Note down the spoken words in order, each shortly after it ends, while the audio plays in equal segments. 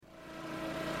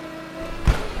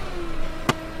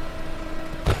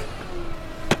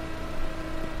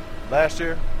Last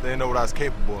year, they didn't know what I was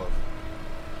capable of.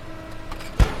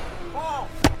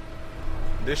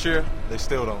 This year, they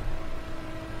still don't.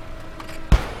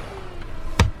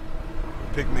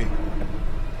 Pick me.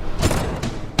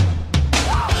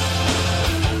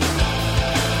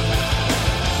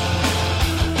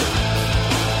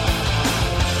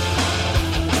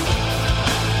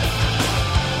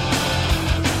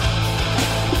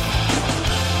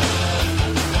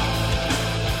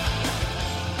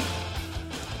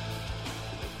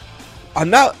 I'm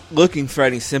not looking for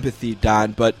any sympathy,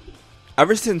 Don, but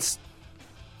ever since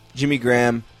Jimmy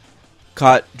Graham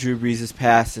caught Drew Brees'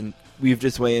 pass and weaved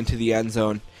his way into the end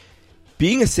zone,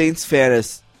 being a Saints fan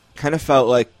has kind of felt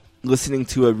like listening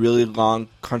to a really long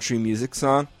country music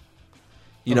song.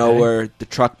 You know, where the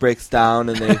truck breaks down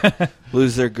and they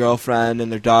lose their girlfriend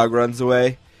and their dog runs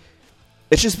away.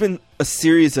 It's just been a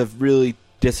series of really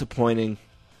disappointing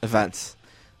events.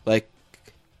 Like,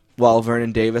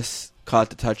 Vernon Davis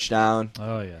caught the touchdown.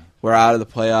 Oh, yeah. We're out of the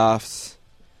playoffs.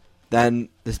 Then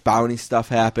this bounty stuff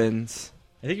happens.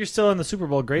 I think you're still in the Super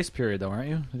Bowl grace period, though, aren't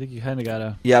you? I think you kind of got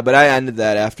to... Yeah, but I ended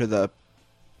that after the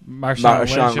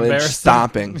Marshawn Lynch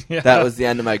stomping. Yeah. That was the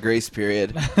end of my grace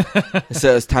period.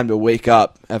 So it was time to wake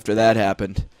up after that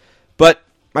happened. But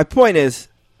my point is,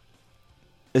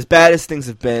 as bad as things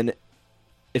have been,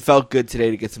 it felt good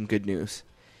today to get some good news.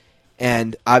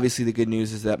 And obviously the good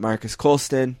news is that Marcus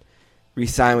Colston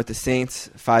re-signed with the Saints,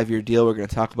 5-year deal. We're going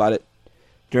to talk about it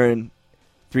during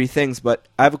 3 things. But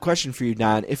I have a question for you,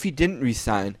 Don. If he didn't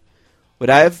re-sign, would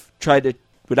I have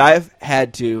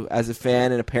had to, as a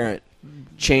fan and a parent,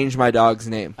 change my dog's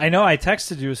name? I know. I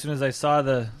texted you as soon as I saw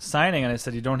the signing, and I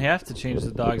said you don't have to change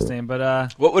the dog's name.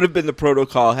 But what would have been the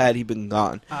protocol had he been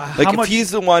gone? If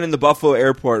he's the one in the Buffalo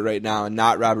airport right now and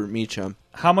not Robert Meacham.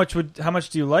 How much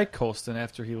do you like Colston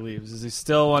after he leaves? Is he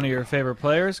still one of your favorite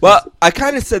players? Well, I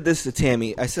kind of said this to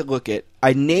Tammy. I said, look,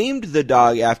 I named the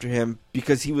dog after him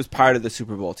because he was part of the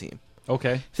Super Bowl team.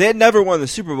 Okay. If they had never won the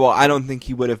Super Bowl, I don't think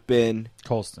he would have been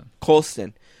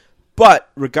Colston. But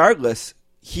regardless,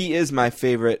 he is my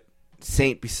favorite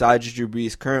Saint besides Drew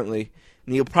Brees currently,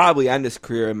 and he'll probably end his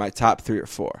career in my top 3 or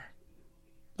 4.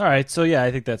 All right, so yeah,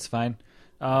 I think that's fine.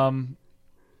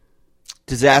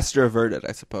 Disaster averted,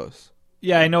 I suppose.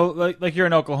 Yeah, I know. Like you're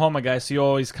an Oklahoma guy, so you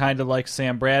always kind of like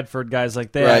Sam Bradford, guys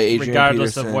like that, right,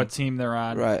 regardless Peterson. of what team they're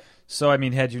on. Right. So, I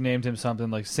mean, had you named him something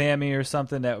like Sammy or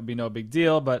something, that would be no big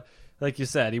deal. But like you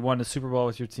said, he won the Super Bowl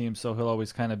with your team, so he'll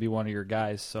always kind of be one of your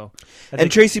guys. So,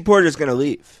 and Tracy Porter's going to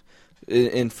leave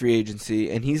in free agency,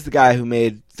 and he's the guy who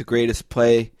made the greatest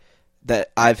play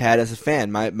that I've had as a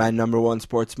fan, my number one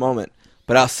sports moment.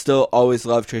 But I'll still always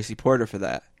love Tracy Porter for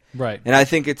that. Right. And I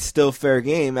think it's still fair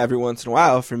game every once in a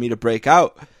while for me to break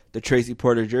out the Tracy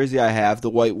Porter jersey I have, the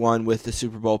white one with the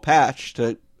Super Bowl patch,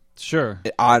 to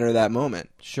honor that moment.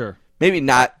 Sure. Maybe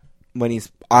not when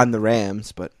he's on the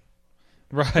Rams, but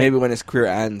maybe when his career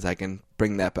ends, I can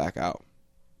bring that back out.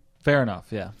 Fair enough,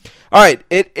 yeah. All right,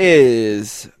 it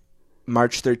is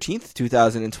March 13th,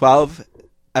 2012,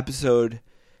 episode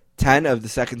 10 of the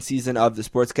second season of The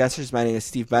Sportscasters. My name is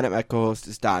Steve Bennett. My co-host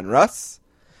is Don Russ.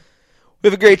 We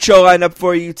have a great show lined up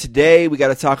for you today. We got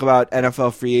to talk about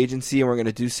NFL free agency, and we're going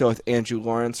to do so with Andrew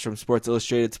Lawrence from Sports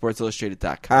Illustrated,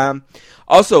 sportsillustrated.com.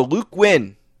 Also, Luke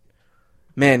Wynn.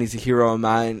 Man, he's a hero of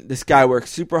mine. This guy works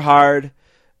super hard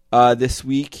this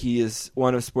week. He is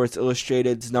one of Sports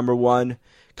Illustrated's number 1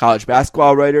 college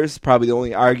basketball writers. Probably the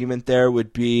only argument there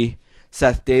would be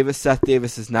Seth Davis. Seth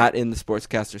Davis is not in the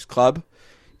Sportscasters Club.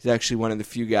 He's actually one of the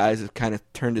few guys that kind of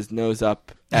turned his nose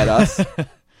up at us.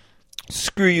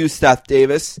 Screw you, Seth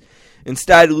Davis.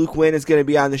 Instead, Luke Wynn is going to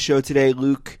be on the show today.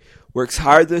 Luke works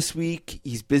hard this week.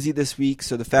 He's busy this week,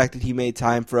 so the fact that he made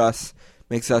time for us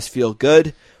makes us feel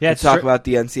good. Yeah, we'll talk about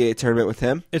the NCAA tournament with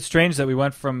him. It's strange that we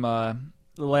went from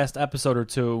the last episode or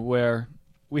two where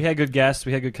we had good guests,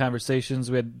 we had good conversations,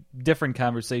 we had different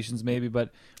conversations maybe,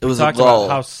 but we talked about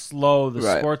how slow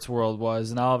the sports world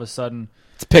was, and all of a sudden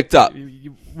it's picked up.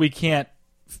 We can't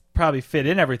probably fit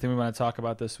in everything we want to talk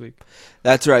about this week.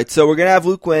 That's right. So we're going to have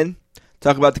Luke Wynn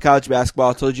talk about the college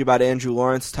basketball. I told you about Andrew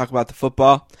Lawrence, talk about the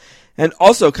football. And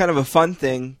also kind of a fun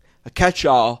thing, a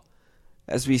catch-all.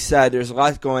 As we said, there's a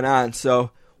lot going on.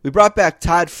 So we brought back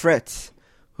Todd Fritz,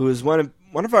 who is one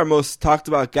of our most talked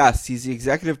about guests. He's the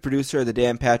executive producer of the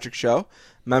Dan Patrick Show,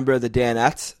 member of the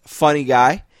Danettes, funny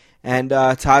guy. And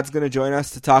Todd's going to join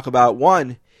us to talk about,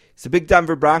 one, he's a big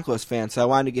Denver Broncos fan, so I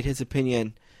wanted to get his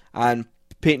opinion on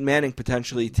Peyton Manning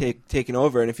potentially taking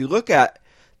over. And if you look at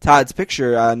Todd's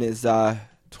picture on his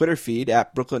Twitter feed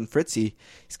at Brooklyn Fritzy,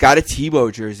 he's got a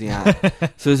Tebow jersey on.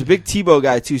 So he's a big Tebow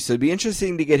guy too. So it'd be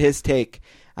interesting to get his take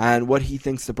on what he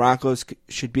thinks the Broncos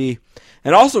should be.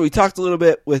 And also, we talked a little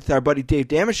bit with our buddy Dave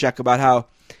Damashek about how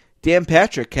Dan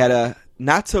Patrick had a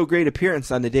not-so-great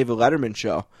appearance on the David Letterman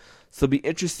show. So it'll be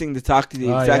interesting to talk to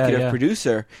the executive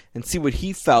producer and see what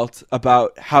he felt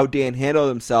about how Dan handled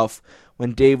himself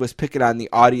when Dave was picking on the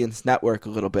Audience Network a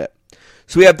little bit.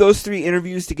 So we have those 3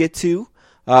 interviews to get to.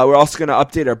 We're also going to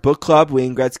update our book club,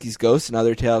 Wayne Gretzky's Ghost and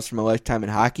Other Tales from a Lifetime in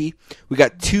Hockey. We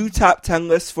got 2 top 10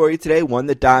 lists for you today, one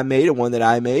that Don made and one that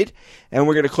I made. And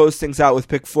we're going to close things out with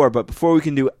pick 4. But before we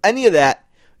can do any of that,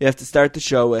 we have to start the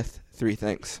show with 3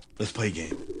 things. Let's play a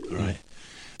game, all right?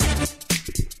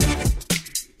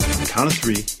 Count of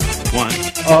 3. 1.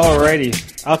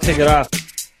 Alrighty, I'll kick it off. 2.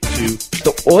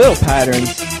 The oil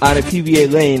patterns on a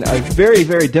PBA lane are very,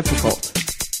 very difficult.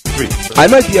 3. I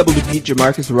might be able to beat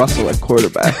Jamarcus Russell at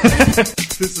quarterback.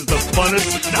 This is the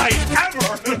funnest night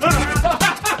ever!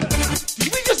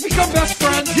 Did we just become best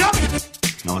friends? Yep!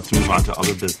 Now let's move on to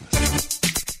other business.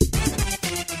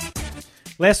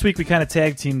 Last week we kind of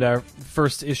tag teamed our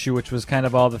first issue, which was kind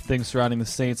of all the things surrounding the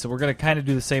Saints. So we're going to kind of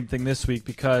do the same thing this week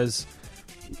because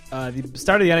the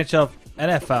start of the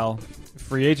NFL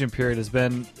free agent period has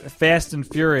been fast and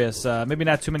furious. Maybe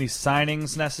not too many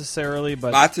signings necessarily,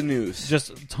 but lots of news.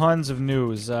 Just tons of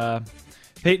news.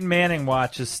 Peyton Manning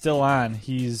watch is still on.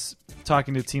 He's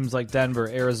talking to teams like Denver,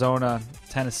 Arizona,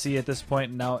 Tennessee at this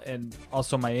point now, and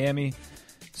also Miami.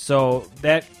 So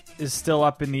that is still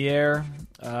up in the air.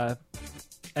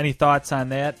 Any thoughts on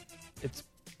that? It's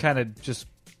kind of just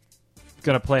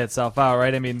going to play itself out,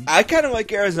 right? I mean, I kind of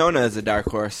like Arizona as a dark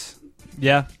horse.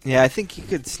 Yeah, I think he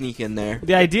could sneak in there.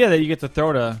 The idea that you get to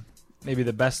throw to maybe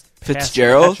the best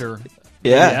Fitzgerald catcher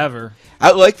ever.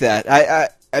 I like that.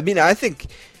 I mean, I think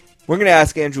we're going to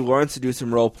ask Andrew Lawrence to do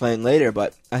some role playing later,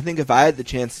 but I think if I had the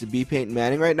chance to be Peyton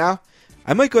Manning right now,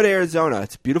 I might go to Arizona.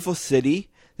 It's a beautiful city.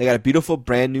 They got a beautiful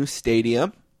brand new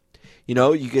stadium. You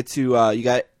know, you get to you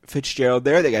got Fitzgerald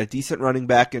there. They got a decent running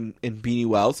back in Beanie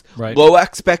Wells. Right. Low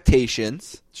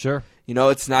expectations. Sure. You know,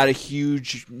 it's not a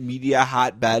huge media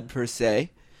hotbed per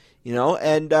se. You know,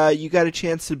 and you got a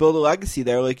chance to build a legacy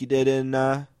there, like you did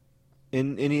in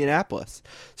Indianapolis.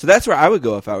 So that's where I would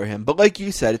go if I were him. But like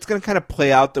you said, it's going to kind of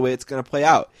play out the way it's going to play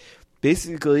out.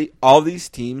 Basically, all these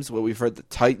teams. What we've heard, the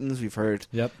Titans, we've heard,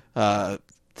 the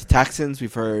Texans,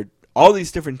 we've heard all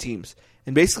these different teams.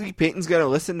 And basically, Peyton's going to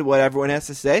listen to what everyone has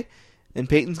to say. And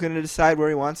Peyton's going to decide where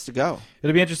he wants to go.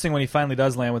 It'll be interesting when he finally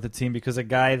does land with the team because a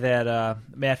guy that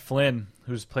Matt Flynn,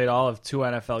 who's played all of 2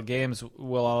 NFL games,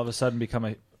 will all of a sudden become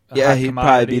a hot he'd commodity.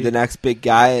 probably be the next big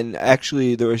guy. And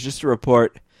actually, there was just a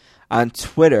report on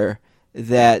Twitter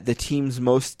that the teams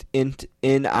most in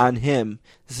on him,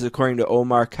 this is according to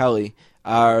Omar Kelly,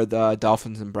 are the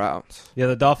Dolphins and Browns. Yeah,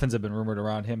 the Dolphins have been rumored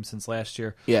around him since last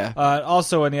year. Yeah.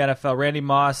 Also in the NFL, Randy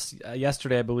Moss,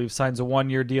 yesterday I believe, signs a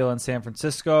 1-year deal in San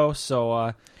Francisco.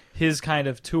 So his kind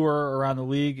of tour around the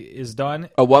league is done.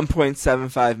 A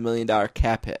 $1.75 million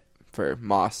cap hit for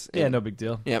Moss. Yeah, no big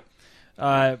deal. Yep.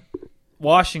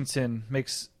 Washington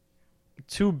makes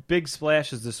 2 big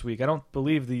splashes this week. I don't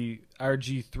believe the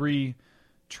RG3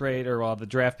 trade, or the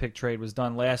draft pick trade was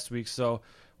done last week. So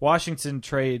Washington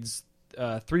trades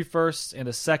 3 firsts and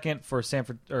a second for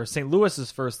St.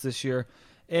 Louis's first this year.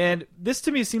 And this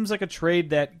to me seems like a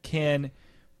trade that can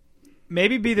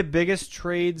maybe be the biggest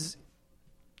trades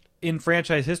in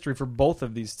franchise history for both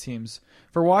of these teams.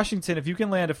 For Washington, if you can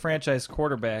land a franchise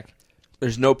quarterback,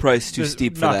 there's no price too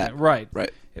steep for that. Right.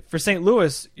 For St.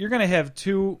 Louis, you're going to have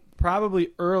 2 probably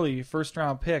early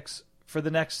first-round picks for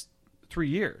the next 3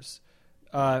 years.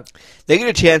 They get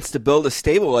a chance to build a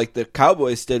stable like the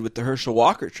Cowboys did with the Herschel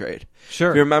Walker trade.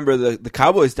 Sure. If you remember, the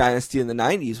Cowboys dynasty in the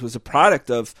 90s was a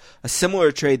product of a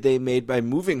similar trade they made by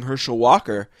moving Herschel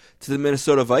Walker to the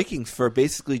Minnesota Vikings for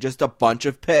basically just a bunch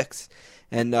of picks.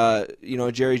 And,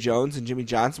 Jerry Jones and Jimmy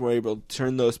Johnson were able to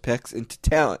turn those picks into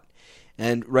talent.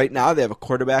 And right now they have a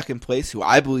quarterback in place who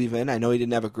I believe in. I know he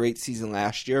didn't have a great season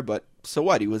last year, but so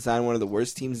what? He was on one of the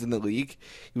worst teams in the league.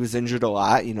 He was injured a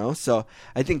lot, So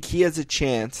I think he has a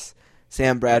chance,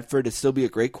 Sam Bradford, to still be a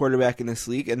great quarterback in this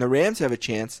league. And the Rams have a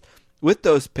chance with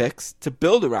those picks to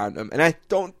build around him. And I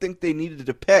don't think they needed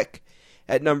to pick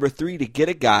at number 3 to get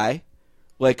a guy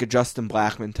like a Justin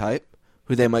Blackmon type,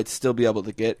 who they might still be able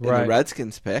to get in the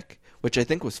Redskins pick, which I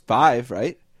think was 5,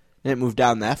 right? They didn't move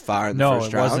down that far in the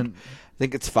first round. Wasn't. I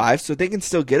think it's 5, so they can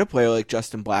still get a player like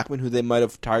Justin Blackmon, who they might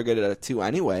have targeted at 2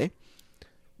 anyway.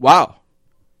 Wow.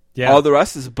 Yeah. All the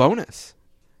rest is a bonus.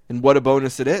 And what a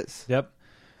bonus it is. Yep.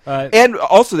 And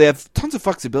also, they have tons of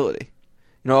flexibility.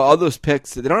 All those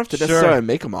picks, they don't have to necessarily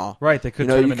make them all. Right, they could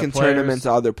turn them you into can players. turn them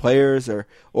into other players,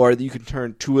 or you can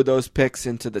turn 2 of those picks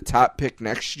into the top pick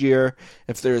next year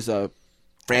if there's a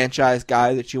franchise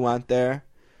guy that you want there.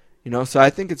 So I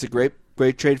think it's a great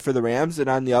trade for the Rams. And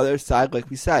on the other side, like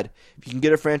we said, if you can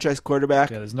get a franchise quarterback,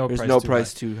 there's no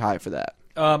price too high for that.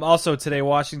 Also today,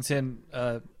 Washington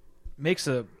makes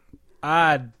a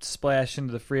odd splash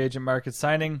into the free agent market,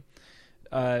 signing.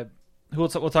 We'll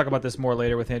talk about this more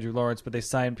later with Andrew Lawrence, but they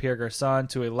signed Pierre Garçon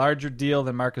to a larger deal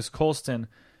than Marcus Colston.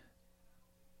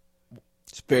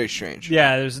 It's very strange.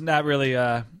 Yeah, there's not really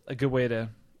a good way to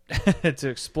to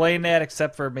explain that,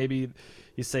 except for maybe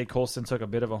you say Colston took a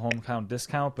bit of a hometown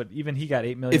discount, but even he got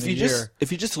 $8 million a year.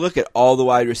 If you just look at all the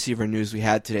wide receiver news we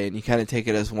had today, and you kind of take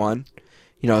it as one,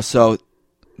 so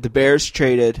the Bears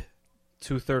traded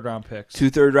 2 third-round picks. 2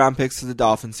 third-round picks to the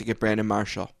Dolphins to get Brandon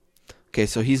Marshall. Okay,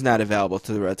 so he's not available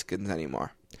to the Redskins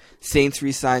anymore. Saints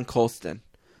re-signed Colston,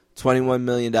 $20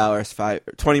 million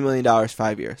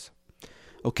 5 years.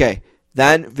 Okay,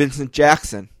 then Vincent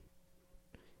Jackson.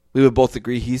 We would both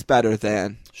agree he's better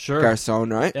than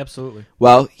Garçon, right? Absolutely.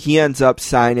 Well, he ends up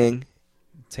signing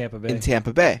in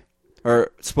Tampa Bay.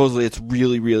 Or supposedly it's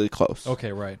really, really close.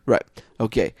 Okay, right. Right.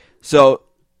 Okay, so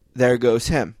there goes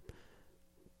him.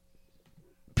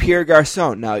 Pierre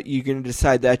Garçon. Now, you're going to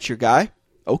decide that's your guy?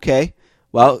 Okay.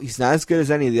 Well, he's not as good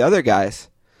as any of the other guys.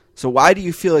 So why do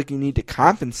you feel like you need to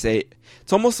compensate?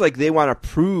 It's almost like they want to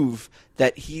prove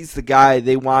that he's the guy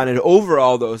they wanted over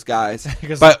all those guys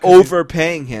by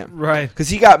overpaying him. Right. Because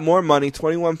he got more money,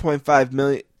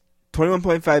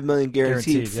 $21.5 million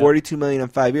guaranteed, $42 million in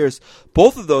 5 years.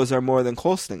 Both of those are more than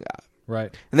Colston got.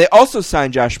 Right. And they also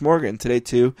signed Josh Morgan today,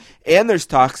 too. And there's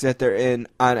talks that they're in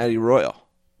on Eddie Royal.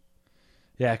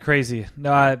 Yeah, crazy.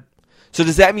 No, So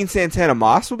does that mean Santana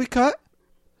Moss will be cut?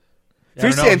 If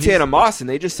you're Santana Moss and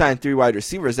they just signed 3 wide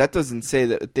receivers, that doesn't say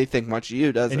that they think much of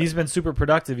you, does it? And he's been super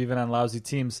productive even on lousy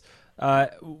teams.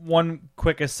 One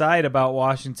quick aside about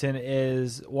Washington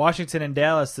is Washington and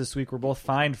Dallas this week were both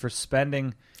fined for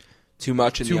spending too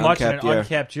much in an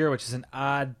uncapped year, which is an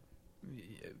odd.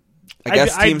 I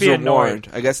guess teams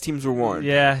were warned.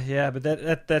 Yeah,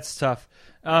 but that's tough.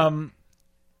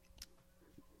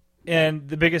 And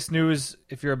the biggest news,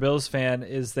 if you're a Bills fan,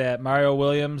 is that Mario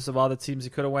Williams, of all the teams he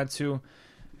could have went to,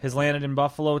 has landed in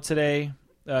Buffalo today.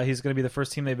 He's going to be the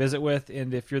first team they visit with,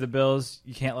 and if you're the Bills,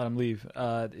 you can't let him leave.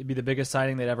 It'd be the biggest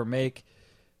signing they'd ever make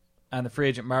on the free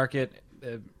agent market.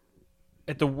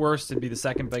 At the worst, it'd be the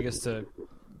second biggest to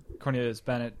Cornelius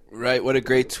Bennett. Right, what a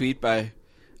great tweet by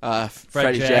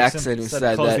Freddie Jackson who said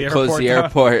that close the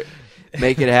airport,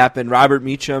 make it happen. Robert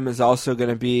Meacham is also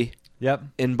going to be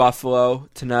in Buffalo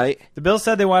tonight. The Bills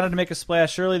said they wanted to make a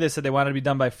splash early. They said they wanted to be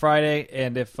done by Friday,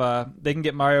 and if they can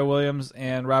get Mario Williams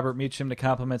and Robert Meacham to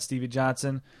complement Stevie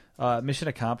Johnson, mission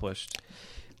accomplished.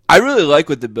 I really like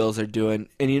what the Bills are doing.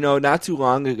 And, not too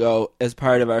long ago, as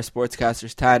part of our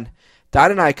Sportscasters 10, Don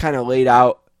and I kind of laid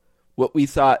out what we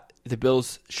thought the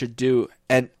Bills should do.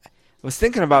 And I was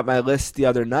thinking about my list the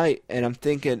other night, and I'm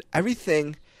thinking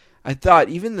everything I thought,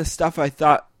 even the stuff I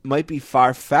thought might be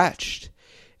far-fetched,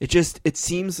 it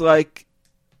seems like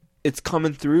it's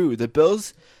coming through. The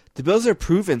Bills are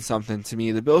proving something to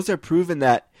me. The Bills are proving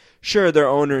that, sure, their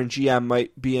owner and GM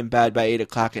might be in bed by 8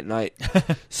 o'clock at night.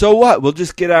 So what? We'll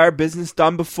just get our business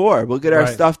done before. We'll get our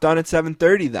stuff done at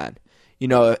 7:30 then,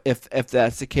 if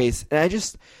that's the case.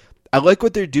 And I like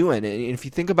what they're doing. And if you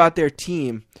think about their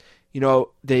team,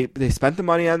 they spent the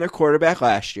money on their quarterback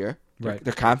last year. Right.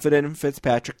 They're confident in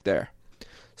Fitzpatrick there.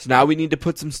 So now we need to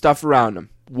put some stuff around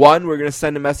them. One, we're going to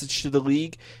send a message to the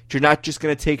league. You're not just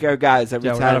going to take our guys every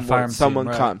time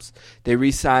someone comes. They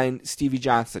re-sign Stevie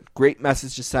Johnson. Great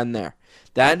message to send there.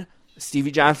 Then,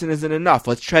 Stevie Johnson isn't enough.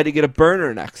 Let's try to get a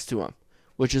burner next to him,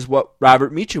 which is what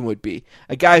Robert Meacham would be.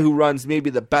 A guy who runs maybe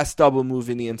the best double move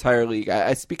in the entire league.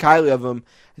 I speak highly of him.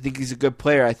 I think he's a good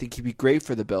player. I think he'd be great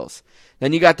for the Bills.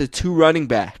 Then you got the 2 running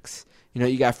backs.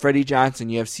 You got Freddie Johnson.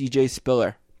 You have C.J.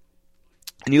 Spiller.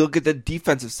 And you look at the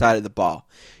defensive side of the ball.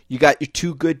 You got your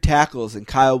 2 good tackles in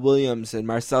Kyle Williams and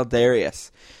Marcel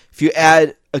Darius. If you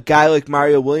add a guy like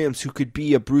Mario Williams who could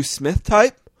be a Bruce Smith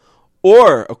type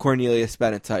or a Cornelius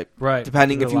Bennett type,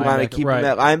 depending if you want to keep him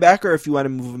at linebacker or if you want to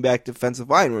move him back to defensive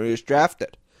line where he was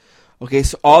drafted. Okay,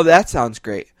 so all that sounds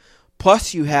great.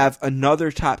 Plus you have another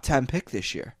top 10 pick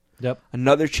this year. Yep.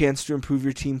 Another chance to improve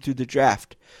your team through the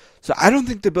draft. So I don't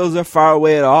think the Bills are far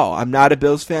away at all. I'm not a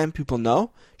Bills fan.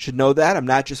 People should know that. I'm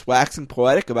not just waxing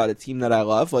poetic about a team that I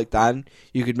love. Like Don,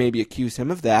 you could maybe accuse him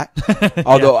of that.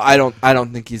 Although I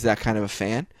don't think he's that kind of a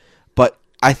fan. But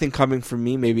I think coming from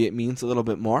me, maybe it means a little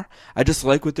bit more. I just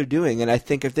like what they're doing. And I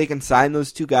think if they can sign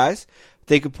those 2 guys, if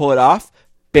they could pull it off,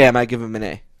 bam, I give them an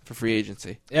A for free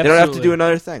agency. Absolutely. They don't have to do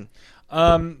another thing.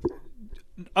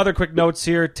 other quick notes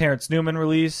here. Terrence Newman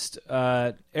released.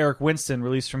 Eric Winston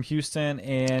released from Houston.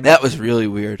 And that was really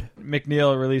weird.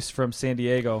 McNeil released from San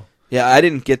Diego. Yeah, I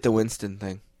didn't get the Winston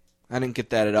thing. I didn't get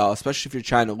that at all, especially if you're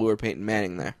trying to lure Peyton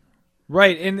Manning there.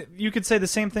 Right, and you could say the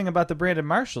same thing about the Brandon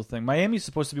Marshall thing. Miami's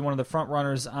supposed to be one of the front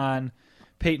runners on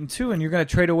Peyton too, and you're going to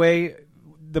trade away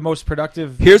the most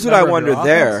productive. Here's what I wonder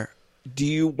there. Do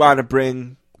you want to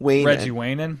bring Reggie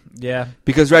Wayne in? Yeah.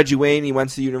 Because Reggie Wayne, he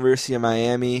went to the University of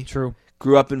Miami. True.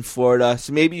 Grew up in Florida.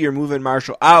 So maybe you're moving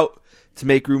Marshall out to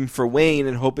make room for Wayne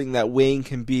and hoping that Wayne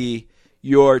can be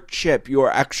your chip,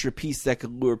 your extra piece that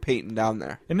could lure Peyton down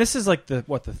there. And this is like the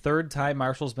third time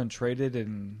Marshall's been traded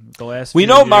in the last We few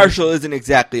know years. Marshall isn't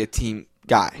exactly a team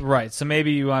guy. Right. So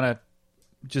maybe you want to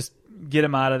just get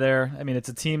him out of there. I mean, it's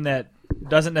a team that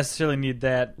doesn't necessarily need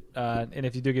that. And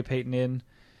if you do get Peyton in,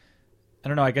 I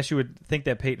don't know, I guess you would think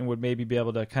that Peyton would maybe be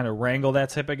able to kind of wrangle that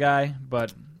type of guy,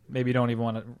 but maybe you don't even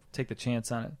want to take the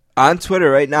chance on it. On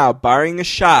Twitter right now, barring a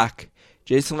shock,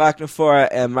 Jason Lockenfora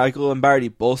and Michael Lombardi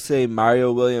both say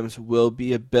Mario Williams will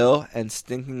be a Bill and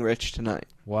stinking rich tonight.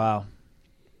 Wow.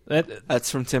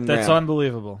 That's from Tim That's Graham.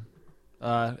 unbelievable.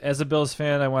 As a Bills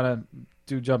fan, I want to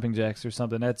do jumping jacks or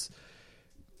something. That's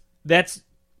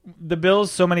the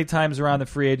Bills so many times around the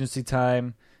free agency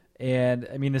time, and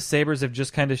I mean the Sabres have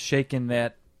just kind of shaken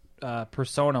that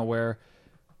persona where,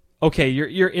 okay,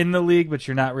 you're in the league, but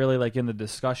you're not really like in the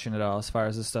discussion at all as far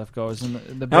as this stuff goes. And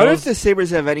the Bills, I wonder if the Sabres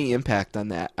have any impact on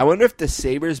that. I wonder if the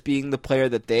Sabres, being the player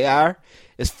that they are,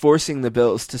 is forcing the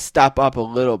Bills to step up a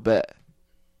little bit.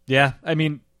 Yeah, I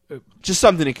mean, just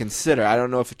something to consider. I don't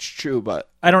know if it's true, but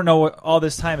I don't know. All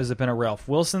this time has it been a Ralph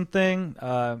Wilson thing?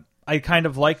 I kind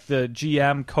of like the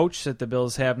GM coach that the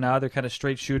Bills have now. They're kind of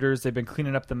straight shooters. They've been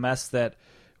cleaning up the mess that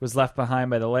was left behind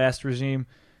by the last regime.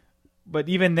 But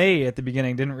even they, at the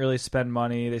beginning, didn't really spend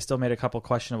money. They still made a couple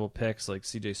questionable picks, like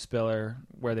C.J. Spiller,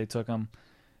 where they took him.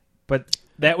 But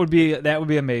that would be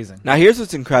amazing. Now, here's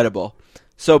what's incredible.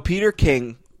 So Peter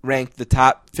King ranked the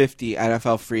top 50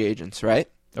 NFL free agents, right?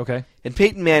 Okay. And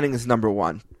Peyton Manning is number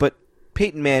 1. But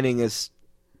Peyton Manning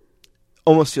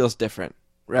almost feels different,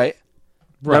 right?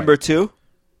 Number 2,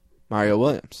 Mario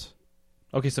Williams.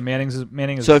 Okay, so Manning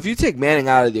is. So if you take Manning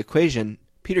out of the equation,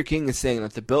 Peter King is saying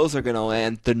that the Bills are going to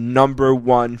land the number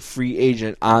 1 free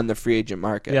agent on the free agent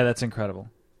market. Yeah, that's incredible.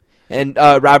 And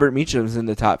Robert Meacham's in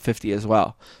the top 50 as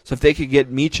well. So if they could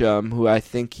get Meacham, who I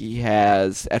think he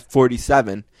has at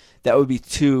 47, that would be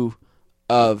 2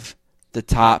 of the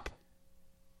top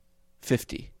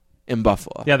 50 in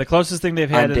Buffalo. Yeah, the closest thing they've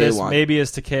had to this 1. maybe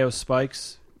is Takeo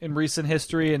Spikes in recent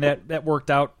history, and that worked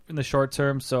out in the short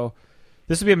term. So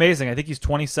this would be amazing. I think he's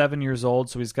 27 years old,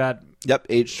 so he's got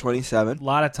age 27. A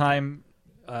lot of time,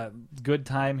 good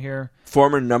time here.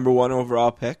 Former number 1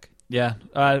 overall pick. Yeah,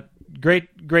 great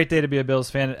day to be a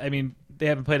Bills fan. I mean, they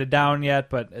haven't played it down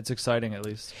yet, but it's exciting at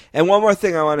least. And one more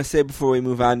thing I want to say before we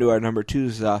move on to our number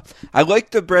 2s. I like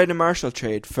the Brandon Marshall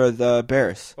trade for the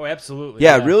Bears. Oh, absolutely.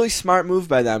 Yeah, really smart move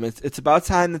by them. It's about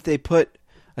time that they put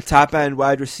a top-end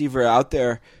wide receiver out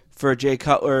there for Jay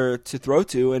Cutler to throw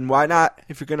to, and why not,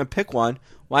 if you're going to pick one,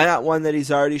 why not one that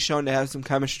he's already shown to have some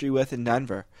chemistry with in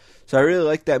Denver? So I really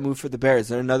like that move for the Bears.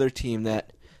 They're another team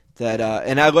that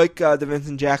and I like the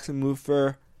Vincent Jackson move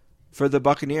for the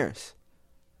Buccaneers.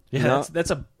 Yeah,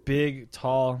 that's a big,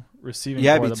 tall receiving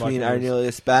core. Yeah, between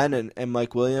Arnelius Ben and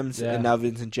Mike Williams and now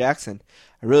Vincent Jackson.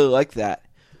 I really like that.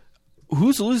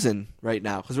 Who's losing right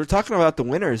now? Because we're talking about the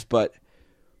winners, but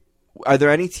are there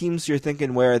any teams you're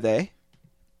thinking, where are they?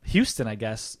 Houston, I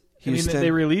guess. Houston. I mean,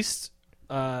 they released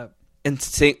an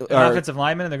offensive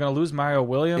lineman, and they're going to lose Mario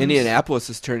Williams. Indianapolis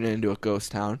is turning into a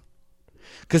ghost town.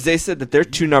 Because they said that their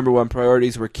 2 number 1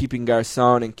 priorities were keeping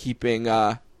Garcon and keeping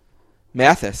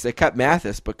Mathis. They kept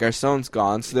Mathis, but Garcon's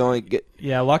gone, so they only get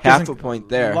half a point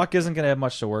there. Luck isn't going to have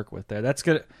much to work with there. That's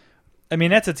good. I mean,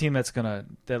 that's a team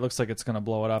that looks like it's going to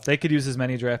blow it off. They could use as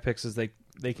many draft picks as they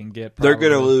can get. Probably. They're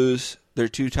going to lose their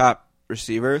 2 top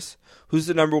receivers. Who's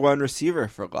the number 1 receiver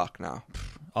for Luck now?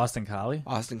 Austin Collie.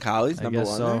 Austin Collie's number 1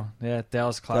 so. there? Yeah,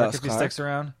 Dallas Clark if he sticks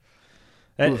around.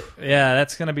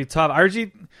 That's going to be tough.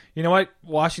 RG, you know what?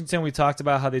 Washington, we talked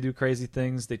about how they do crazy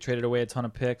things. They traded away a ton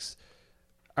of picks.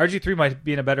 RG3 might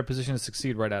be in a better position to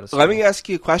succeed right out of school. Let me ask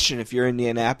you a question. If you're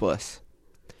Indianapolis,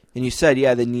 and you said,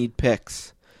 they need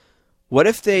picks, what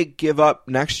if they give up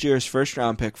next year's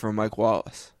first-round pick for Mike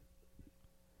Wallace?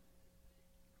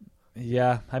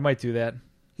 Yeah, I might do that.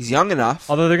 He's young enough.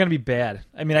 Although they're going to be bad.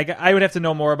 I mean, I would have to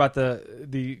know more about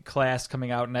the class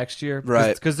coming out next year.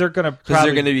 Right. Because they're going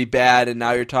to be bad, and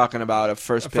now you're talking about a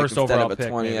first pick instead of a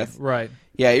 20th. Maybe. Right.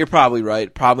 Yeah, you're probably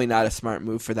right. Probably not a smart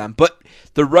move for them. But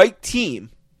the right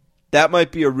team that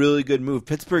might be a really good move.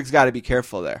 Pittsburgh's got to be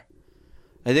careful there.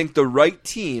 I think the right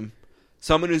team,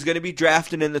 someone who's going to be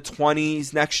drafted in the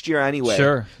 20s next year anyway.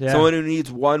 Sure. Yeah. Someone who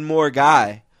needs one more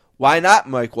guy. Why not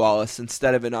Mike Wallace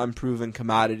instead of an unproven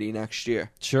commodity next year?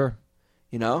 Sure.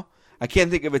 You know? I can't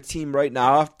think of a team right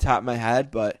now off the top of my head,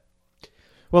 but...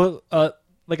 Well,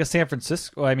 like a San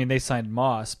Francisco, I mean, they signed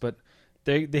Moss, but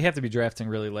they have to be drafting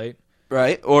really late.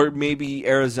 Right? Or maybe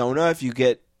Arizona if you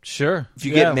get... Sure. If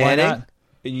you get Manning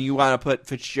and you want to put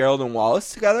Fitzgerald and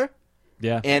Wallace together...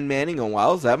 Yeah. And Manning and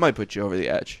Wallace, that might put you over the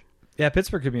edge. Yeah,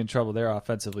 Pittsburgh could be in trouble there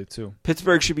offensively, too.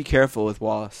 Pittsburgh should be careful with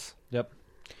Wallace. Yep.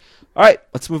 All right,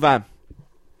 let's move on.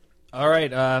 All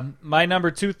right, my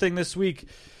number 2 thing this week.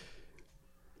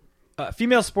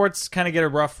 Female sports kind of get a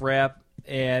rough rap,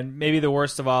 and maybe the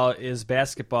worst of all is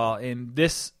basketball. And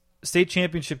this state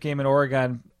championship game in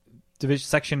Oregon, Division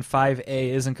Section 5A,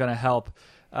 isn't going to help.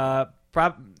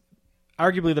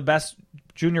 Arguably the best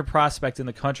junior prospect in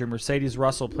the country, Mercedes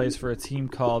Russell, plays for a team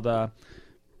called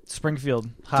Springfield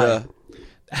High.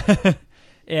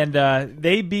 And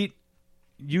they beat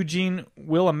Eugene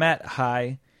Willamette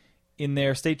High in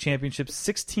their state championship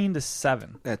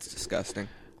 16-7. That's disgusting.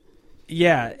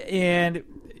 Yeah, and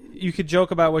you could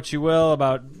joke about what you will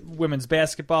about women's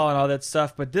basketball and all that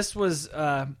stuff, but this was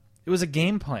it was a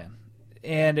game plan,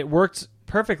 and it worked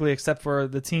perfectly except for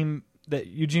the team that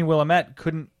Eugene Willamette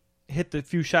couldn't hit the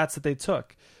few shots that they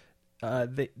took.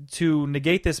 To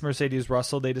negate this Mercedes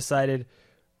Russell, they decided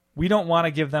we don't want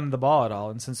to give them the ball at all,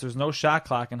 and since there's no shot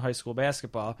clock in high school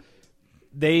basketball,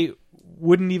 they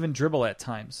wouldn't even dribble at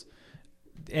times.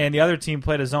 And the other team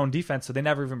played a zone defense, so they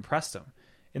never even pressed them.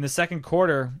 In the second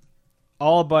quarter,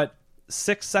 all but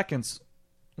 6 seconds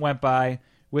went by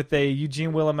with a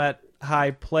Eugene Willamette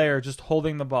High player just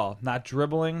holding the ball, not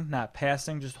dribbling, not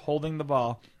passing, just holding the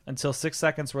ball until 6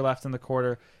 seconds were left in the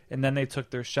quarter, and then they took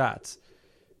their shots.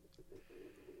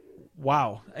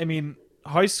 Wow. I mean,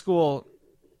 high school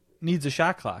needs a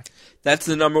shot clock. That's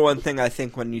the number one thing I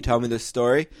think when you tell me this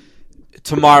story.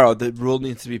 Tomorrow, the rule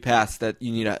needs to be passed that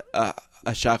you need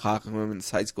a shot clock in women's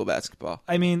high school basketball.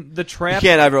 I mean, the trap... You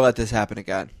can't ever let this happen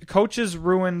again. Coaches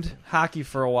ruined hockey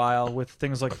for a while with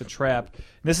things like the trap.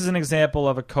 This is an example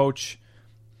of a coach...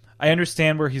 I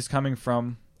understand where he's coming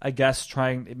from. I guess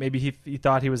maybe he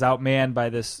thought he was outmanned by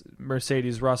this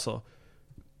Mercedes Russell.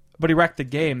 But he wrecked the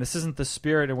game. This isn't the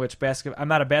spirit in which I'm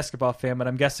not a basketball fan, but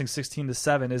I'm guessing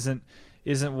 16-7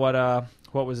 isn't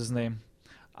what was his name?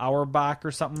 Auerbach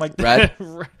or something like that.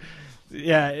 Red?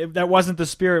 Yeah, that wasn't the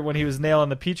spirit when he was nailing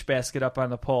the peach basket up on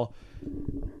the pole.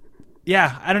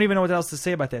 Yeah, I don't even know what else to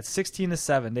say about that.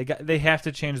 16-7. They have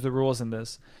to change the rules in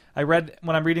this. When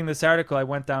I'm reading this article, I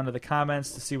went down to the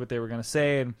comments to see what they were going to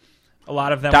say, and a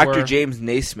lot of them were... Dr. James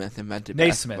Naismith invented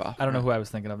basketball. I don't know who I was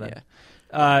thinking of that.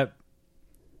 Yeah.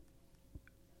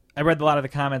 I read a lot of the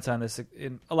comments on this.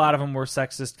 A lot of them were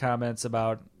sexist comments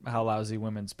about how lousy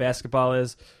women's basketball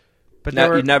is. But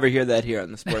you never hear that here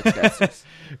on the Sportscasters.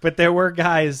 But there were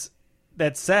guys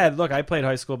that said, look, I played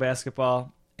high school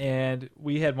basketball, and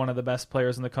we had one of the best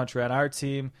players in the country on our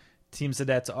team. Team said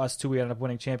that to us, too. We ended up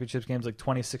winning championship games like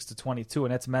 26-22,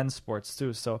 and that's men's sports,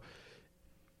 too. So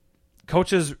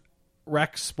coaches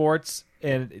wreck sports,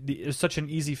 and it's such an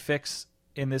easy fix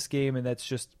in this game, and that's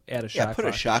just add a shot clock. Yeah, put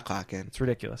a shot clock in. It's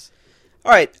ridiculous.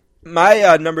 All right,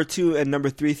 my number 2 and number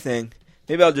 3 thing,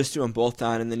 maybe I'll just do them both,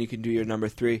 Don, and then you can do your number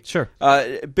 3. Sure.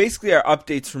 Basically are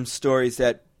updates from stories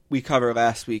that we covered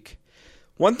last week.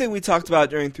 One thing we talked about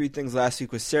during 3 Things last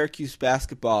week was Syracuse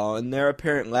basketball and their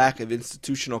apparent lack of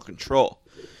institutional control,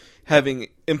 having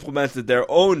implemented their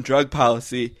own drug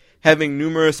policy, having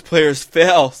numerous players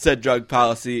fail said drug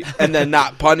policy, and then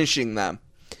not punishing them.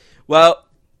 Well,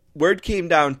 word came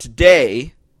down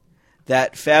today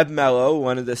that Fab Melo,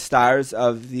 one of the stars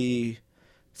of the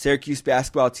Syracuse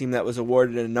basketball team that was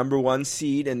awarded a number 1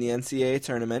 seed in the NCAA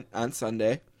tournament on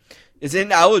Sunday, is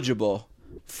ineligible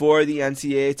for the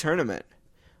NCAA tournament.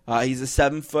 He's a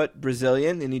 7-foot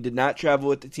Brazilian, and he did not travel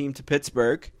with the team to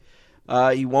Pittsburgh.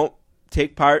 He won't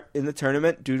take part in the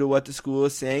tournament due to what the school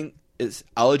is saying is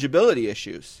eligibility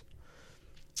issues.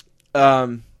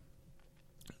 ESPN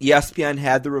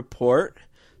had the report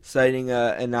citing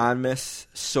an anonymous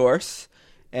source,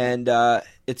 and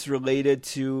it's related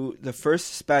to the first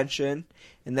suspension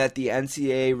and that the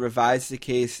NCAA revised the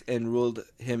case and ruled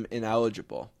him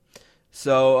ineligible.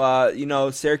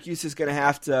 So, Syracuse is going to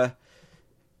have to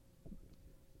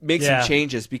make some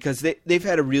changes because they've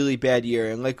had a really bad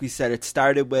year. And like we said, it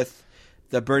started with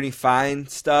the Bernie Fine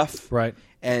stuff. Right.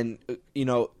 And,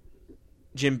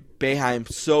 Jim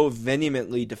Boeheim so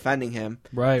vehemently defending him,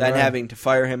 then having to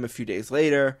fire him a few days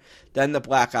later, then the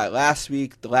black eye last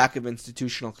week, the lack of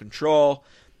institutional control.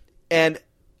 And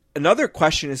another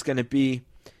question is going to be,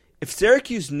 if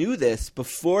Syracuse knew this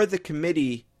before the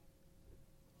committee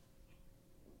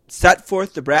set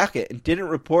forth the bracket and didn't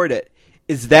report it,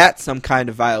 is that some kind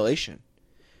of violation?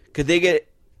 Could they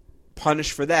get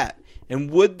punished for that? And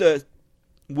would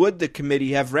the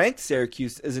committee have ranked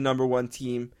Syracuse as a number 1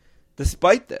 team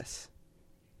despite this?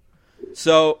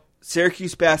 So,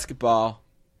 Syracuse basketball,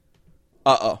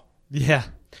 Yeah.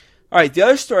 All right, the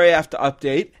other story I have to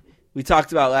update, we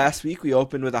talked about last week. We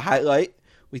opened with a highlight.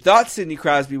 We thought Sidney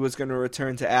Crosby was going to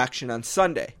return to action on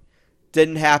Sunday.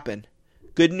 Didn't happen.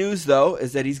 Good news, though,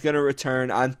 is that he's going to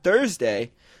return on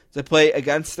Thursday to play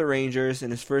against the Rangers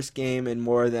in his first game in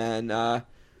more than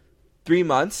 3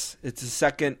 months. It's his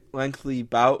second lengthy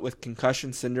bout with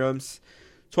concussion syndromes.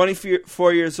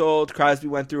 24 years old, Crosby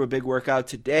went through a big workout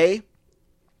today.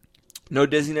 No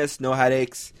dizziness, no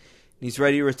headaches. He's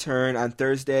ready to return on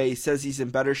Thursday. He says he's in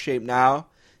better shape now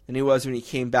than he was when he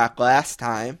came back last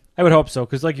time. I would hope so,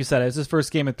 because like you said, it was his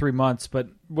first game in 3 months, but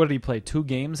what did he play, 2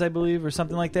 games, I believe, or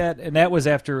something like that? And that was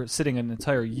after sitting an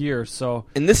entire year. So,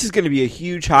 and this is going to be a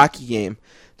huge hockey game.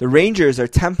 The Rangers are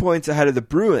 10 points ahead of the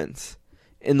Bruins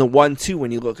in the 1-2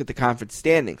 when you look at the conference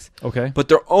standings. Okay. But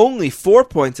they're only 4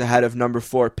 points ahead of number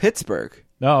 4 Pittsburgh.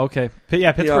 Oh, okay.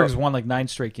 Yeah, Pittsburgh's won like 9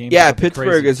 straight games. Yeah,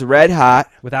 Pittsburgh is red hot.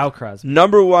 Without Crosby.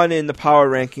 Number 1 in the power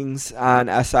rankings on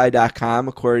SI.com,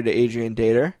 according to Adrian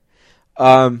Dater.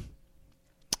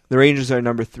 The Rangers are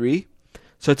number 3.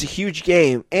 So it's a huge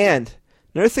game. And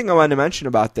another thing I wanted to mention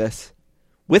about this,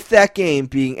 with that game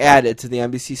being added to the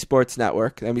NBC Sports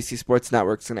Network, the NBC Sports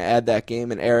Network's going to add that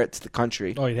game and air it to the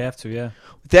country. Oh, you'd have to, yeah.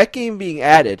 With that game being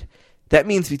added, that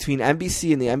means between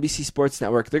NBC and the NBC Sports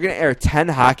Network, they're going to air 10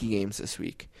 hockey games this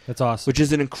week. That's awesome. Which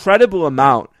is an incredible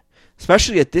amount,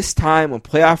 especially at this time when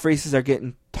playoff races are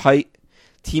getting tight.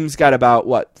 Teams got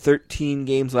about, 13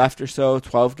 games left or so,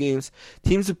 12 games.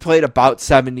 Teams have played about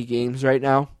 70 games right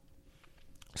now.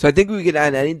 So I think we could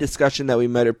end any discussion that we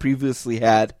might have previously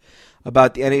had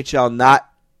about the NHL not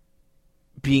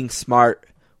being smart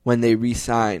when they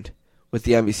re-signed with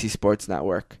the NBC Sports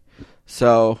Network.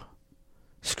 So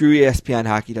screw ESPN,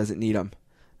 hockey doesn't need them.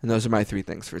 And those are my 3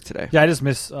 things for today. Yeah, I just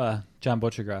miss John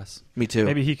Butchergrass. Me too.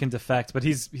 Maybe he can defect, but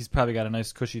he's probably got a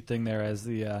nice cushy thing there as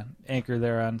the anchor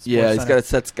there on Sports Yeah, he's Center. got a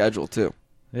set schedule too.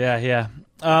 Yeah.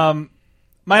 My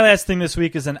last thing this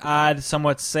week is an odd,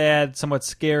 somewhat sad, somewhat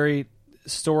scary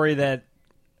story that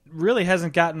really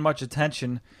hasn't gotten much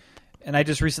attention, and I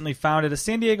just recently found it. A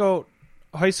San Diego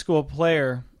high school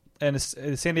player and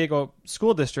a San Diego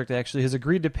school district actually has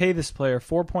agreed to pay this player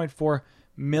 $4.4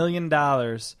 million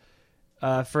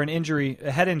for an injury,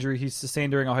 a head injury he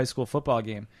sustained during a high school football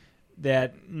game,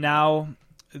 that now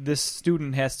this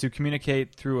student has to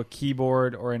communicate through a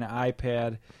keyboard or an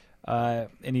iPad,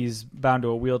 and he's bound to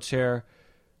a wheelchair.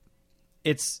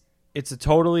 It's a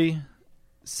totally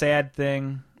sad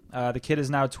thing. The kid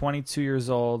is now 22 years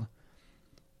old,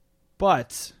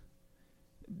 but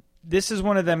this is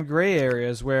one of them gray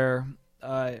areas where,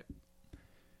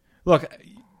 look,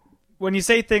 when you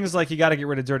say things like you got to get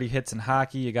rid of dirty hits in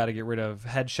hockey, you got to get rid of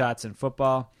headshots in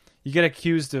football, you get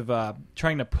accused of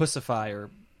trying to pussify or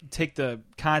take the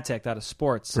contact out of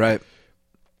sports. Right.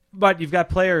 But you've got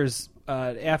players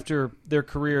after their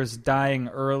careers dying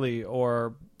early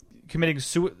or committing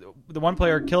suicide. The one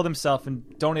player killed himself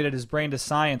and donated his brain to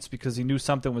science because he knew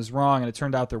something was wrong, and it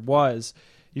turned out there was.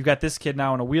 You've got this kid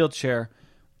now in a wheelchair.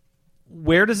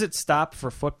 Where does it stop for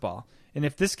football? And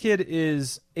if this kid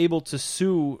is able to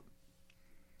sue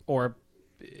or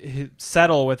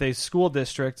settle with a school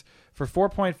district for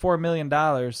 $4.4 million,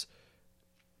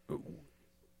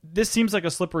 this seems like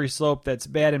a slippery slope that's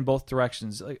bad in both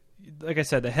directions. Like I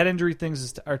said, the head injury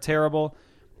things are terrible,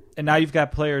 and now you've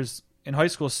got players in high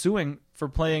school suing for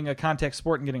playing a contact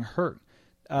sport and getting hurt.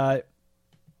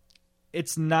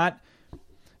 It's not...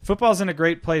 Football's in a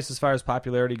great place as far as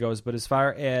popularity goes, but as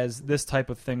far as this type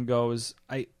of thing goes,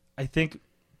 I think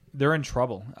they're in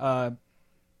trouble. The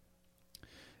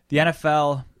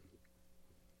NFL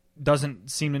doesn't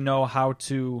seem to know how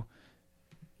to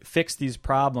fix these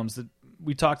problems.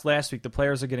 We talked last week, the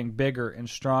players are getting bigger and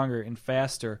stronger and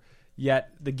faster,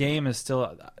 yet the game is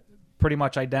still pretty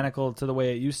much identical to the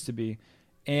way it used to be.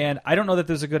 And I don't know that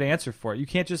there's a good answer for it. You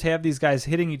can't just have these guys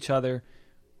hitting each other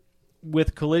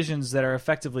with collisions that are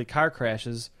effectively car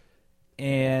crashes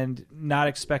and not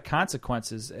expect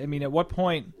consequences. I mean, at what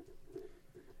point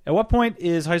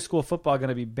is high school football going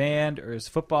to be banned, or is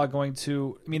football going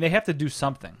to... I mean, they have to do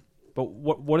something, but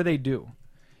what do they do?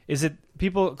 Is it...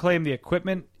 People claim the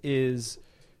equipment is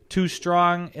too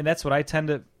strong, and that's what I tend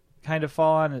to kind of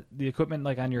fall on. The equipment,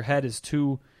 like on your head, is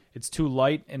too... It's too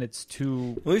light, and it's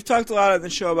too... We've talked a lot on the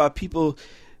show about people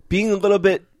being a little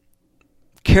bit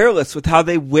careless with how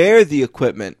they wear the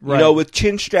equipment. Right. You know, with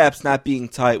chin straps not being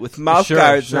tight, with mouth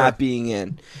guards not being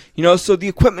in. You know, so the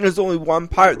equipment is only one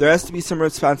part. There has to be some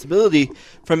responsibility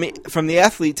from the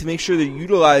athlete to make sure they're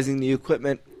utilizing the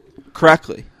equipment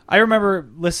correctly. I remember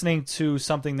listening to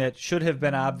something that should have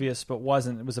been obvious but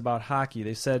wasn't. It was about hockey.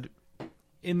 They said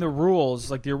in the rules,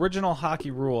 like the original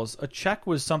hockey rules, a check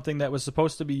was something that was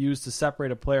supposed to be used to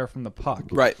separate a player from the puck.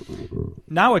 Right.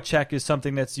 Now a check is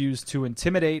something that's used to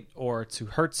intimidate or to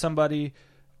hurt somebody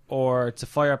or to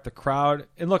fire up the crowd.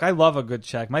 And look, I love a good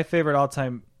check. My favorite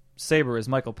all-time Sabre is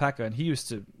Michael Pekka, and he used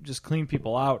to just clean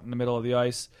people out in the middle of the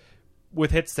ice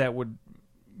with hits that would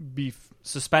be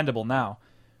suspendable now.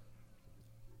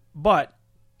 But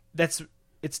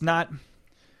it's not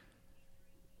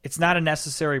a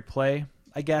necessary play,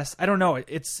 I guess. I don't know.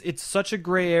 It's such a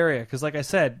gray area because, like I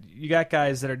said, you got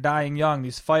guys that are dying young.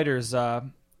 These fighters.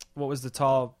 What was the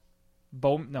tall?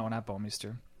 Not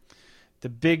Bowmeister. The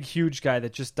big, huge guy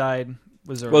that just died.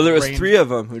 There was 3 of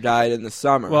them who died in the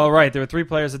summer. Well, right. There were 3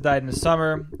 players that died in the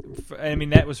summer. I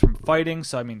mean, that was from fighting.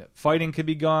 So I mean, fighting could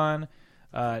be gone.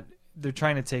 They're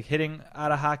trying to take hitting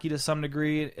out of hockey to some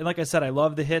degree. And like I said, I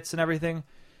love the hits and everything.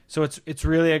 So it's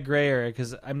really a gray area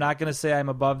because I'm not going to say I'm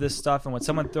above this stuff. And when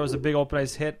someone throws a big open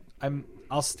ice hit,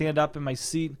 I'll stand up in my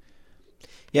seat.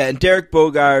 Yeah, and Derek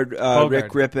Bogard,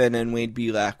 Rick Rippon, and Wade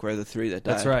Belak were the 3 that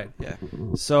died. That's right. Yeah.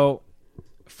 So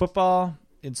football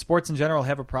and sports in general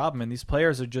have a problem, and these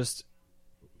players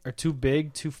are too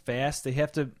big, too fast. They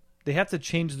have to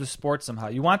change the sport somehow.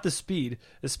 You want the speed,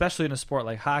 especially in a sport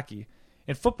like hockey.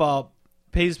 And football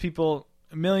pays people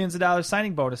millions of dollars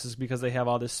signing bonuses because they have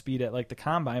all this speed at like the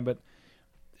combine, but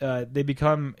they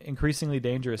become increasingly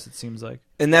dangerous, it seems like.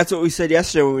 And that's what we said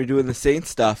yesterday when we were doing the Saints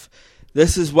stuff.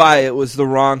 This is why it was the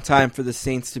wrong time for the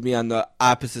Saints to be on the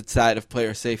opposite side of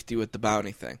player safety with the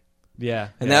bounty thing. Yeah.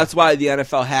 And that's why the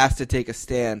NFL has to take a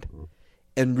stand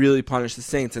and really punish the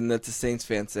Saints, and that's a Saints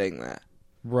fan saying that.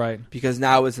 Right. Because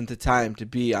now isn't the time to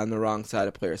be on the wrong side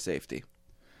of player safety.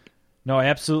 No,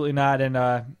 absolutely not. And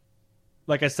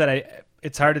like I said,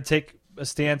 it's hard to take a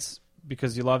stance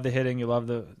because you love the hitting, you love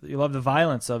the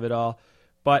violence of it all.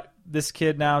 But this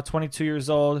kid now, 22 years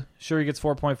old, sure he gets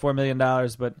 $4.4 million,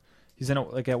 but he's in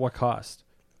it like at what cost?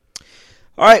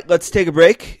 All right, let's take a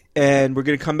break, and we're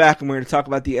going to come back and we're going to talk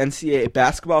about the NCAA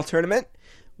basketball tournament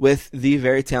with the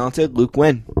very talented Luke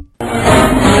Wynn.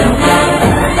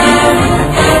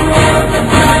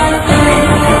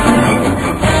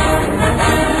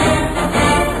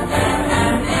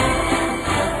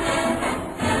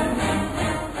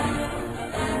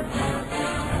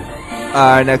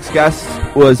 Our next guest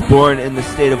was born in the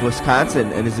state of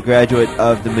Wisconsin and is a graduate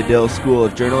of the Medill School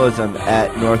of Journalism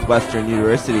at Northwestern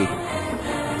University.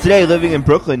 Today, living in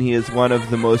Brooklyn, he is one of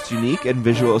the most unique and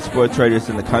visual sports writers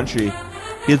in the country.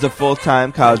 He is a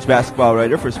full-time college basketball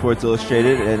writer for Sports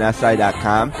Illustrated and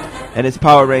SI.com, and his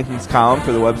Power Rankings column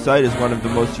for the website is one of the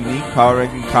most unique power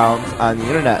ranking columns on the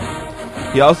internet.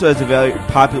 He also has a very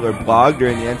popular blog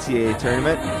during the NCAA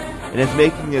tournament, and is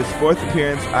making his 4th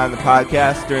appearance on the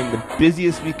podcast during the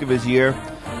busiest week of his year.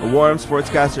 A warm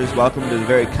sportscaster is welcome to the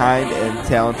very kind and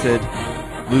talented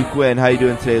Luke Wynn. How you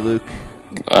doing today, Luke?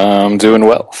 I'm doing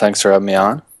well. Thanks for having me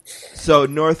on. So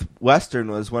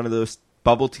Northwestern was one of those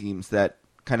bubble teams that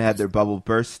kind of had their bubble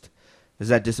burst. Does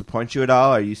that disappoint you at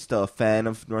all? Are you still a fan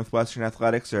of Northwestern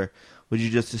athletics, or would you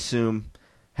just assume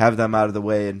have them out of the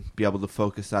way and be able to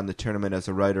focus on the tournament as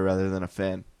a writer rather than a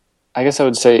fan? I guess I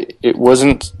would say it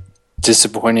wasn't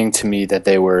disappointing to me that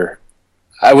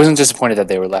I wasn't disappointed that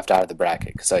they were left out of the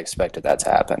bracket because I expected that to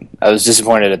happen. I was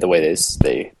disappointed at the way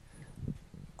they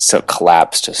so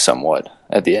collapsed somewhat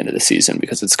at the end of the season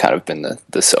because it's kind of been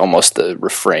almost the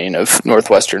refrain of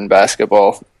Northwestern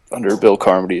basketball under Bill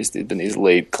Carmody. There's been these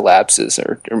late collapses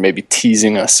or maybe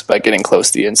teasing us by getting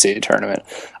close to the NCAA tournament.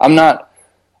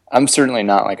 I'm certainly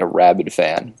not like a rabid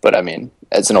fan, but I mean,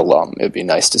 as an alum, it'd be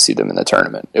nice to see them in the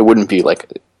tournament. It wouldn't be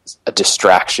like a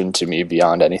distraction to me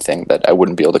beyond anything that I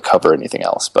wouldn't be able to cover anything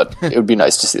else, but it would be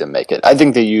nice to see them make it. I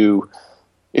think that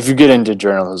if you get into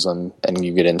journalism and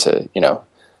you get into,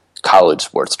 college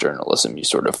sports journalism, you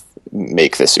sort of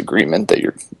make this agreement that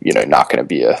you're, not going to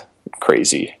be a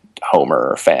crazy homer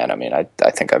or fan. I mean, I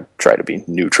think I try to be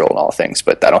neutral in all things,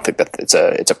 but I don't think that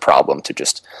it's a problem to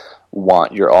just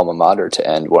want your alma mater to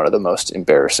end one of the most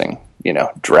embarrassing,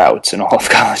 droughts in all of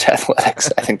college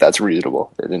athletics. I think that's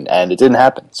reasonable. And it didn't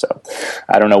happen. So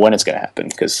I don't know when it's going to happen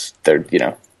because I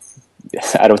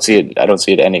don't see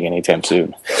it ending anytime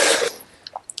soon.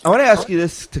 I want to ask you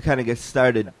this to kind of get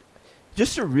started.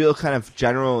 Just a real kind of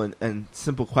general and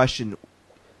simple question.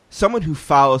 Someone who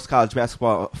follows college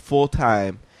basketball full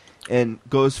time and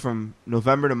goes from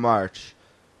November to March.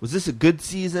 Was this a good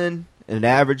season, an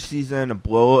average season, a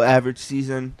below average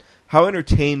season? How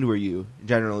entertained were you,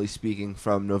 generally speaking,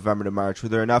 from November to March? Were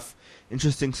there enough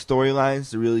interesting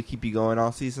storylines to really keep you going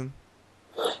all season?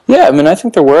 Yeah, I mean, I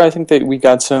think there were. I think that we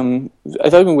got some. I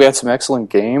thought we had some excellent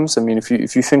games. I mean, if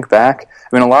you think back,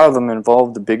 I mean, a lot of them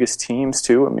involved the biggest teams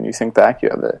too. I mean, you think back, you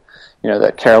have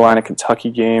that Carolina Kentucky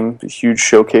game, a huge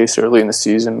showcase early in the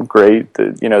season, great.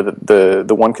 The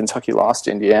one Kentucky lost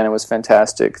to Indiana was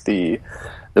fantastic. The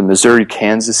Missouri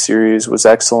Kansas series was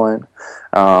excellent.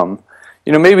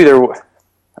 Maybe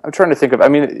I'm trying to think of. I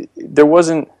mean, there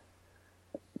wasn't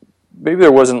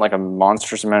like a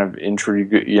monstrous amount of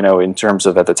intrigue, in terms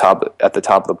of at the top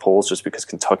of the polls, just because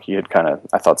Kentucky had kind of,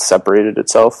 I thought, separated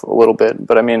itself a little bit.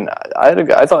 But I mean,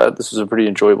 I thought this was a pretty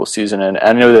enjoyable season, and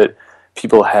I know that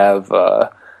people have, I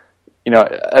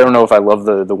don't know if I love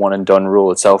the one and done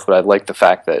rule itself, but I like the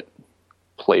fact that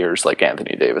players like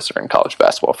Anthony Davis are in college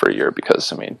basketball for a year,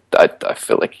 because I mean, I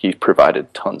feel like he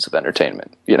provided tons of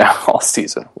entertainment, all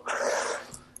season.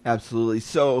 Absolutely.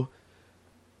 So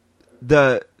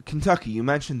the Kentucky, you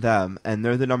mentioned them, and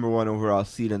they're the number one overall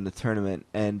seed in the tournament,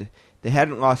 and they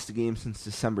hadn't lost a game since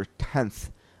December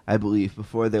 10th, I believe,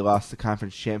 before they lost the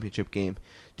conference championship game.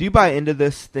 Do you buy into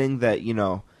this thing that,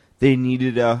 they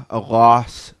needed a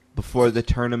loss before the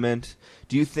tournament?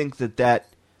 Do you think that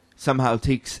somehow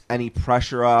takes any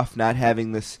pressure off, not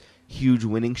having this huge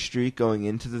winning streak going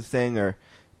into the thing, or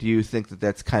do you think that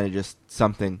that's kind of just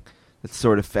something that's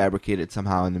sort of fabricated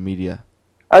somehow in the media?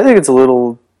 I think it's a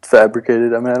little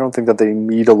fabricated. I mean, I don't think that they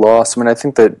need a loss. I mean, I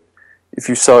think that if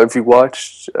you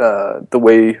watched the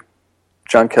way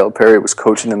John Calipari was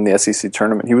coaching them in the SEC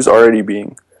tournament, he was already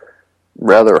being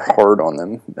rather hard on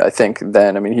them. I think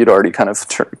then, I mean, he'd already kind of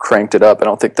cranked it up. I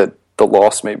don't think that the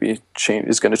loss maybe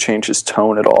is going to change his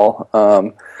tone at all.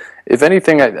 If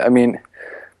anything, I mean,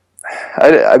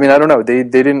 I don't know. They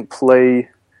didn't play.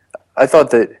 I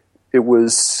thought that it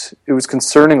was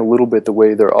concerning a little bit the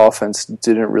way their offense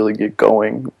didn't really get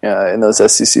going in those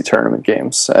SEC tournament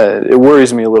games. It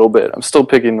worries me a little bit. I'm still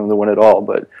picking them to win it all,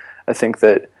 but I think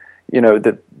that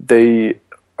that they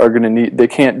are going to need. They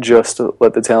can't just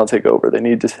let the talent take over. They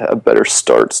need to have better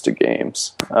starts to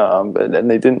games, and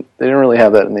they didn't really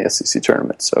have that in the SEC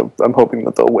tournament. So I'm hoping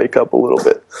that they'll wake up a little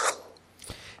bit.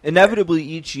 Inevitably,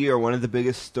 each year, one of the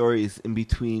biggest stories in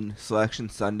between Selection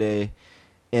Sunday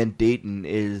and Dayton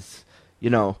is,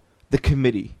 the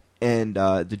committee and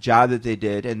the job that they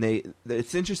did. And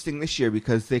it's interesting this year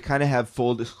because they kind of have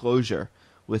full disclosure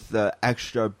with the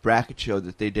extra bracket show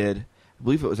that they did. I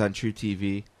believe it was on True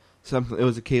TV. It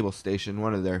was a cable station,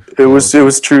 one of their. It was True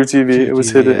TV. It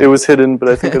was hidden. Yeah. It was hidden, but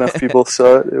I think enough people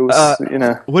saw it. It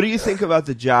was, What do you think about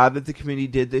the job that the committee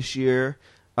did this year?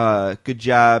 Good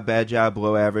job, bad job,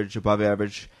 below average, above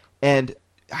average, and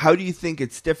how do you think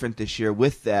it's different this year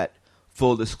with that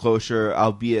full disclosure,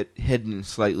 albeit hidden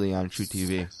slightly on True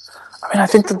TV? I mean, I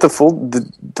think that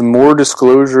the more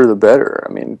disclosure, the better.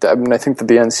 I mean, I think that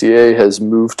the NCAA has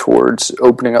moved towards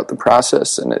opening up the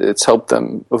process, and it's helped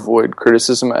them avoid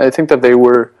criticism. I think that they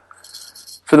were,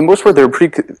 for the most part, they were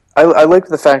pretty. I like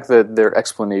the fact that their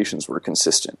explanations were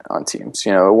consistent on teams.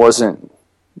 It wasn't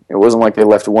like they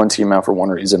left one team out for one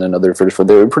reason, another for.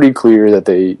 They were pretty clear that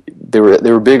they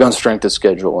were big on strength of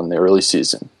schedule in the early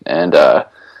season, and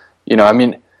I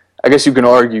mean, I guess you can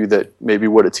argue that maybe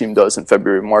what a team does in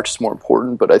February and March is more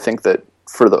important, but I think that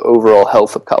for the overall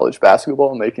health of college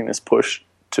basketball, making this push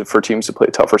for teams to play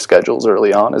tougher schedules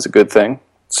early on is a good thing.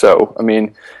 So, I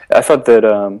mean, I thought that,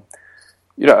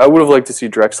 I would have liked to see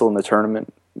Drexel in the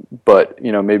tournament, but,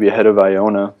 maybe ahead of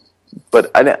Iona. But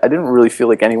I didn't really feel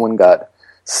like anyone got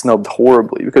snubbed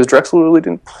horribly because Drexel really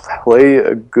didn't play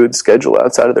a good schedule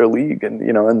outside of their league. And,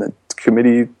 and the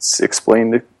committee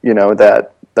explained,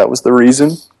 that was the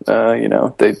reason.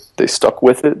 They stuck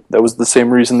with it. That was the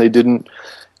same reason they didn't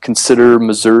consider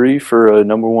Missouri for a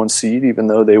number one seed, even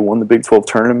though they won the Big 12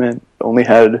 tournament. Only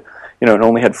had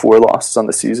 4 losses on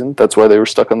the season. That's why they were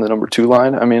stuck on the number 2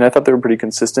 line. I mean, I thought they were pretty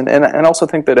consistent, and I also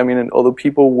think that, I mean, although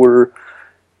people were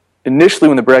initially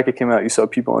when the bracket came out, you saw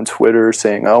people on Twitter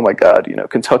saying, "Oh my God,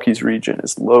 Kentucky's region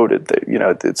is loaded.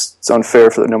 It's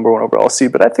unfair for the number 1 overall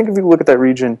seed." But I think if you look at that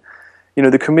region,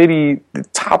 the committee,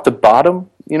 top to bottom,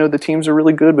 the teams are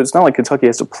really good, but it's not like Kentucky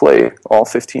has to play all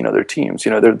 15 other teams.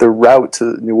 Their route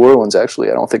to New Orleans, actually,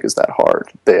 I don't think is that hard.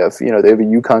 They have a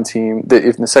UConn team.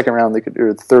 If in the second round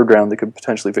or the third round, they could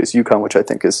potentially face UConn, which I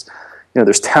think is,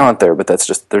 there's talent there, but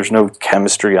there's no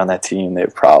chemistry on that team. They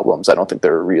have problems. I don't think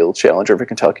they're a real challenger for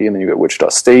Kentucky. And then you got Wichita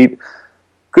State.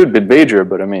 good mid-major,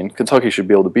 but I mean, Kentucky should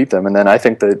be able to beat them. And then I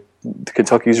think that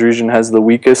Kentucky's region has the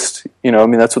weakest,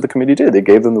 that's what the committee did. They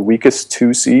gave them the weakest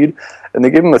 2 seed, and they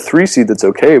gave them a 3 seed that's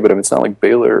okay, but I mean, it's not like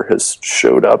Baylor has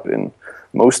showed up in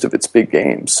most of its big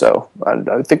games. So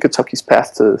I think Kentucky's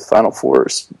path to Final Four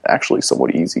is actually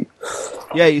somewhat easy.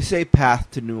 Yeah, you say path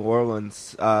to New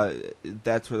Orleans.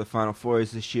 That's where the Final Four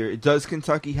is this year. Does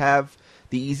Kentucky have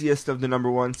the easiest of the number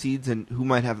 1 seeds, and who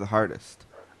might have the hardest?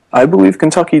 I believe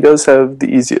Kentucky does have the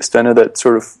easiest. I know that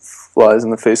sort of flies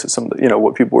in the face of some of the,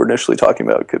 what people were initially talking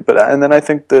about. And then I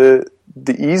think the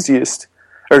easiest,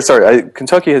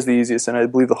 Kentucky has the easiest, and I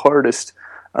believe the hardest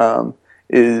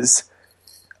is,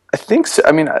 I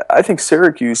think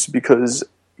Syracuse, because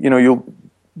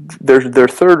their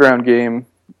third round game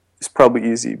is probably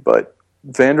easy, but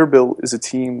Vanderbilt is a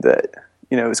team that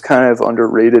is kind of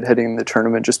underrated heading in the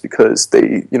tournament just because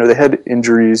they had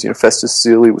injuries. Festus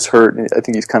Sealy was hurt, and I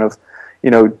think he's kind of,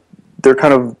 they're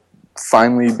kind of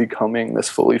finally becoming this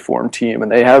fully formed team, and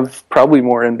they have probably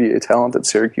more NBA talent than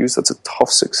Syracuse. That's a tough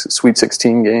Sweet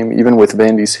 16 game, even with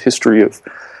Vandy's history of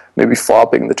maybe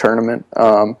flopping the tournament.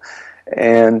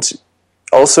 And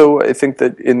also, I think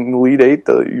that in the Elite Eight,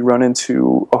 you run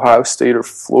into Ohio State or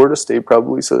Florida State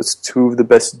probably, so it's 2 of the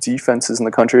best defenses in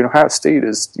the country. And Ohio State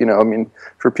is,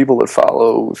 for people that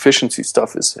follow efficiency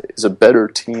stuff, is a better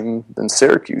team than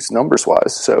Syracuse,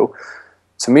 numbers-wise. So,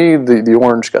 to me, the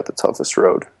Orange got the toughest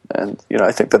road. And,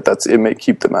 I think it may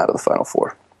keep them out of the Final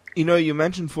Four. You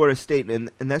mentioned Florida State,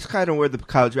 and that's kind of where the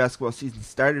college basketball season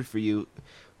started for you.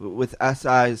 With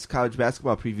SI's college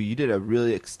basketball preview, you did a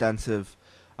really extensive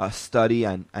study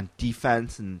on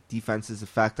defense and defense's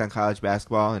effect on college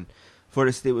basketball, and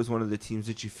Florida State was one of the teams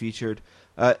that you featured.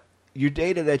 Your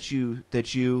data that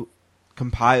you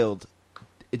compiled,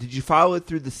 did you follow it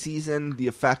through the season, the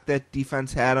effect that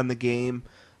defense had on the game?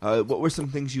 What were some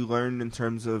things you learned in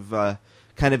terms of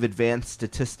kind of advanced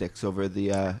statistics over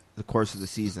the course of the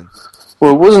season?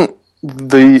 Well, it wasn't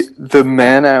the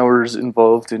man hours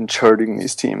involved in charting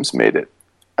these teams made it,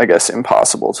 I guess,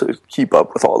 impossible to keep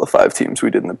up with all the 5 teams we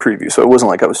did in the preview. So it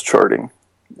wasn't like I was charting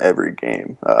every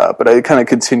game, but I kind of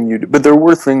continued. But there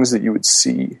were things that you would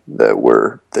see that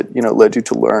led you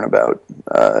to learn about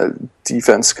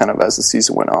defense kind of as the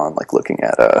season went on. Like looking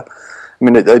at, I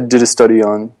did a study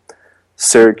on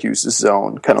Syracuse's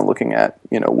zone, kind of looking at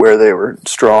where they were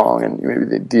strong and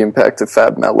maybe the impact of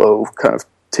Fab Melo kind of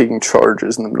taking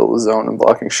charges in the middle of the zone and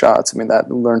blocking shots.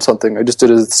 That learned something. I just did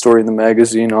a story in the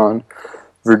magazine on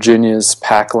Virginia's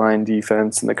pack line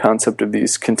defense and the concept of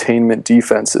these containment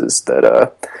defenses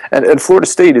that and Florida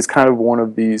State is kind of one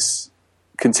of these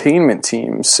containment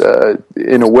teams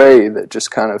in a way that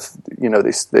just kind of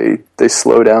they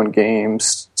slow down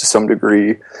games to some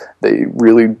degree. They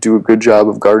really do a good job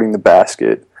of guarding the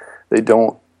basket. They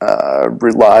don't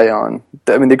rely on,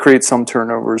 they create some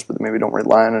turnovers, but maybe don't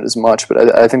rely on it as much.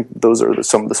 But I think those are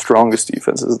some of the strongest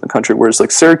defenses in the country, whereas like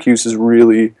Syracuse is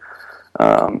really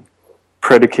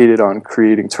predicated on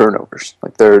creating turnovers.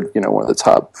 Like they're, one of the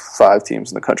top 5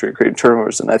 teams in the country at creating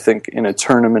turnovers. And I think in a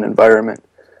tournament environment,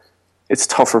 it's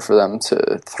tougher for them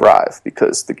to thrive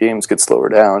because the games get slower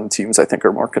down. Teams, I think,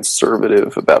 are more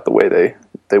conservative about the way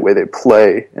they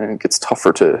play, and it gets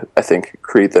tougher to, I think,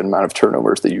 create the amount of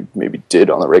turnovers that you maybe did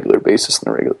on a regular basis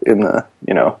in the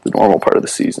normal part of the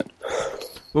season.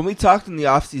 When we talked in the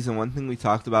offseason, one thing we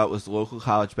talked about was local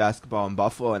college basketball in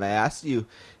Buffalo, and I asked you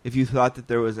if you thought that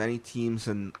there was any teams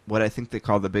in what I think they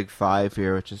call the Big Five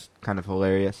here, which is kind of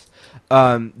hilarious,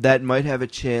 that might have a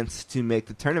chance to make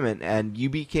the tournament. And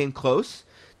UB came close,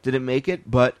 didn't make it,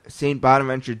 but St.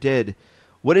 Bonaventure did.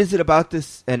 What is it about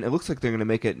this? And it looks like they're going to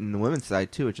make it in the women's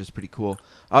side, too, which is pretty cool.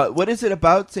 What is it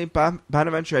about St.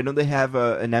 Bonaventure? I know they have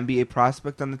an NBA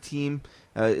prospect on the team.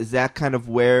 Is that kind of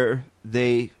where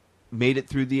they made it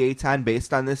through the A-10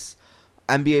 based on this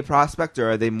NBA prospect,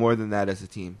 or are they more than that as a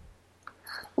team?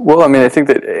 Well, I think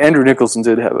that Andrew Nicholson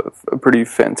did have a pretty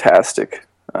fantastic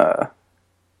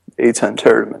A-10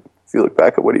 tournament, if you look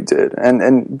back at what he did.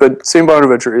 But St.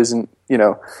 Bonaventure isn't,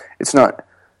 it's not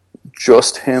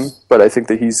just him, but I think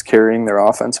that he's carrying their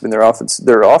offense. Their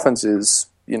offense is,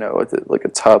 like a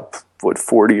top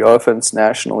 40 offense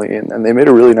nationally, and they made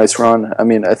a really nice run.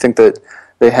 I think that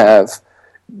they have,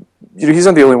 he's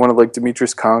not the only one. Of like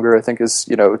Demetrius Conger, I think is,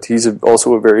 he's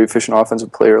also a very efficient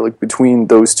offensive player. Like between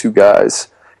those two guys,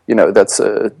 it's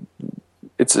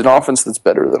an offense that's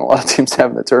better than a lot of teams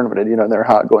have in the tournament. And they're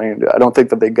hot going into it. I don't think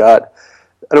that they got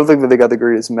the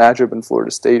greatest matchup in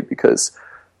Florida State because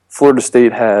Florida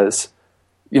State has,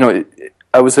 I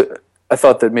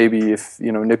thought that maybe if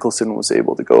Nicholson was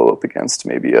able to go up against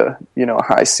maybe a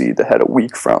high seed that had a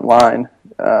weak front line,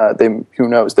 Who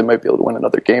knows? They might be able to win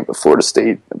another game. But Florida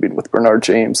State, I mean, with Bernard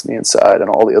James on the inside and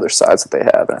all the other sides that they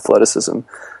have and athleticism,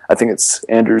 I think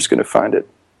Andrew's going to find it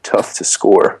tough to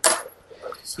score.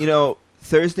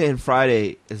 Thursday and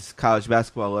Friday is college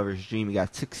basketball lovers' dream. You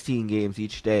got 16 games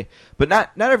each day, but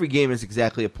not every game is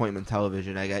exactly appointment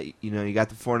television. You got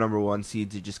the 4 number 1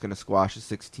 seeds. You're just going to squash a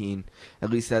 16.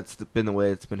 At least that's been the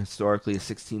way it's been historically. A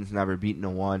 16's never beaten a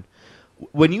 1.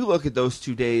 When you look at those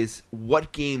 2 days,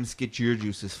 what games get your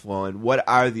juices flowing? What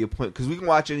are the appointments? Because we can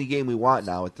watch any game we want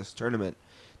now at this tournament,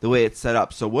 the way it's set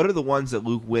up. So what are the ones that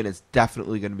Luke Wynn is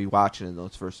definitely going to be watching in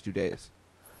those first 2 days?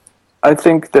 I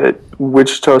think that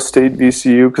Wichita State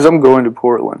VCU, because I'm going to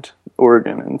Portland,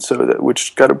 Oregon, and so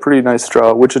which got a pretty nice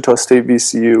draw. Wichita State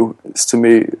VCU to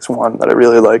me is one that I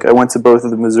really like. I went to both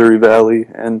of the Missouri Valley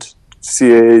and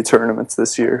CAA tournaments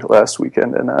this year, last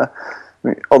weekend, and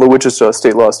although Wichita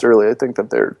State lost early, I think that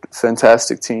they're a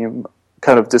fantastic team.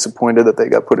 Kind of disappointed that they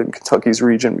got put in Kentucky's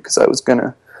region because I was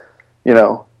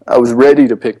I was ready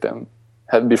to pick them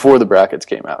before the brackets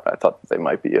came out. I thought that they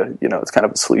might be it's kind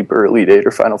of a sleeper Elite 8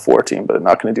 or Final Four team, but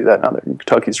not going to do that now. They're in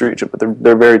Kentucky's region, but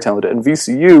they're very talented. And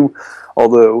VCU,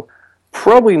 although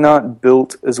probably not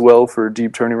built as well for a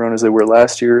deep tourney run as they were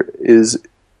last year, is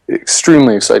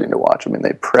extremely exciting to watch. I mean,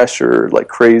 they pressure like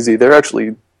crazy. They're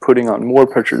actually putting on more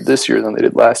pressure this year than they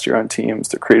did last year on teams.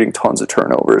 They're creating tons of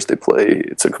turnovers.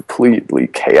 It's a completely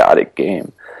chaotic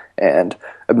game. And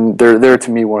I mean, they're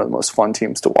to me one of the most fun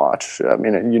teams to watch. I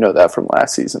mean, you know that from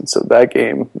last season. So that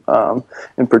game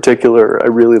in particular, I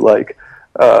really like.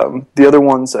 The other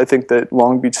ones, I think that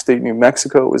Long Beach State, New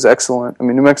Mexico was excellent. I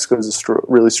mean, New Mexico is a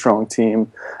really strong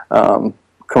team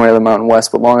coming out of the Mountain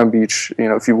West, but Long Beach,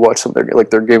 if you watch some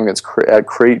their game against at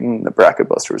Creighton, the bracket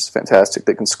buster was fantastic.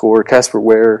 They can score. Casper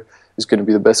Ware is going to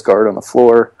be the best guard on the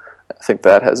floor. I think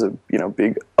that has a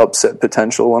big upset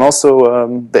potential. And also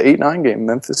the 8-9 game,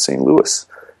 Memphis St. Louis.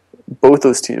 Both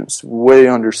those teams way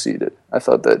underseeded. I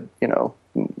thought that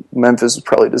Memphis was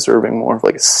probably deserving more of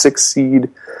like a 6 seed,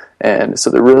 and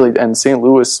so and St.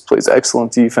 Louis plays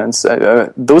excellent defense.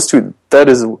 Those two,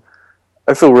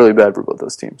 I feel really bad for both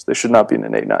those teams. They should not be in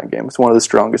an 8-9 game. It's one of the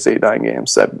strongest 8-9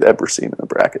 games I've ever seen in the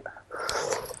bracket.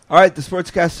 All right, the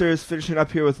Sportscaster is finishing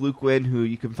up here with Luke Wynn, who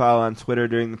you can follow on Twitter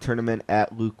during the tournament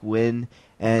at Luke Wynn.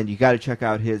 And you got to check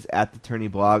out his At the Tourney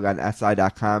blog on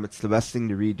SI.com. It's the best thing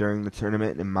to read during the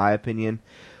tournament, in my opinion.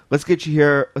 Let's get you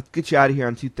out of here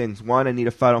on 2 things. 1, I need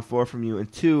a Final Four from you.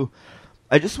 And 2,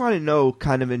 I just want to know,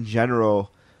 kind of in general,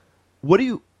 what do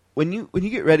you when you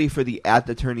get ready for the At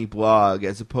the Tourney blog,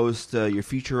 as opposed to your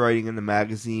feature writing in the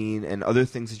magazine and other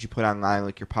things that you put online,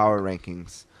 like your power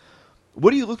rankings?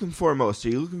 What are you looking for most? Are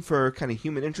you looking for kind of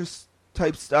human interest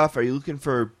type stuff? Are you looking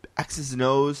for X's and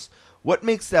O's? What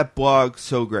makes that blog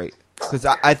so great? Because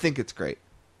I think it's great.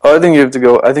 I think you have to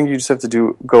go. I think you just have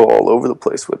to go all over the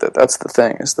place with it. That's the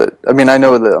thing. I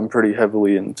know that I'm pretty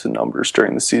heavily into numbers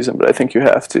during the season, but I think you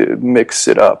have to mix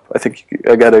it up. I think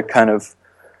I got to kind of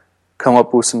come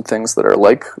up with some things that are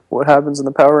like what happens in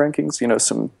the power rankings.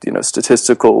 Some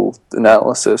statistical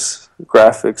analysis,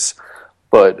 graphics,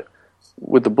 but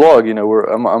with the blog,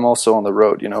 I'm also on the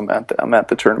road. I'm at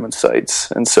the tournament sites,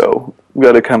 and so we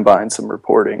got to combine some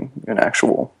reporting and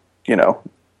actual,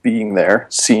 being there,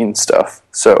 seeing stuff.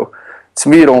 So to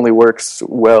me, it only works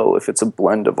well if it's a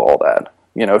blend of all that.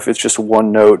 If it's just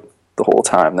one note the whole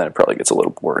time, then it probably gets a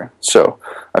little boring. So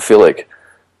I feel like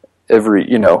every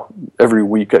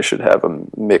week I should have a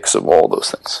mix of all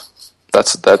those things.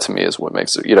 That to me is what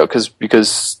makes it,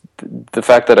 because the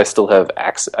fact that I still have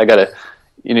access, I gotta.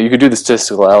 You could do the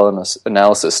statistical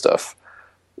analysis stuff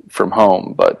from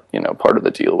home, but, part of the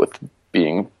deal with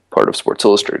being part of Sports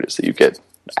Illustrated is that you get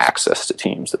access to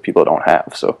teams that people don't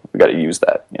have. So we got to use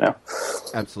that,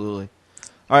 Absolutely.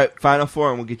 All right, Final Four,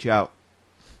 and we'll get you out.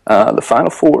 The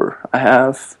Final Four I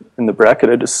have in the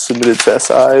bracket I just submitted to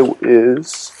SI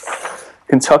is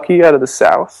Kentucky out of the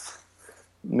South,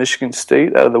 Michigan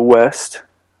State out of the West,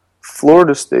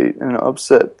 Florida State in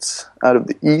upsets out of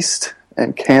the East,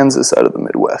 and Kansas out of the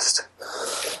Midwest.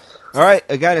 All right,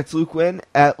 again, it's Luke Wynn,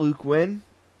 at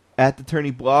the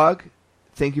Tourney blog.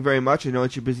 Thank you very much. I know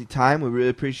it's your busy time. We really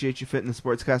appreciate you fitting the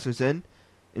Sportscasters in.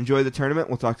 Enjoy the tournament.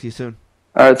 We'll talk to you soon.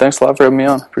 All right, thanks a lot for having me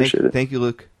on. Appreciate it. Thank you,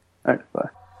 Luke. All right, bye.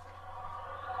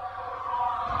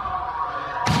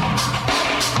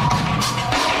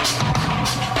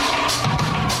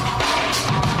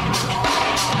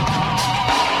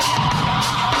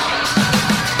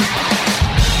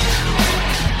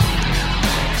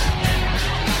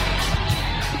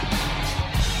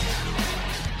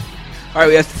 All right,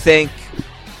 we have to thank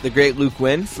the great Luke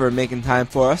Wynn for making time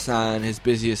for us on his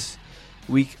busiest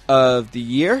week of the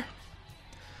year.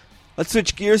 Let's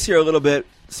switch gears here a little bit.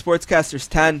 Sportscasters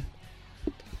 10.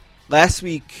 Last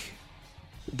week,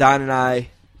 Don and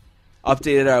I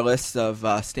updated our list of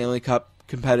Stanley Cup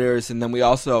competitors, and then we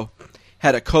also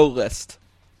had a co-list.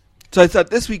 So I thought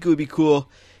this week it would be cool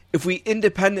if we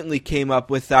independently came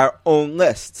up with our own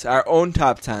lists, our own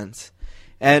top 10s,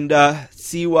 and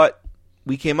see what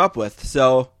we came up with.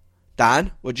 So,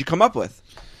 Don, what'd you come up with?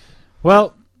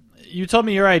 Well, you told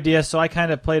me your idea, so I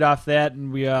kind of played off that,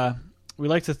 and we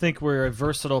like to think we're a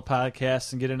versatile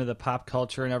podcast and get into the pop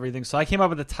culture and everything. So I came up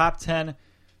with the top 10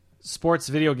 sports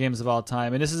video games of all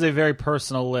time, and this is a very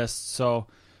personal list. So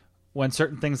when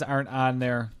certain things aren't on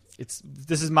there,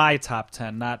 this is my top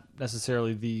 10, not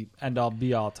necessarily the end-all,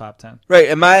 be-all top 10. Right,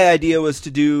 and my idea was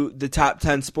to do the top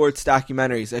 10 sports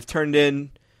documentaries. I've turned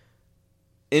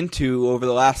into, over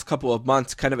the last couple of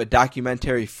months, kind of a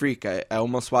documentary freak. I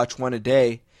almost watch one a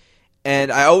day,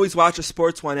 and I always watch a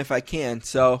sports one if I can.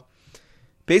 So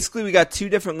basically, we got two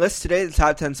different lists today, the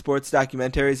top 10 sports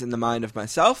documentaries in the mind of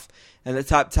myself, and the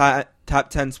top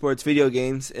 10 sports video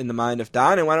games in the mind of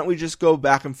Don. And why don't we just go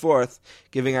back and forth,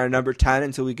 giving our number 10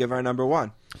 until we give our number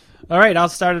 1. All right, I'll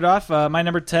start it off. My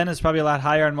number 10 is probably a lot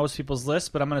higher on most people's lists,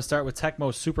 but I'm going to start with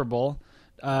Tecmo Super Bowl.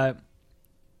 I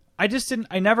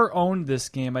never owned this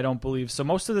game, I don't believe. So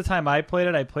most of the time I played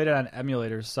it on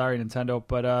emulators. Sorry, Nintendo,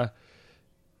 but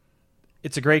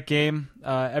it's a great game.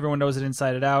 Everyone knows it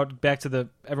inside and out.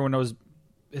 Everyone has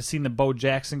seen the Bo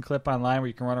Jackson clip online where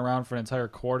you can run around for an entire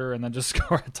quarter and then just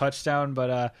score a touchdown.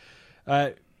 But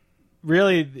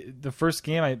really, the first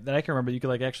game that I can remember, you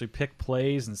could actually pick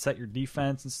plays and set your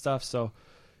defense and stuff. So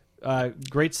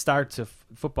great start to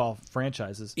football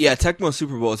franchises. Yeah, Tecmo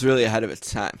Super Bowl is really ahead of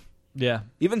its time. Yeah.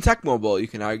 Even Tecmo Bowl, you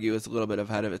can argue, is a little bit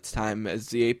ahead of its time as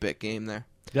the 8-bit game there.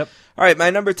 Yep. All right, my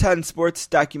number 10 sports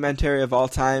documentary of all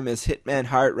time is Hitman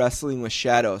Hart Wrestling with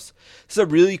Shadows. This is a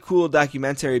really cool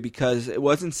documentary because it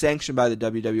wasn't sanctioned by the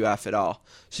WWF at all.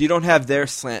 So you don't have their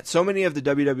slant. So many of the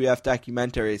WWF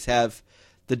documentaries have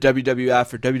the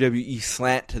WWF or WWE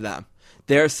slant to them.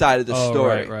 Their side of the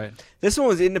story. Right. This one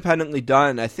was independently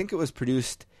done. I think it was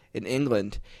produced in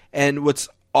England. And what's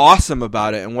awesome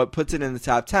about it and what puts it in the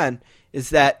top 10 is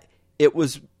that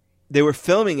they were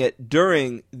filming it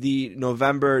during the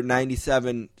November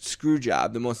 97 screw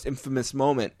job, the most infamous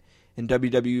moment in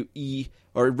WWE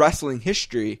or wrestling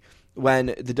history, when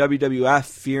the WWF,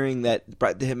 fearing that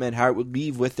Bret the Hitman Hart would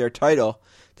leave with their title,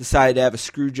 decided to have a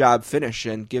screw job finish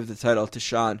and give the title to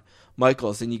Shawn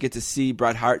Michaels. And you get to see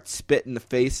Bret Hart spit in the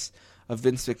face of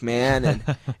Vince McMahon,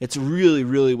 and it's really,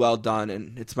 really well done.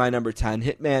 And it's my number 10,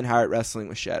 Hitman Hart Wrestling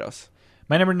with Shadows.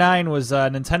 My number 9 was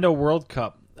Nintendo World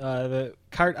Cup. The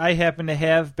cart I happened to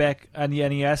have back on the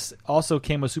NES also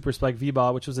came with Super Spike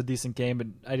V-Ball, which was a decent game, but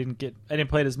I didn't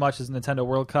play it as much as Nintendo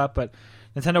World Cup. But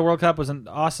Nintendo World Cup was an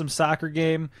awesome soccer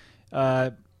game.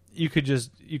 You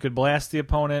could blast the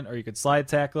opponent, or you could slide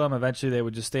tackle them. Eventually, they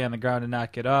would just stay on the ground and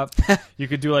not get up. You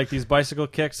could do these bicycle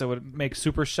kicks that would make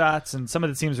super shots, and some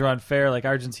of the teams were unfair. Like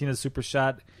Argentina's super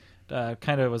shot,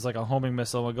 kind of was like a homing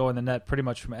missile, would go in the net pretty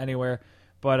much from anywhere.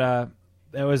 But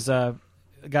it was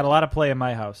got a lot of play in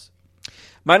my house.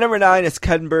 My number 9 is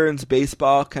Ken Burns'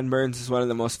 Baseball. Ken Burns is one of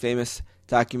the most famous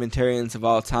documentarians of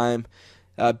all time.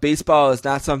 Baseball is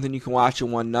not something you can watch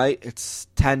in one night. It's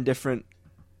 10 different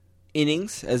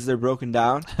innings as they're broken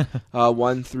down,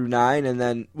 1 through 9, and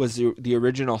then was the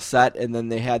original set, and then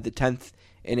they had the 10th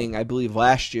inning, I believe,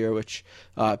 last year, which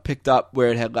picked up where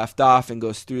it had left off and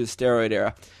goes through the steroid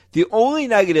era. The only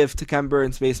negative to Ken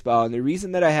Burns' Baseball, and the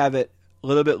reason that I have it a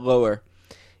little bit lower,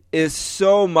 is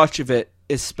so much of it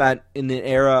is spent in an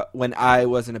era when I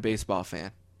wasn't a baseball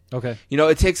fan. Okay.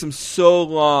 It takes them so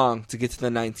long to get to the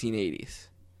 1980s.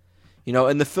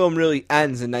 And the film really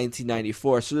ends in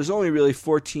 1994, so there's only really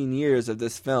 14 years of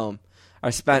this film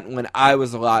are spent when I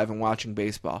was alive and watching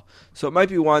baseball. So it might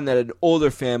be one that an older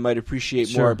fan might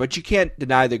appreciate more, but you can't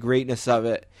deny the greatness of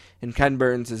it. And Ken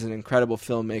Burns is an incredible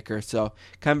filmmaker, so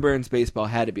Ken Burns' Baseball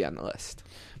had to be on the list.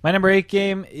 My number 8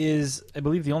 game is, I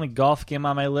believe, the only golf game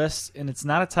on my list, and it's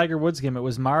not a Tiger Woods game. It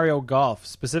was Mario Golf,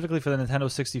 specifically for the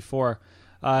Nintendo 64.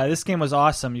 This game was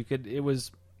awesome. It was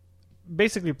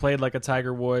basically played like a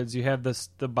Tiger Woods. You have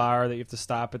the bar that you have to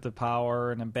stop at the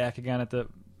power and then back again at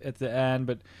the end,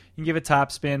 but you can give it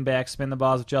top spin, back spin the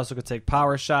balls, but you also could take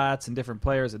power shots, and different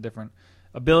players had different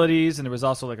abilities, and there was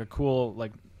also a cool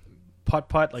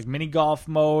putt mini golf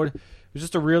mode. It was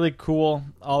just a really cool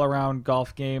all-around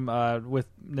golf game with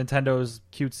Nintendo's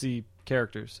cutesy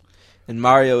characters. And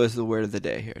Mario is the word of the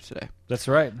day here today. That's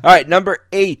right. All right, number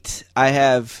 8, I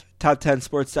have top 10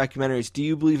 sports documentaries. Do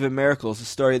You Believe in Miracles? A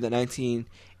story of the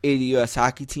 1980 U.S.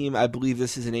 hockey team. I believe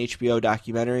this is an HBO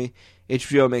documentary.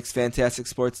 HBO makes fantastic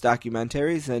sports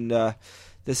documentaries, and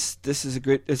this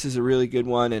is a really good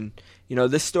one. And you know,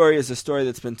 this story is a story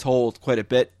that's been told quite a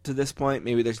bit to this point.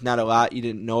 Maybe there's not a lot you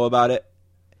didn't know about it,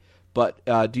 but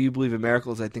Do You Believe in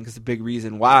Miracles? I think is a big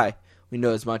reason why we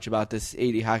know as much about this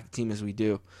 80 hockey team as we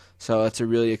do. So it's a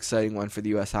really exciting one for the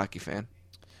U.S. hockey fan.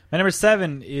 My number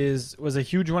 7 was a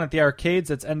huge one at the arcades.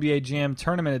 That's NBA Jam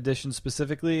Tournament Edition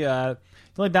specifically. The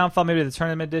only downfall maybe the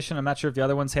Tournament Edition. I'm not sure if the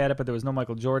other ones had it, but there was no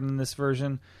Michael Jordan in this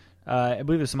version. I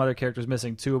believe there's some other characters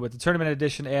missing too, but the Tournament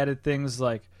Edition added things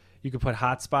like you could put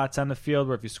hot spots on the field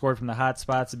where if you scored from the hot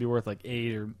spots, it'd be worth like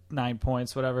 8 or 9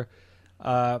 points, whatever.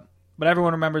 But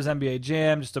everyone remembers NBA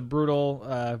Jam, just a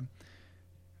brutal,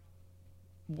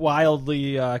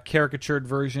 wildly caricatured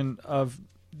version of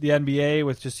the NBA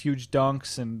with just huge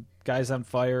dunks and guys on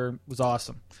fire. It was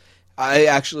awesome. I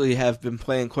actually have been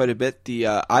playing quite a bit the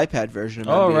iPad version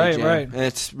of NBA Jam, right. and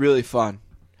it's really fun.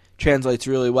 Translates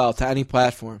really well to any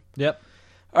platform. Yep.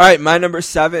 All right, my number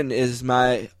 7 is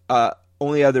my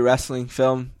only other wrestling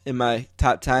film in my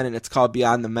top 10, and it's called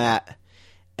Beyond the Mat.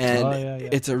 And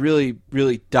it's a really,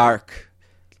 really dark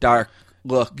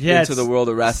look into the world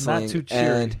of wrestling. It's not too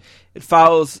cheery. And it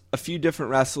follows a few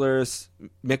different wrestlers.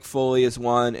 Mick Foley is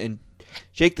one, and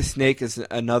Jake the Snake is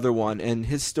another one. And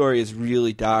his story is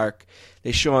really dark.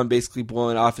 They show him basically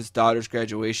blowing off his daughter's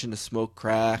graduation to smoke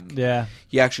crack. Yeah.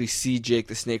 You actually see Jake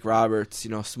the Snake Roberts,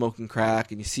 smoking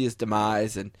crack, and you see his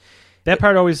demise. And that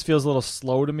part always feels a little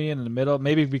slow to me in the middle.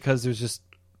 Maybe because there's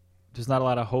not a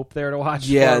lot of hope there to watch.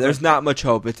 Yeah, there's not much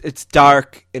hope. It's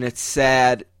dark and it's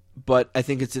sad, but I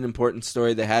think it's an important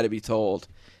story that had to be told,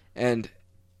 and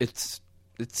it's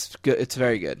good. It's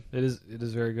very good. It is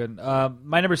very good.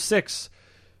 My number 6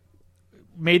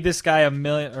 made this guy $1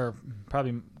 million, or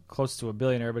probably close to $1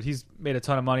 billionaire, but he's made a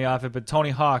ton of money off it. But Tony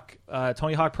Hawk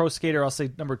Pro Skater, I'll say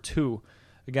number 2.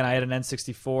 Again, I had an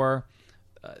N64.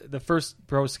 The first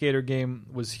Pro Skater game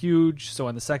was huge, so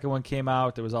when the second one came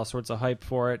out, there was all sorts of hype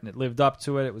for it, and it lived up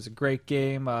to it. It was a great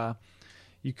game.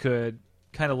 You could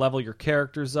kind of level your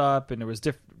characters up, and there was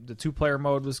the 2-player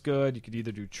mode was good. You could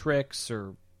either do tricks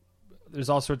or there's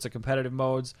all sorts of competitive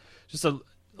modes. Just a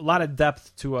lot of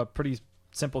depth to a pretty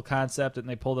simple concept, and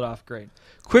they pulled it off great.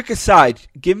 Quick aside,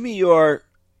 give me your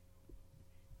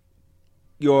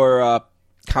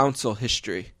console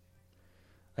history.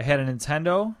 I had a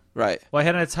Nintendo. Right. Well, I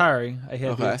had an Atari. I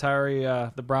had the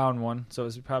Atari, the brown one, so it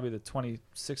was probably the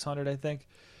 2600, I think.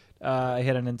 I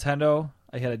had a Nintendo.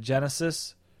 I had a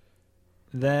Genesis.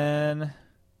 Then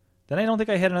I don't think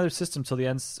I had another system till the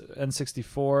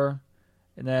N64,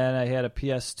 and then I had a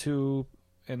PS2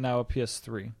 and now a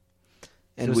PS3.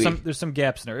 And so there's some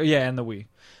gaps in there. Yeah, and the Wii.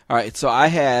 All right, so I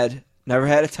never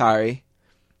had Atari.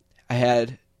 I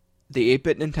had the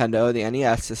 8-bit Nintendo, the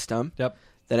NES system. Yep.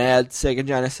 Then I had Sega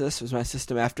Genesis was my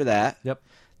system after that. Yep.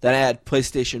 Then I had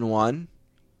PlayStation 1,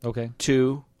 okay,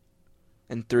 2,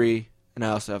 and 3, and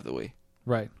I also have the Wii.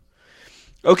 Right.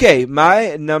 Okay,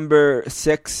 my number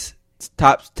 6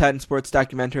 top 10 sports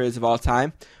documentaries of all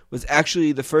time was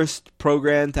actually the first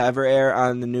program to ever air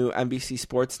on the new NBC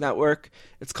Sports Network.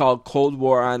 It's called Cold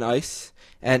War on Ice,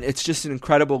 and it's just an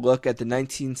incredible look at the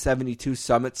 1972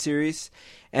 Summit Series.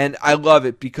 And I love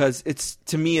it because it's,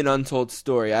 to me, an untold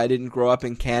story. I didn't grow up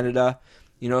in Canada,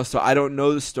 so I don't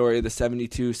know the story of the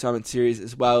 72 Summit Series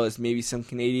as well as maybe some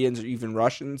Canadians or even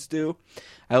Russians do.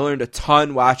 I learned a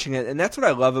ton watching it, and that's what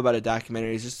I love about a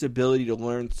documentary is just the ability to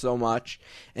learn so much,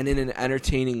 and in an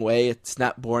entertaining way. It's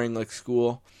not boring like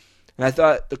school. And I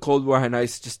thought the Cold War on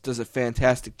Ice just does a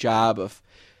fantastic job of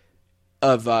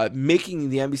making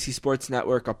the NBC Sports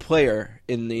Network a player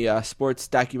in the sports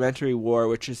documentary war,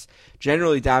 which is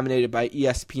generally dominated by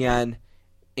ESPN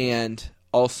and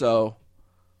also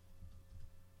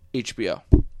HBO.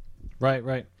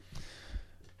 Right.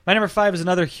 My number 5 is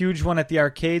another huge one at the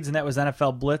arcades, and that was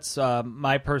NFL Blitz.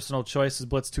 My personal choice is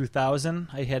Blitz 2000.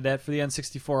 I had that for the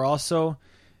N64 also.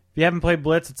 If you haven't played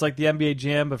Blitz, it's like the NBA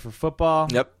Jam, but for football.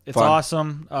 Yep, it's fun.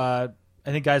 awesome. I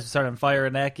think guys would start on fire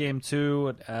in that game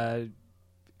too.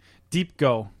 Deep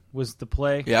Go was the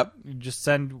play. Yep. You just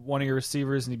send one of your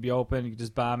receivers and he'd be open. You could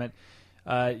just bomb it.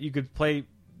 You could play.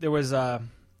 There was the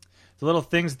little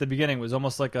things at the beginning was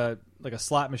almost like a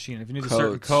slot machine. If you knew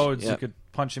certain codes, yep, you could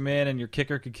punch them in, and your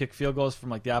kicker could kick field goals from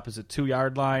like the opposite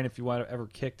 2-yard line if you ever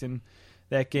kicked in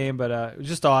that game. But it was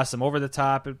just awesome, over the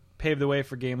top. It paved the way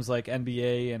for games like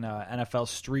NBA and NFL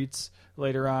Streets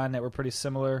later on that were pretty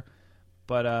similar.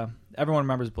 But everyone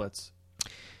remembers Blitz.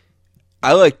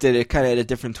 I liked it. It kind of had a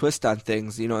different twist on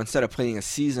things. Instead of playing a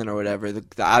season or whatever, the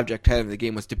object of the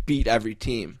game was to beat every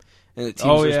team. And the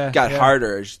teams got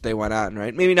harder as they went on,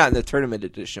 right? Maybe not in the tournament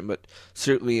edition, but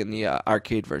certainly in the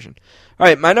arcade version. All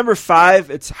right, my number 5,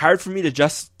 it's hard for me to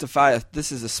justify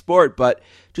this is a sport, but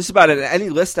just about in any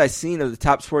list I've seen of the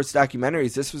top sports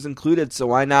documentaries, this was included, so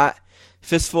why not?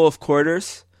 Fistful of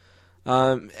Quarters.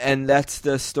 And that's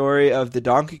the story of the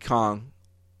Donkey Kong.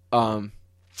 The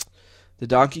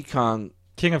Donkey Kong.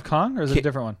 King of Kong, or is it a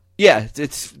different one? Yeah,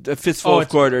 it's the Fistful of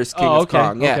Quarters, King of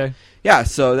Kong. Yeah. Okay. Yeah,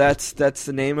 so that's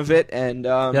the name of it, and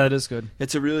yeah, it is good.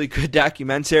 It's a really good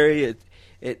documentary.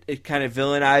 It kind of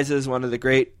villainizes one of the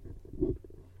great,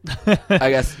 I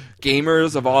guess,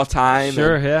 gamers of all time.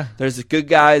 Sure, and yeah. There's the good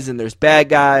guys and there's bad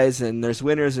guys and there's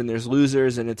winners and there's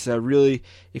losers, and it's a really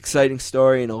exciting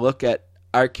story and a look at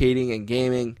arcading and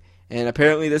gaming. And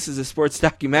apparently, this is a sports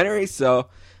documentary. So,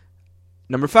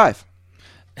 number 5.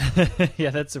 Yeah,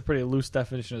 that's a pretty loose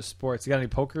definition of sports. You got any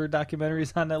poker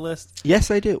documentaries on that list?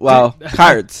 Yes, I do. Well,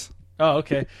 cards. Oh,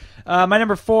 okay. My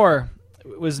number 4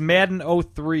 was Madden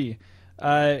 03.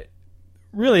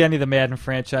 Really, any of the Madden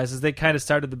franchises, they kind of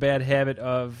started the bad habit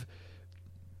of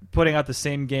putting out the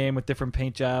same game with different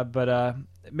paint job. But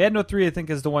Madden 03, I think,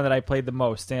 is the one that I played the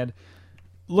most. And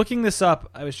looking this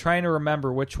up, I was trying to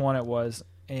remember which one it was.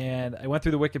 And I went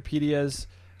through the Wikipedias.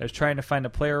 I was trying to find the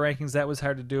player rankings. That was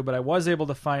hard to do, but I was able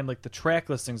to find the track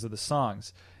listings of the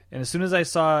songs. And as soon as I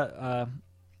saw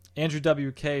Andrew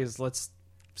WK's "Let's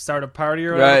Start a Party"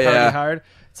 or whatever, Party Hard,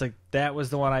 it's like that was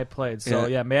the one I played. So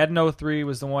yeah, Madden 03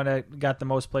 was the one that got the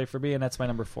most play for me, and that's my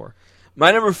number 4.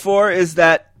 My number 4 is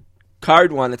that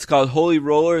card one. It's called Holy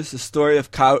Rollers: The Story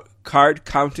of Card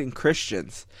Counting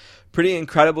Christians. Pretty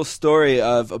incredible story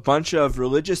of a bunch of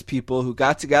religious people who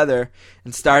got together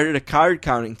and started a card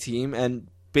counting team and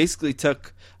basically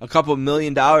took a couple $1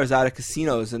 million out of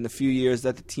casinos in the few years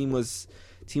that the team was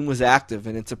active,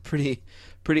 and it's a pretty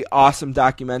awesome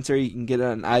documentary. You can get it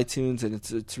on iTunes, and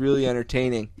it's really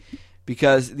entertaining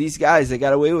because these guys, they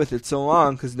got away with it so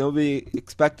long because nobody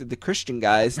expected the Christian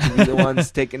guys to be the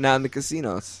ones taking down the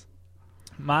casinos.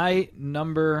 My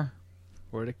number,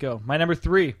 where'd it go? My number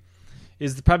 3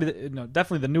 is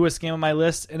definitely the newest game on my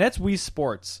list, and that's Wii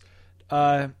Sports.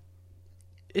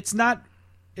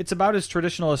 It's about as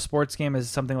traditional a sports game as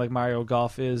something like Mario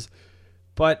Golf is,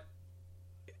 but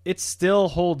it still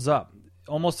holds up.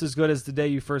 Almost as good as the day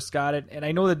you first got it. And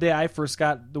I know the day I first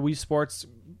got the Wii Sports,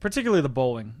 particularly the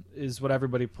bowling, is what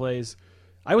everybody plays.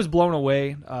 I was blown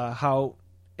away how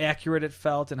accurate it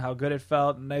felt and how good it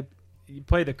felt. And you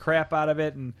play the crap out of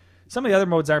it. And some of the other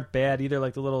modes aren't bad either,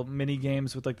 like the little mini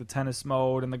games with the tennis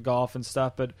mode and the golf and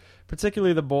stuff. But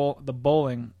particularly the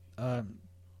bowling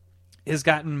has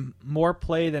gotten more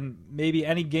play than maybe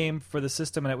any game for the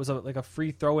system, and it was a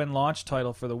free throw-in launch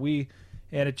title for the Wii,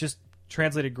 and it just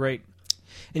translated great.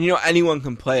 And anyone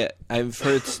can play it. I've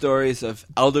heard stories of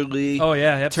elderly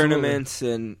tournaments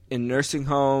in nursing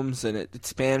homes, and it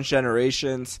spans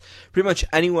generations. Pretty much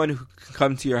anyone who can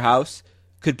come to your house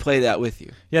could play that with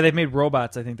you. Yeah, they've made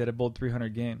robots, I think, that have bowled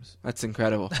 300 games. That's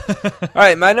incredible. All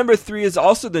right, my number 3 is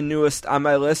also the newest on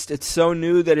my list. It's so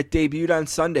new that it debuted on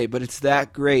Sunday, but it's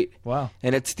that great. Wow.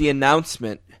 And it's the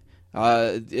announcement.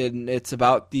 And it's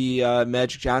about the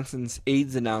Magic Johnson's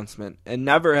AIDS announcement. And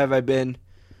never have I been...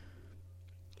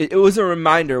 It was a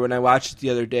reminder when I watched it the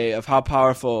other day of how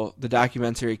powerful the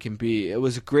documentary can be. It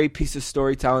was a great piece of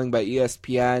storytelling by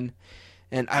ESPN.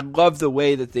 And I love the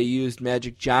way that they used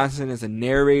Magic Johnson as a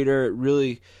narrator. It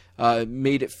really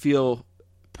made it feel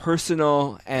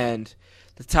personal. And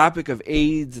the topic of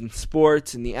AIDS and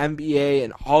sports and the NBA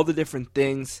and all the different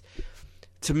things.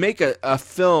 To make a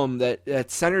film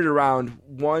that's centered around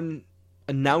one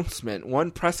announcement, one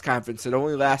press conference that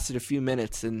only lasted a few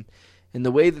minutes. And the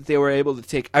way that they were able to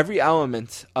take every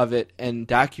element of it and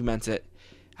document it.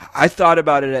 I thought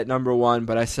about it at number 1,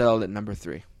 but I settled at number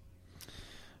 3.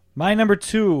 My number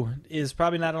 2 is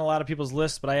probably not on a lot of people's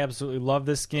lists, but I absolutely love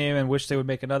this game and wish they would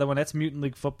make another one. That's Mutant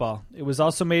League Football. It was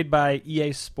also made by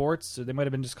EA Sports, or they might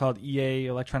have been just called EA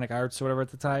Electronic Arts or whatever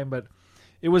at the time, but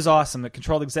it was awesome. It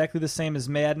controlled exactly the same as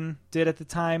Madden did at the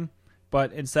time,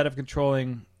 but instead of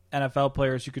controlling NFL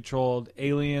players, you controlled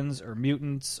aliens or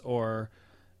mutants or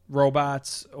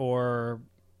robots or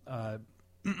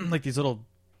these little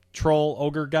troll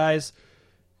ogre guys.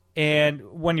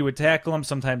 And when you would tackle them,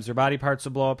 sometimes their body parts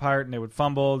would blow apart and they would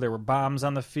fumble. There were bombs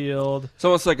on the field. It's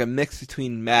almost like a mix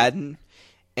between Madden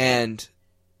and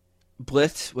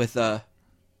Blitz with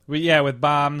with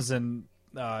bombs and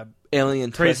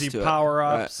alien crazy twist to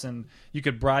power-ups. Right. And you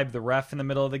could bribe the ref in the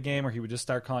middle of the game, or he would just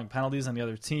start calling penalties on the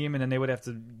other team, and then they would have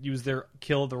to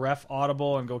kill the ref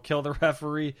audible and go kill the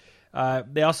referee.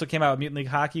 They also came out with Mutant League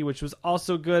Hockey, which was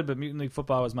also good, but Mutant League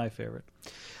Football was my favorite.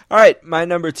 All right, my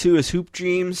number 2 is Hoop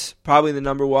Dreams, probably the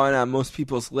number 1 on most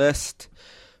people's list.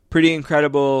 Pretty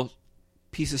incredible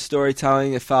piece of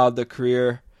storytelling. It followed the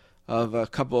career of a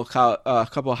couple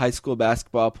of high school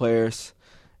basketball players,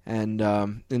 and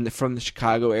from the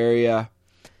Chicago area,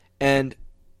 and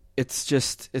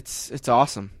it's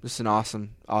awesome. Just an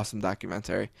awesome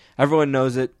documentary. Everyone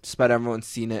knows it. Just about everyone's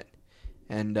seen it,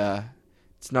 and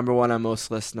it's number 1 on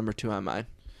most lists, number 2 on mine.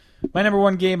 My number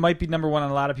 1 game might be number 1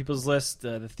 on a lot of people's list.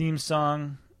 The theme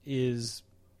song is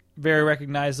very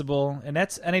recognizable, and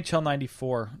that's NHL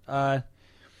 '94.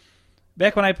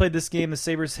 Back when I played this game, the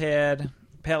Sabres had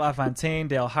Pat LaFontaine,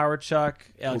 Dale Howardchuk,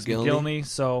 Alex McGillney.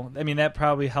 So, I mean, that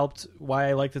probably helped why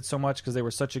I liked it so much, because they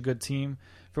were such a good team.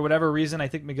 For whatever reason, I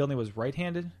think McGillney was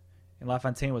right-handed and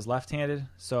LaFontaine was left-handed.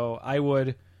 So I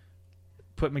would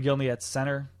put McGillney at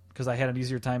center because I had an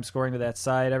easier time scoring to that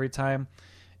side every time.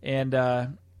 And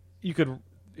you could,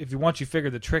 if you once you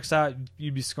figured the tricks out,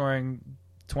 you'd be scoring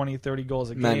 20, 30 goals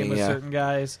a game with certain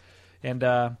guys. And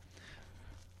the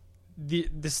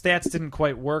stats didn't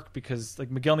quite work because like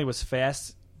McGillney was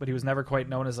fast, but he was never quite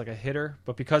known as like a hitter.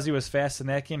 But because he was fast in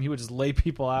that game, he would just lay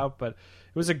people out. But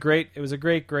it was a great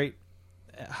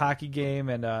hockey game,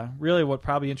 and really what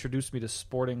probably introduced me to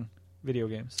sporting video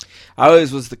games. I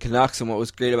always was the Canucks, and what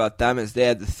was great about them is they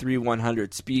had the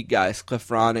 3-100 speed guys, Cliff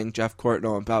Ronning, Jeff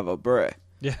Courtnall, and Pavel Bure.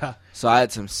 Yeah. So I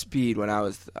had some speed when I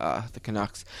was the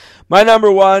Canucks. My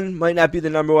number 1 might not be the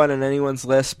number 1 on anyone's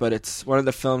list, but it's one of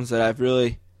the films that I've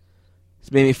really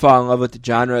made me fall in love with the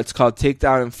genre. It's called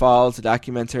Takedown and Falls, a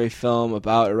documentary film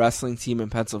about a wrestling team in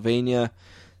Pennsylvania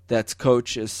that's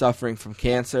coach is suffering from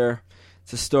cancer.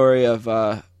 It's a story of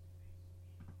a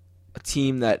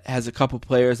team that has a couple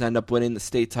players end up winning the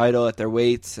state title at their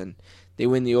weights, and they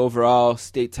win the overall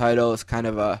state title. It's kind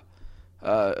of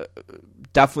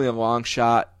definitely a long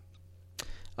shot,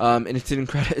 and it's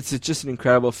just an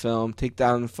incredible film.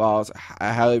 Takedown and Falls.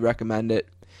 I highly recommend it,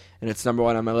 and it's number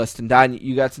 1 on my list. And Don,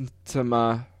 you got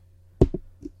some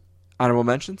honorable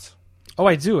mentions? Oh,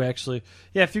 I do, actually.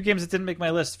 Yeah, a few games that didn't make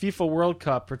my list. FIFA World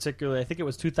Cup, particularly. I think it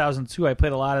was 2002. I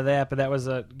played a lot of that, but that was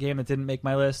a game that didn't make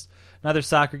my list. Another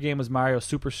soccer game was Mario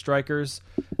Super Strikers.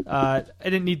 I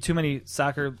didn't need too many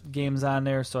soccer games on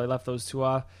there, so I left those 2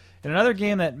 off. And another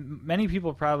game that many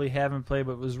people probably haven't played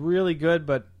but was really good,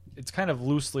 but it's kind of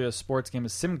loosely a sports game,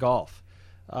 is Sim Golf.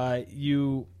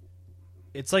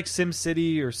 It's like Sim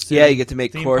City or Sim you get to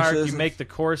make courses. Park. You make the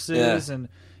courses, and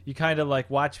you kind of like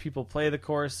watch people play the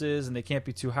courses, and they can't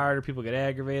be too hard or people get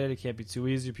aggravated. It can't be too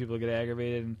easy or people get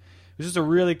aggravated. And it was just a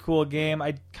really cool game.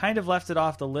 I kind of left it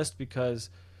off the list because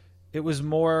it was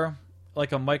more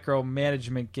like a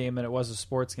micromanagement game than it was a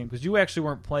sports game, because you actually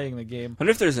weren't playing the game. I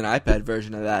wonder if there's an iPad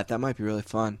version of that. That might be really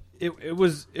fun. It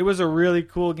was a really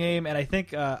cool game, and I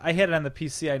think I had it on the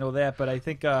PC. I know that, but I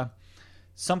think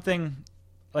something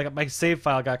like my save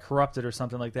file got corrupted or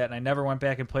something like that, and I never went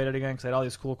back and played it again because I had all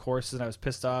these cool courses and I was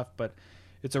pissed off. But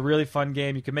it's a really fun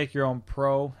game. You can make your own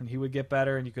pro, and he would get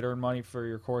better, and you could earn money for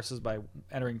your courses by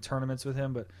entering tournaments with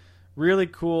him. But really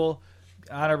cool.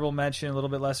 Honorable mention, a little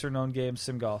bit lesser known game,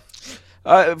 Sim Golf.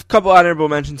 A couple honorable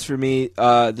mentions for me.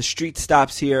 The Street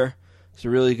Stops Here. It's a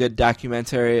really good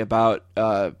documentary about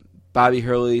Bobby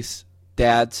Hurley's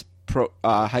dad's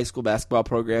high school basketball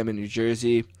program in New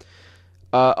Jersey.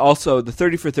 Also, the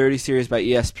 30 for 30 series by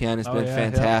ESPN has been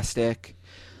fantastic.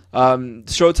 Yeah.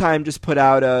 Showtime just put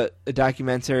out a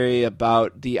documentary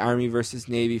about the Army versus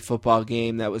Navy football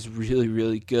game that was really,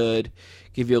 really good.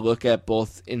 Give you a look at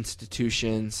both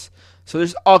institutions. So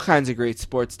there's all kinds of great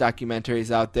sports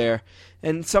documentaries out there.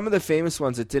 And some of the famous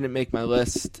ones that didn't make my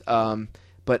list,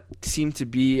 but seem to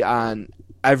be on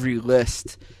every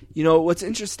list. You know, what's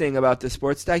interesting about the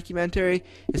sports documentary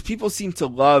is people seem to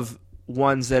love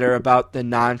ones that are about the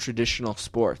non-traditional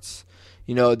sports.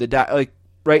 You know, like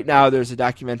right now there's a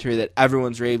documentary that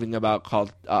everyone's raving about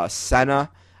called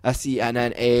Senna,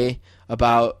 Senna,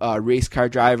 about a race car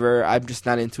driver. I'm just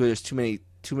not into it. There's too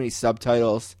many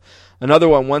subtitles. Another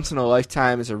one, Once in a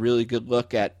Lifetime, is a really good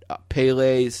look at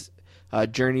Pele's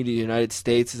journey to the United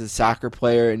States as a soccer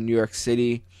player in New York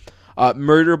City.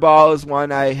 Murder Ball is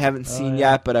one I haven't seen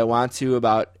yet, but I want to.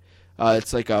 About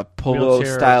it's like a polo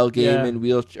style game in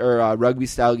rugby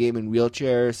style game in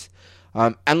wheelchairs.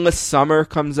 Endless Summer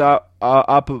comes up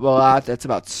a lot. That's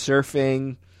about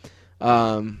surfing.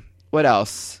 What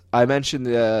else? I mentioned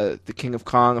the King of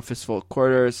Kong, A Fistful of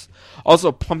Quarters.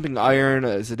 Also, Pumping Iron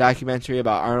is a documentary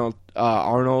about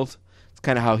Arnold. It's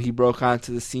kind of how he broke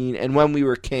onto the scene. And When We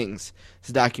Were Kings, it's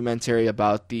a documentary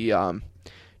about the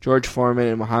George Foreman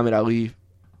and Muhammad Ali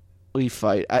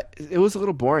fight. It was a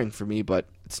little boring for me, but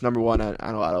it's number one on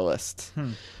a lot of lists. All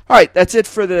right, that's it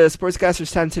for the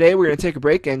Sportscasters 10 today. We're going to take a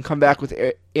break and come back with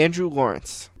Andrew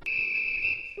Lawrence.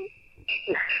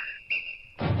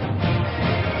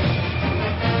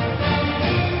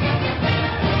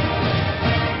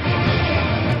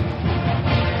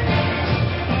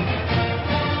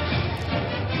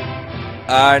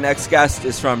 Our next guest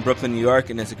is from Brooklyn, New York,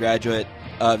 and is a graduate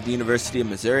of the University of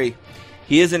Missouri.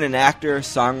 He isn't an actor,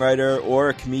 songwriter, or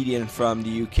a comedian from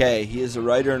the UK. He is a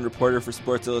writer and reporter for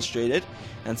Sports Illustrated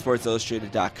and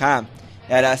SportsIllustrated.com.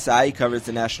 At SI, he covers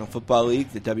the National Football League,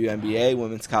 the WNBA,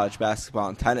 women's college basketball,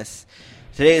 and tennis.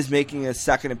 Today is making his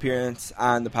second appearance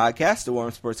on the podcast. A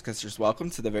warm sportscaster's welcome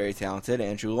to the very talented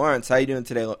Andrew Lawrence. How are you doing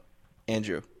today,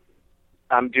 Andrew?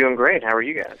 I'm doing great. How are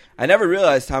you guys? I never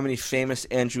realized how many famous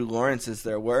Andrew Lawrences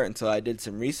there were until I did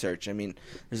some research. I mean,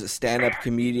 there's a stand-up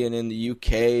comedian in the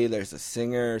UK. There's a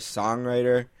singer,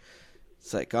 songwriter.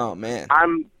 It's like, oh man.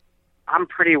 I'm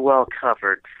pretty well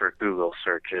covered for Google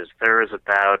searches. There is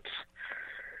about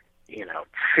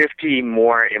 50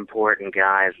 more important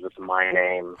guys with my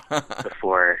name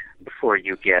before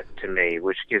you get to me,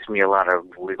 which gives me a lot of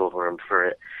wiggle room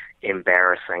for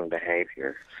embarrassing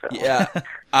behavior. So. Yeah,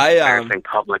 embarrassing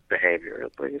public behavior,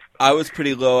 at least. I was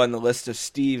pretty low on the list of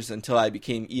Steves until I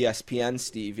became ESPN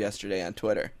Steve yesterday on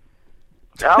Twitter.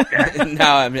 Okay.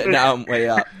 now I'm way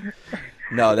up.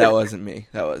 No, that wasn't me.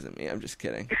 I'm just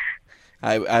kidding.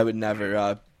 I would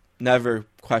never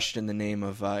question the name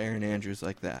of Aaron Andrews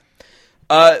like that.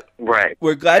 Right.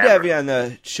 We're glad to have you on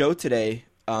the show today.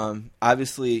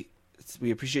 Obviously,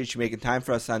 we appreciate you making time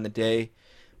for us on the day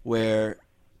where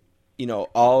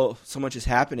so much is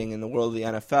happening in the world of the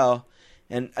NFL,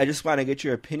 and I just want to get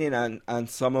your opinion on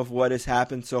some of what has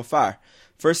happened so far.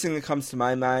 First thing that comes to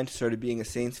my mind, sort of being a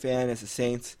Saints fan, is the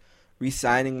Saints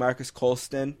re-signing Marcus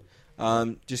Colston.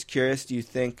 Just curious, do you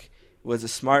think it was a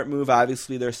smart move?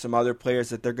 Obviously, there's some other players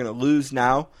that they're going to lose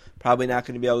now. Probably not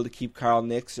going to be able to keep Carl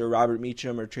Nicks or Robert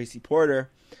Meacham or Tracy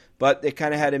Porter, but they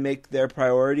kind of had to make their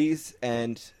priorities,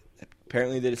 and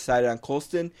apparently they decided on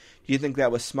Colston. Do you think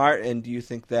that was smart, and do you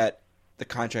think that the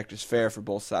contract is fair for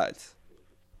both sides?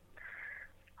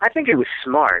 I think it was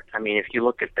smart. I mean, if you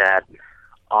look at that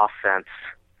offense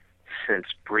since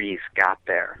Breeze got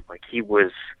there, like he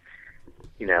was,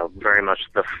 very much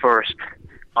the first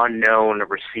unknown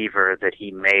receiver that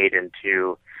he made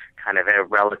into kind of a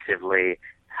relatively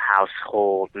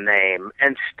household name.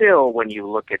 And still, when you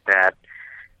look at that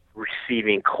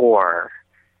receiving core,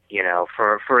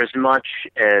 for as much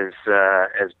as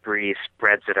Breeze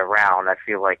spreads it around, I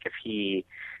feel like if he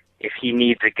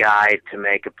needs a guy to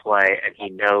make a play, and he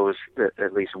knows that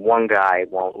at least one guy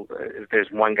won't, if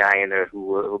there's one guy in there who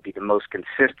will be the most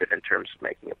consistent in terms of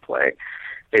making a play,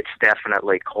 it's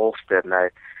definitely Colston. I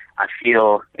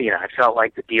felt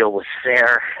like the deal was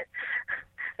fair,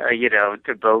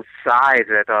 to both sides.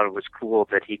 I thought it was cool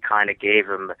that he kind of gave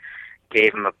him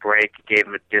a break, gave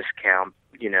him a discount,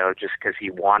 just because he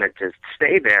wanted to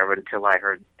stay there until I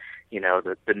heard,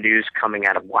 the news coming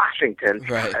out of Washington.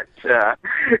 Right.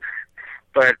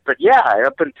 But yeah,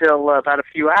 up until about a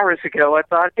few hours ago, I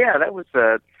thought, yeah, that was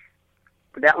a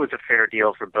fair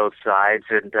deal for both sides,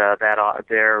 and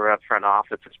their front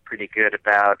office is pretty good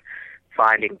about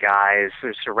finding guys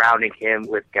or surrounding him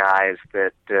with guys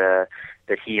that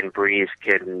he and Breeze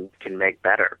can make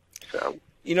better. So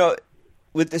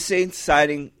with the Saints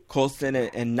signing Colston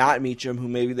and not Meacham, who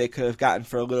maybe they could have gotten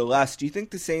for a little less, do you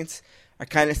think the Saints are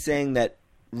kind of saying that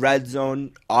red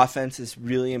zone offense is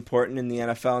really important in the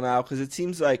NFL now? Because it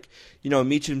seems like,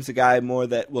 Meacham's a guy more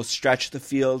that will stretch the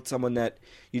field, someone that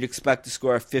you'd expect to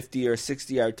score a 50 or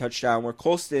 60-yard touchdown, where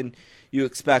Colston you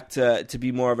expect to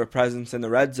be more of a presence in the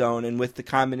red zone. And with the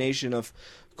combination of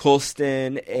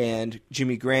Colston and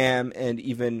Jimmy Graham and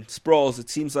even Sproles, it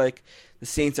seems like the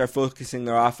Saints are focusing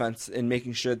their offense and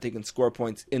making sure that they can score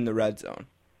points in the red zone.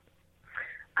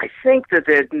 I think that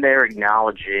they're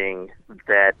acknowledging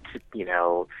that,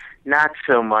 not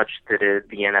so much that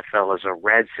the NFL is a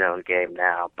red zone game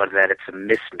now, but that it's a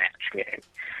mismatch game.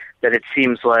 That it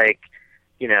seems like,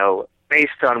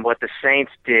 based on what the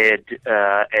Saints did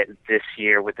this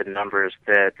year with the numbers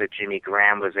that Jimmy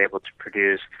Graham was able to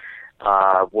produce,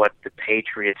 what the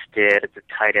Patriots did at the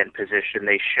tight end position,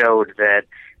 they showed that,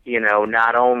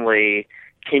 not only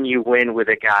can you win with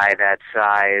a guy that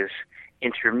size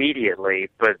intermediately,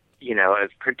 but,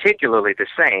 particularly the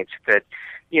Saints, that,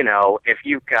 if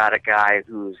you've got a guy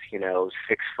who's,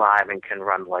 6'5" and can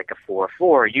run like a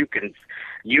 4.4, you can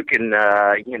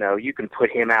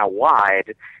put him out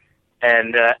wide,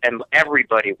 and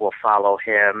everybody will follow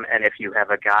him. And if you have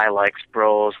a guy like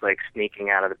Sproles, like sneaking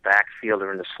out of the backfield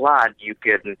or in the slot, you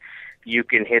can you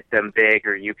can hit them big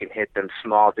or you can hit them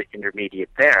small to intermediate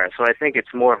there. So I think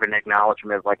it's more of an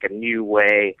acknowledgement of like a new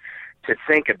way to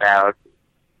think about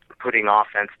putting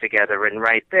offense together. And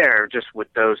right there, just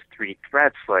with those three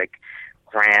threats like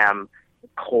Graham,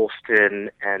 Colston,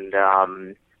 and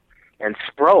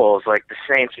Sproles, like the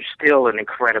Saints are still an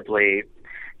incredibly,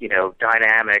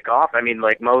 dynamic I mean,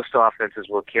 like most offenses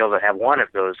will kill to have one of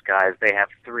those guys. They have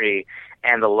three,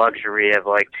 and the luxury of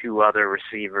like two other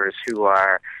receivers who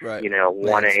are, right.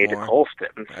 1A to Colston.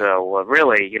 Right. So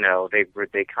really,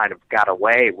 they kind of got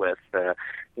away with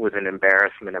an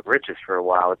embarrassment of riches for a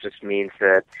while. It just means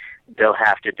that they'll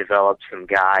have to develop some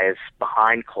guys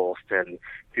behind Colston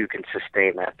who can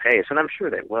sustain that pace, and I'm sure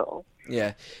they will.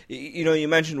 Yeah. You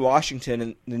mentioned Washington,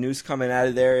 and the news coming out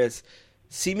of there is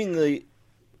seemingly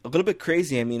a little bit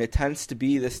crazy. I mean, it tends to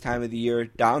be this time of the year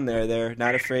down there. They're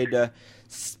not afraid to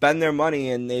spend their money,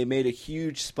 and they made a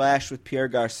huge splash with Pierre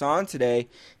Garçon today.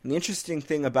 And the interesting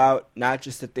thing about not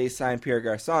just that they signed Pierre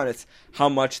Garçon, it's how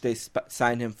much they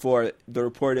signed him for. The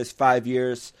report is 5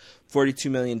 years,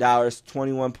 $42 million,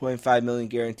 $21.5 million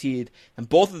guaranteed, and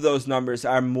both of those numbers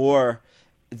are more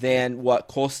than what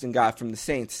Colston got from the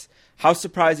Saints. How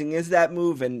surprising is that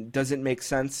move, and does it make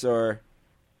sense or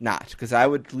not? Because I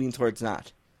would lean towards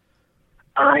not.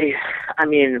 I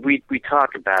mean, we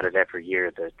talk about it every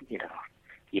year that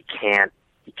you can't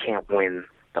win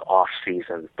the off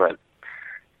season, but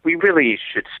we really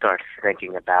should start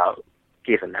thinking about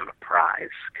giving them a prize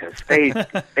because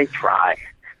they try.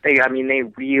 They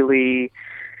really.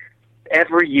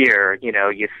 Every year,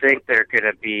 you think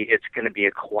it's going to be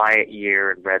a quiet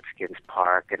year in Redskins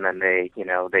Park, and then they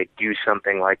do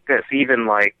something like this. Even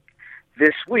like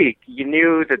this week, you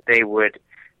knew that they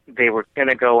were going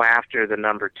to go after the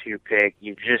number 2 pick.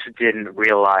 You just didn't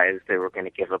realize they were going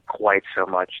to give up quite so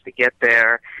much to get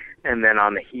there. And then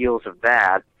on the heels of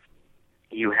that,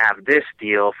 you have this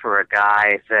deal for a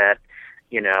guy that,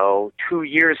 2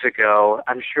 years ago,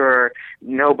 I'm sure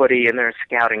nobody in their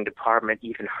scouting department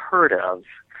even heard of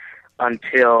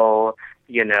until,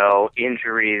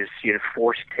 injuries,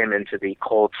 forced him into the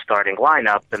cold starting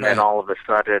lineup. And then all of a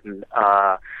sudden,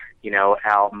 Al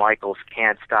Michaels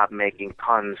can't stop making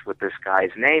puns with this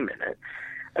guy's name in it.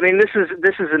 I mean, this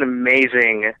is an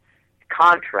amazing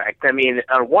contract. I mean,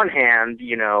 on one hand,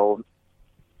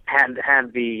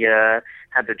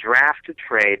 had the draft to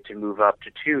trade to move up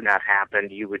to 2 not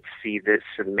happened, you would see this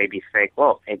and maybe think,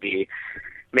 well, maybe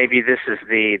this is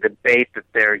the bait that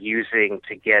they're using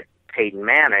to get Peyton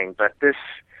Manning. But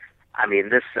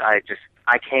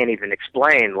I can't even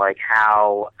explain like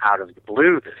how out of the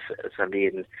blue this is. I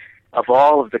mean, of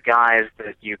all of the guys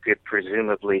that you could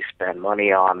presumably spend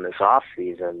money on this off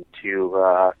season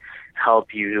to help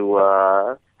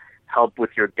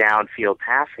with your downfield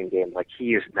passing game, like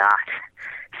he is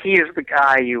the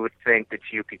guy you would think that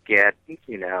you could get,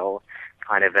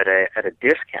 kind of at a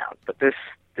discount. But this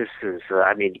is,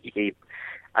 I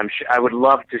would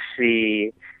love to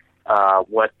see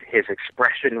what his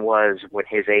expression was when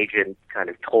his agent kind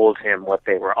of told him what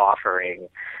they were offering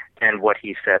and what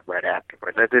he said right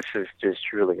afterward. This is just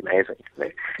truly amazing to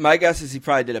me. My guess is he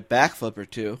probably did a backflip or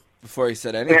two before he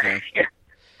said anything.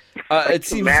 It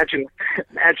seems...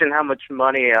 Imagine how much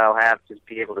money I'll have to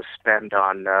be able to spend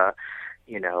on,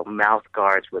 mouth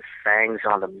guards with fangs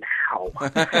on them now.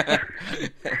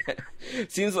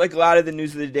 Seems like a lot of the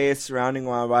news of the day is surrounding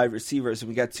wide receivers, and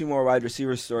we got 2 more wide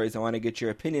receiver stories I want to get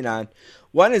your opinion on.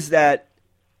 One is that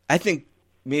I think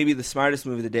maybe the smartest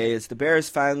move of the day is the Bears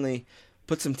finally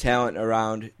put some talent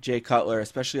around Jay Cutler,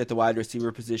 especially at the wide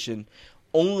receiver position,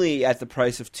 only at the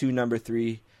price of 2 number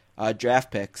 3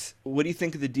 draft picks. What do you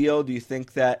think of the deal? Do you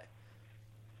think that,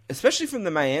 especially from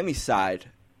the Miami side,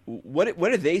 what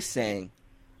are they saying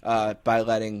by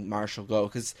letting Marshall go?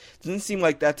 Because it doesn't seem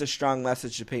like that's a strong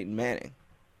message to Peyton Manning.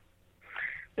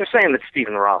 They're saying that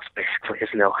Stephen Ross basically has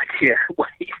no idea what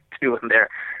he's doing there.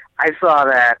 I saw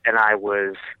that, and I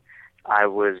was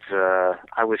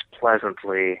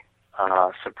pleasantly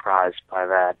surprised by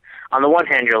that. On the one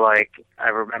hand, you're like, I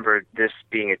remember this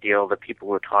being a deal that people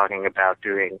were talking about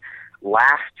doing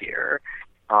last year.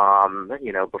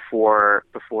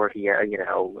 Before he,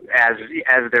 as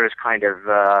there's kind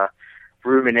of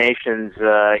ruminations,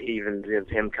 even of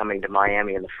him coming to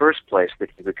Miami in the first place, that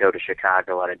he would go to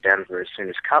Chicago out of Denver as soon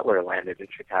as Cutler landed in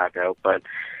Chicago. But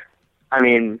I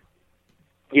mean,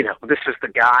 this is the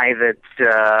guy that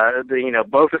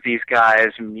both of these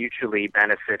guys mutually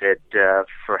benefited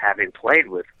for having played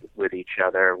with each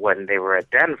other when they were at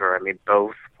Denver. I mean,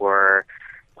 both were.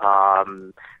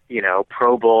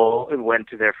 Pro Bowl, went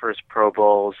to their first Pro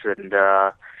Bowls, and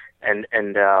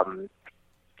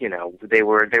they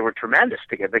were tremendous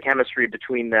together. The chemistry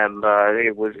between them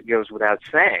it goes without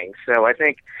saying. So I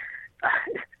think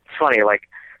it's funny, like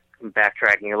I'm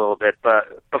backtracking a little bit,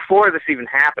 but before this even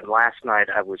happened, last night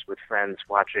I was with friends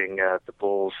watching the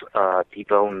Bulls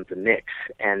debone the Knicks,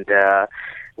 and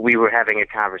we were having a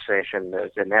conversation, the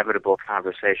inevitable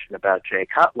conversation about Jay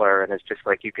Cutler, and it's just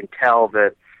like you can tell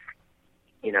that,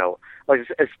 like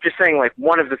it's just saying, like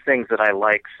one of the things that I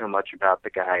like so much about the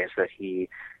guy is that he,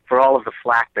 for all of the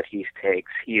flack that he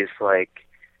takes, he is like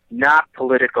not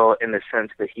political in the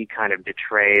sense that he kind of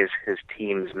betrays his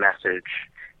team's message.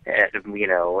 And,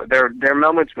 there are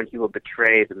moments when he will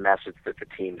betray the message that the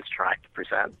team is trying to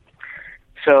present.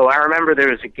 So I remember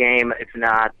there was a game, if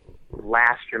not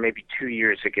last year, maybe 2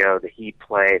 years ago, that he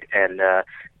played, and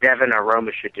Devin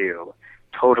Aromashadu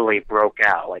totally broke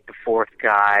out, like the fourth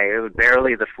guy. It was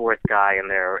barely the fourth guy in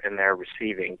their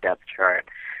receiving depth chart,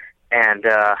 and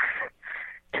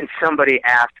somebody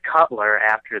asked Cutler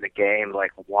after the game,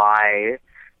 like, why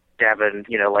Devin,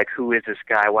 like, who is this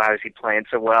guy? Why is he playing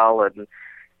so well? And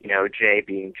Jay,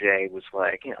 being Jay, was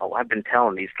like, I've been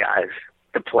telling these guys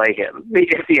to play him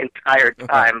the entire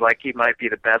time, like he might be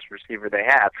the best receiver they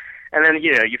have. And then,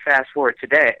 you fast forward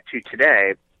today,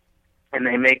 and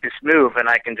they make this move, and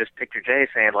I can just picture Jay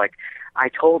saying, like, I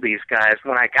told these guys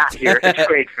when I got here to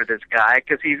trade for this guy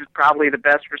because he's probably the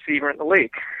best receiver in the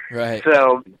league. Right.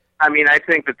 So, I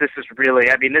think that this is really,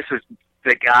 this is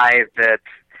the guy that,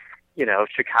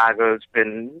 Chicago's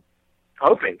been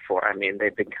hoping for.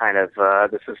 They've been kind of,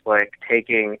 this is like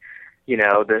taking,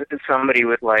 somebody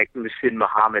with like Musid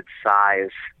Muhammad's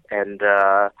size and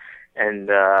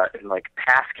like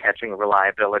pass catching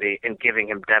reliability and giving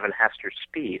him Devin Hester's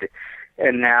speed,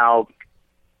 and now,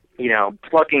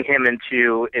 plugging him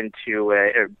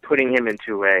putting him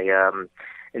into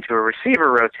a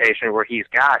receiver rotation where he's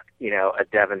got, a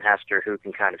Devin Hester who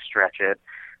can kind of stretch it,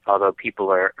 although people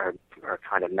are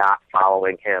kind of not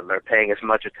following him or paying as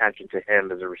much attention to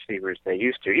him as a receiver as they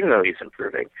used to, even though he's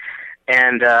improving.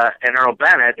 And Earl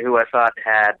Bennett, who I thought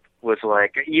was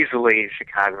like easily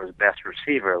Chicago's best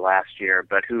receiver last year,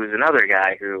 but who is another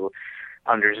guy who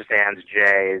understands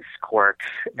Jay's quirks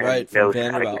and knows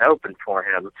how to get open for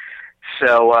him.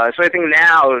 So I think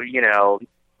now,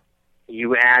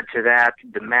 you add to that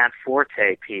the Matt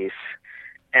Forte piece,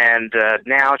 and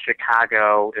now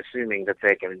Chicago, assuming that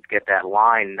they can get that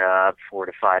line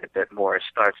fortified a bit more,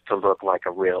 starts to look like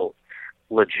a real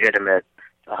legitimate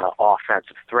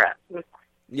offensive threat.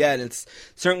 Yeah, and it's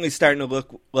certainly starting to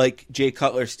look like Jay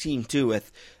Cutler's team, too,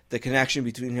 with the connection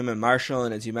between him and Marshall,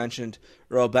 and as you mentioned,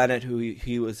 Earl Bennett, who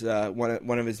he was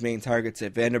one of his main targets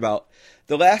at Vanderbilt.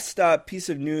 The last piece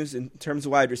of news in terms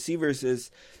of wide receivers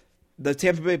is the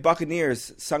Tampa Bay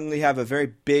Buccaneers suddenly have a very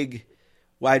big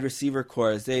wide receiver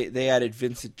core. They added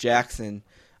Vincent Jackson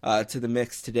to the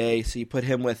mix today, so you put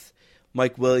him with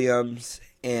Mike Williams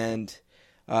and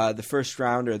the first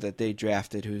rounder that they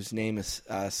drafted, whose name is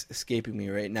escaping me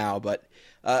right now, but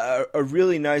a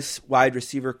really nice wide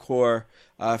receiver core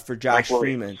for Josh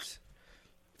Freeman.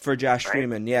 For Josh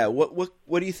Freeman, yeah.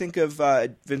 What do you think of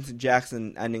Vincent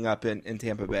Jackson ending up in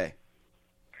Tampa Bay?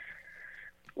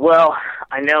 Well,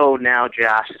 I know now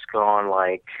Josh is going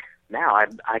like, now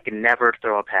I can never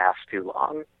throw a pass too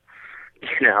long.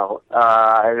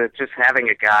 Just having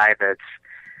a guy that's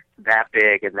that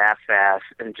big and that fast,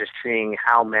 and just seeing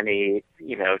how many,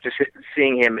 just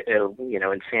seeing him,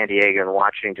 in San Diego and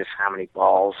watching just how many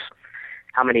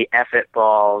effort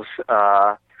balls,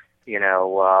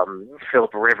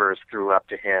 Philip Rivers threw up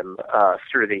to him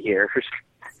through the years,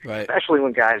 right. Especially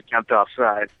when guys jumped off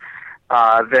sides,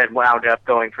 that wound up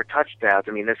going for touchdowns.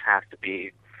 This has to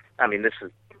be, this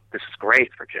is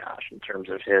great for Josh in terms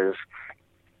of his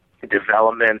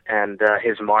development and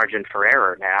his margin for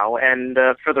error now, and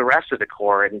for the rest of the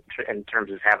core in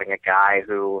terms of having a guy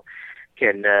who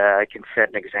can set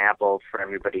an example for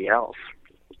everybody else.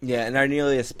 Yeah, and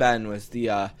Arnelius Ben was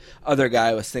the other guy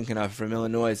I was thinking of from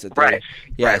Illinois. Right.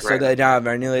 They now have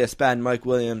Arnelius Ben, Mike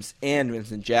Williams, and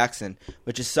Vincent Jackson,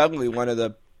 which is suddenly one of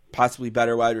the possibly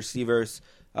better wide receivers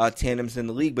tandems in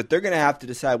the league. But they're going to have to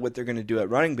decide what they're going to do at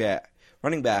running back,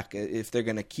 if they're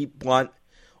going to keep Blunt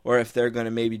or if they're going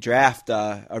to maybe draft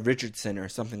a Richardson or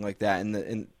something like that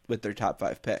with their top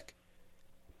 5 pick.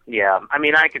 Yeah,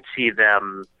 I could see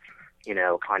them,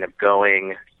 kind of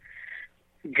going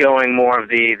more of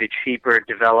the cheaper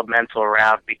developmental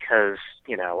route because,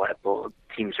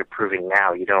 teams are proving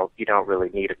now you don't really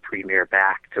need a premier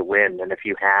back to win, and if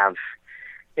you have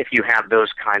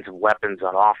those kinds of weapons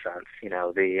on offense,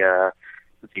 the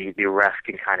rest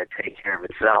can kind of take care of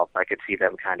itself. I could see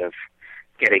them kind of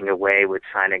getting away with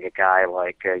signing a guy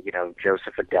like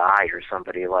Joseph Adai or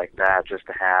somebody like that, just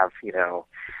to have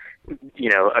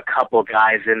a couple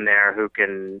guys in there who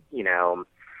can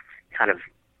kind of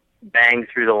bang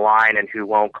through the line and who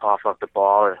won't cough up the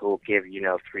ball and who will give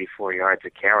 3-4 yards a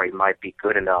carry might be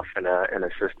good enough in a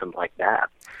system like that.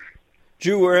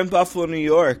 Drew, we're in Buffalo, New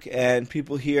York, and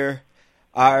people here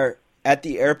are at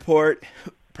the airport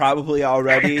probably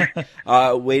already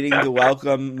waiting to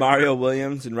welcome Mario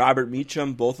Williams and Robert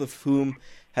Meacham, both of whom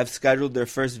have scheduled their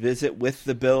first visit with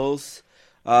the Bills.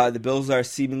 The Bills are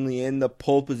seemingly in the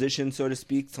pole position, so to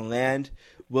speak, to land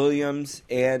Williams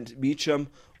and Meacham.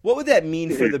 What would that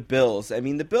mean for the Bills? I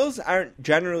mean, the Bills aren't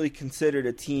generally considered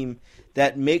a team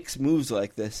that makes moves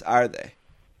like this, are they?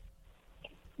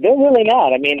 They're really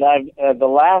not. I mean, the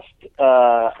last,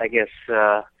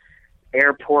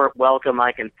 airport welcome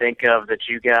I can think of that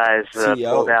you guys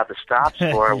pulled out the stops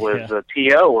for was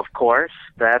TO, of course.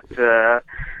 That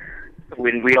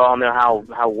when we all know how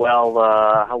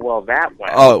well that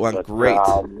went. Oh, it went great.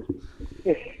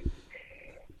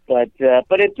 But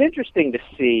it's interesting to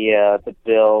see the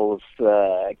Bills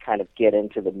kind of get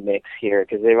into the mix here,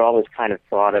 because they've always kind of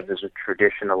thought of as a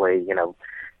traditionally,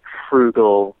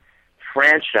 frugal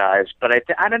franchise. But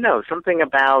I don't know, something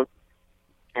about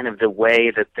kind of the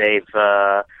way that they've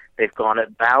gone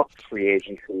about free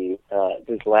agency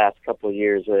these last couple of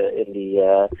years in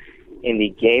the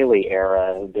Gailey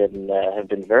era have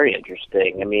been very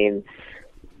interesting. I mean,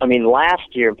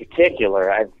 last year in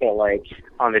particular, I feel like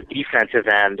on the defensive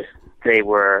end, they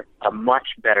were a much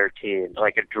better team,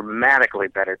 like a dramatically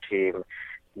better team,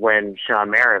 when Sean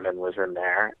Merriman was in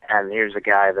there. And here's a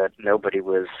guy that nobody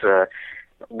was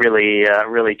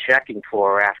really checking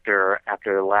for after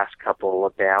the last couple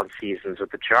of down seasons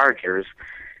with the Chargers.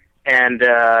 And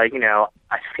I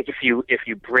think if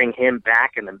you bring him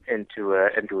back into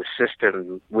a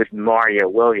system with Mario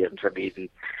Williams, I mean,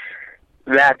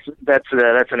 that's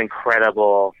an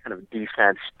incredible kind of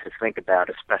defense to think about,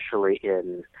 especially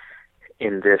in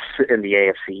the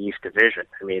AFC East division.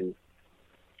 I mean,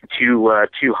 two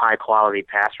high quality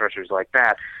pass rushers like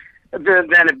that. Then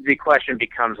the question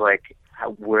becomes like,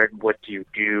 what do you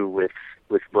do with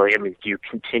Williams? I mean, do you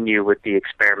continue with the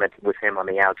experiment with him on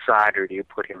the outside, or do you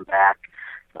put him back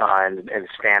in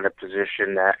stand up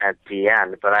position at the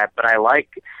end? But I like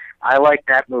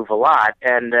that move a lot.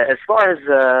 And as far as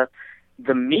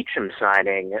the Meacham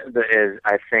signing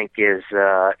I think is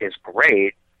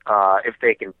great if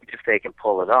they can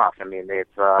pull it off. I mean,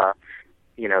 they've got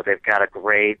a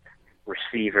great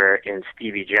receiver in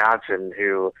Stevie Johnson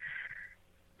who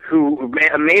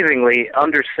amazingly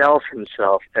undersells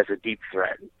himself as a deep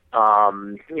threat.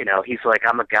 He's like,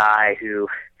 I'm a guy who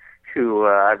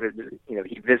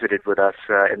he visited with us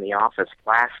in the office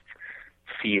last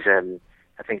season.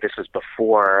 I think this was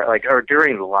before, or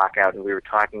during the lockout, and we were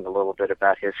talking a little bit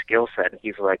about his skill set. And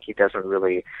he's like, he doesn't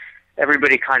really.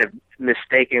 Everybody kind of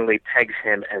mistakenly pegs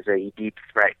him as a deep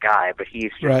threat guy, but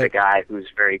he's just a guy who's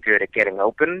very good at getting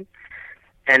open.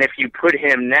 And if you put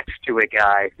him next to a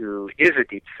guy who is a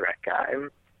deep threat guy,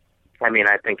 I mean,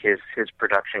 I think his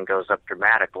production goes up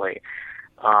dramatically.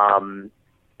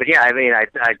 But yeah, I mean, I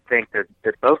think that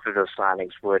both of those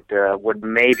signings would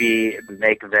maybe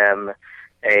make them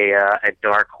a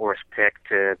dark horse pick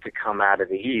to come out of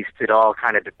the East. It all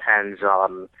kind of depends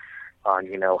on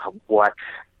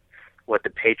what the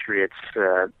Patriots'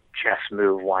 chess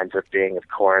move winds up being. Of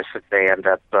course, if they end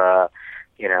up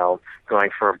going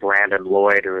for a Brandon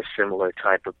Lloyd or a similar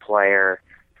type of player,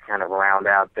 kind of round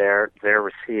out their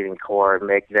receiving core and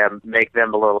make them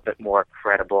a little bit more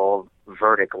credible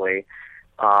vertically.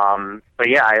 But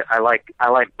yeah, I like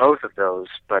both of those,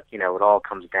 but it all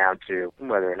comes down to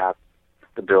whether or not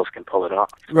the Bills can pull it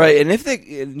off. Right,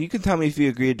 and you can tell me if you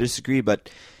agree or disagree, but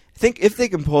I think if they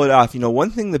can pull it off,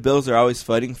 one thing the Bills are always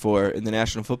fighting for in the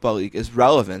National Football League is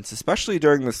relevance, especially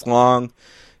during this long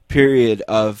period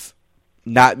of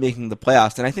not making the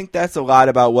playoffs. And I think that's a lot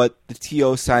about what the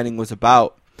T.O. signing was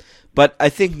about. But I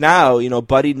think now,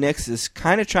 Buddy Nix is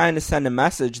kind of trying to send a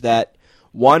message that,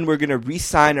 one, we're going to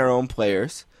re-sign our own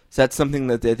players. So that's something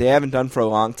that they haven't done for a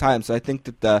long time. So I think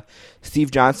that the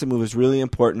Steve Johnson move is really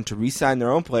important to re-sign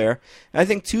their own player. And I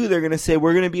think, too, they're going to say,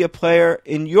 we're going to be a player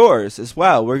in yours as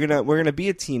well. We're going to be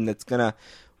a team that's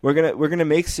we're going to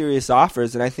make serious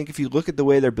offers. And I think if you look at the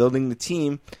way they're building the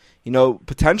team,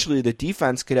 potentially the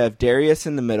defense could have Darius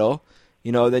in the middle.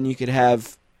 Then you could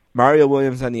have Mario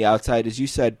Williams on the outside, as you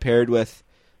said, paired with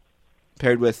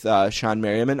Sean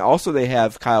Merriman. Also, they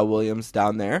have Kyle Williams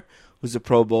down there, who's a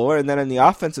Pro Bowler. And then on the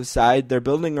offensive side, they're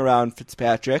building around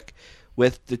Fitzpatrick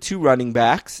with the two running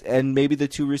backs and maybe the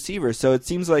two receivers. So it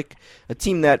seems like a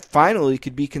team that finally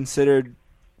could be considered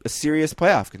a serious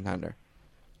playoff contender.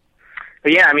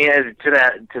 But yeah, I mean, to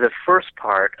the first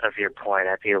part of your point,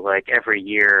 I feel like every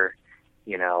year,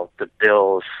 the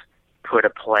Bills put a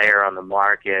player on the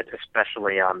market,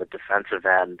 especially on the defensive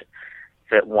end,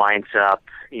 that winds up,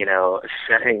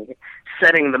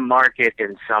 setting the market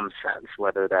in some sense,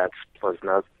 whether that's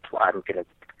Plesno. I'm going to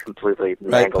completely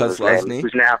mangle his name.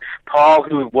 Who's now Paul,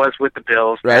 who was with the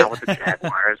Bills, now with the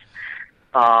Jaguars.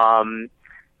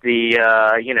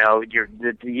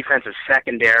 The defensive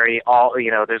secondary,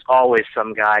 there's always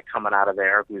some guy coming out of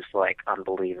there who's like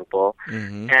unbelievable.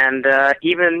 Mm-hmm. And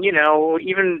even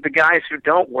the guys who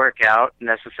don't work out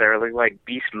necessarily, like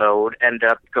beast mode, end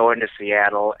up going to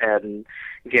Seattle and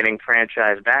getting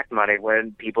franchise back money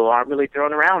when people aren't really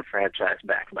throwing around franchise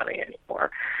back money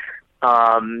anymore.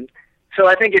 So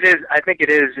I think it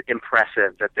is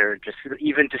impressive that they're just,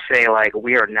 even to say like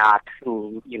we are not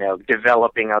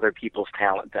developing other people's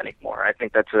talent anymore. I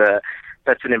think that's an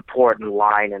important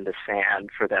line in the sand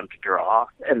for them to draw.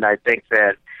 And I think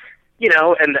that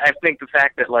and I think the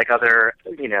fact that like other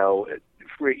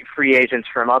free agents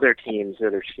from other teams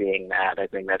that are seeing that, I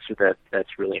think that's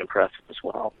really impressive as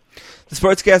well. The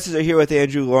Sportscasters are here with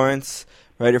Andrew Lawrence,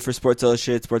 writer for Sports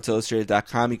Illustrated,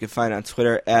 sportsillustrated.com. You can find on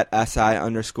Twitter at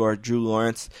 @SI_Drew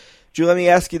Lawrence. Drew, let me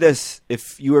ask you this.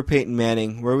 If you were Peyton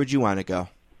Manning, where would you want to go?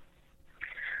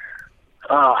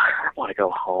 I want to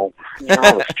go home.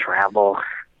 All this travel.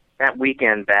 That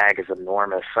weekend bag is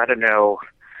enormous. I don't know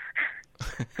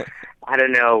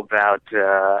about.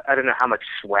 I don't know how much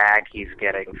swag he's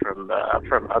getting from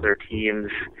other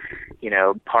teams.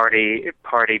 Party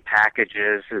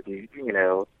packages and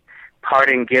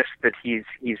parting gifts that he's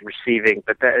receiving.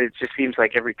 But it just seems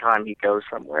like every time he goes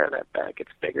somewhere, that bag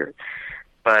gets bigger.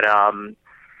 But I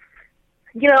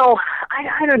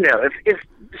don't know if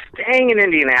staying in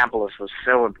Indianapolis was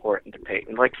so important to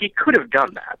Peyton. Like he could have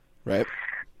done that, right?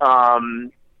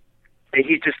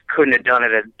 He just couldn't have done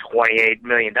it at $28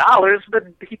 million, but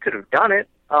he could have done it.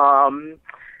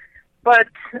 But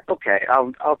okay,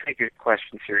 I'll take your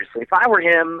question seriously. If I were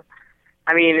him,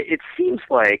 I mean, it seems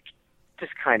like,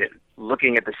 just kind of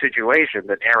looking at the situation,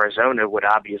 that Arizona would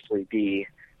obviously be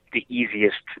the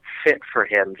easiest fit for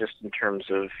him, just in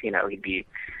terms of he'd be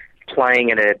playing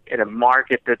in a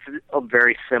market that's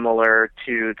very similar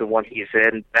to the one he's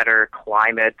in, better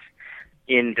climate,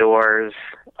 indoors.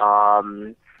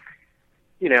 And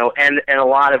a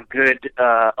lot of good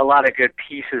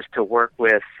pieces to work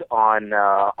with on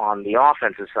the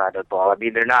offensive side of the ball. I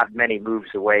mean, they're not many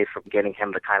moves away from getting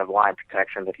him the kind of line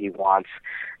protection that he wants,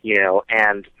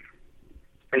 and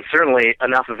certainly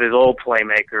enough of his old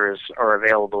playmakers are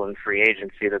available in free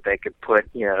agency that they could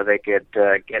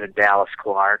get a Dallas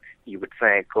Clark, you would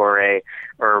think, or a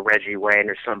Reggie Wayne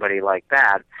or somebody like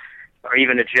that. Or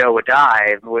even a Joe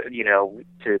Adai,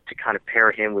 to kind of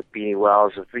pair him with Beanie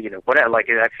Wells, whatever. Like,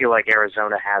 I feel like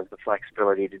Arizona has the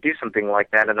flexibility to do something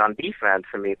like that. And on defense,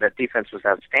 I mean, that defense was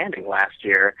outstanding last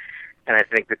year, and I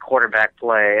think the quarterback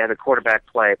play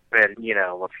been,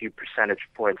 a few percentage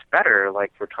points better.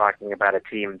 Like, we're talking about a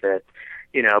team that,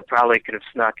 probably could have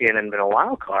snuck in and been a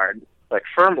wild card, like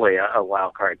firmly a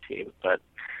wild card team, but.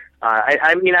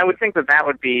 I mean, I would think that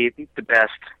would be the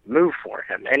best move for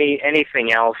him.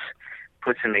 Anything else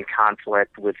puts him in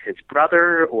conflict with his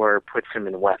brother or puts him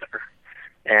in weather.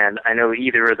 And I know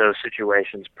either of those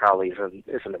situations probably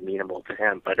isn't amenable to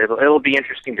him, but it'll be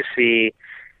interesting to see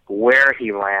where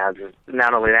he lands.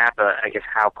 Not only that, but I guess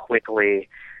how quickly,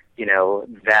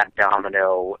 that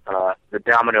the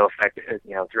domino effect,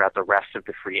 throughout the rest of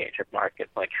the free agent market,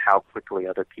 like how quickly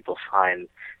other people sign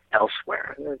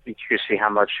elsewhere. I'd be curious to see how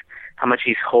much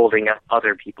he's holding up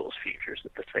other people's futures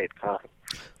at the same time.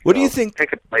 What do you think?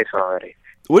 Pick a place already.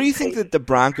 What do you think that the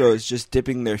Broncos just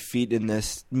dipping their feet in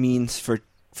this means for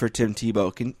Tim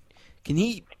Tebow? Can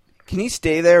he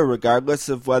stay there regardless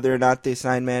of whether or not they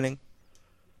sign Manning?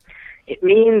 It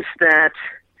means that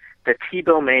the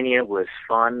Tebow mania was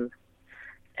fun,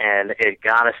 and it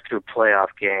got us to a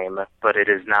playoff game, but it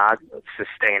is not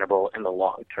sustainable in the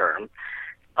long term.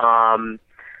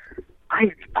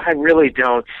 I really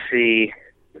don't see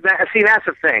that. See, that's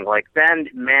the thing. Like, then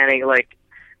Manning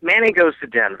goes to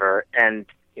Denver, and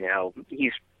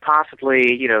he's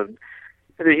possibly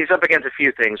he's up against a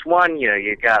few things. One,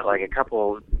 you got like a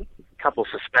couple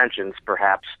suspensions,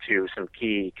 perhaps, to some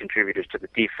key contributors to the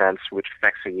defense, which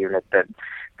affects a unit that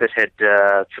had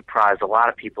surprised a lot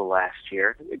of people last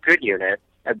year. A good unit,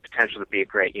 had potential to be a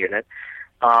great unit.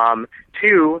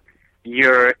 Two,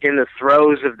 you're in the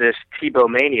throes of this Tebow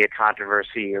mania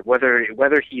controversy. Whether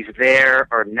he's there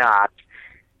or not,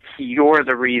 you're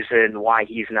the reason why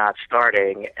he's not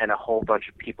starting, and a whole bunch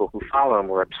of people who follow him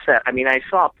were upset. I mean, I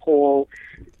saw a poll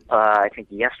I think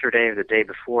yesterday or the day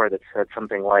before, that said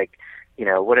something like,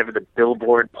 whatever the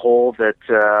Billboard poll that's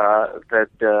up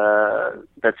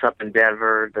in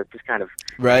Denver that just kind of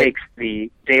takes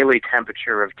the daily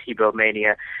temperature of Tebow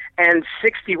mania, and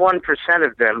 61%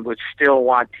 of them would still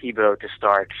want Tebow to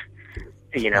start,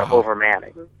 over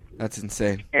Manning. That's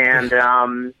insane. And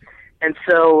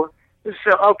so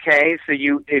okay, so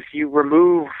if you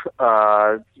remove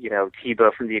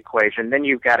Tebow from the equation, then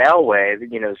you've got Elway,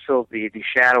 still the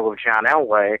shadow of John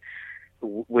Elway,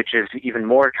 which is even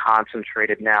more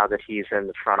concentrated now that he's in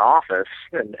the front office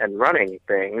and running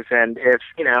things. And if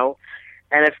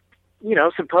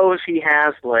suppose he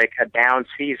has like a down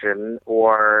season,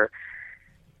 or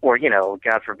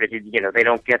God forbid, they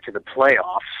don't get to the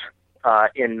playoffs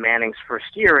in Manning's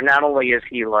first year, and not only is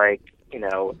he like,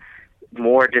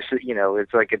 more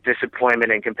it's like a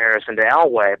disappointment in comparison to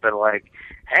Elway, but like,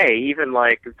 hey, even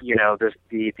like,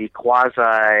 the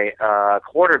quasi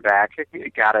quarterback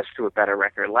got us to a better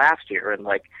record last year, and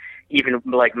like even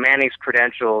like Manning's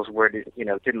credentials were,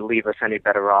 didn't leave us any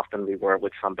better off than we were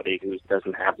with somebody who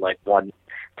doesn't have like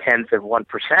 1/10 of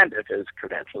 1% of his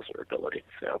credentials or ability.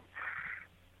 So,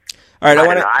 all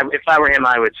right, if I were him,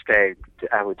 I would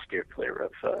steer clear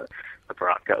of the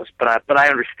Broncos. But I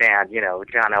understand,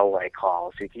 John Elway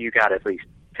calls. You got to at least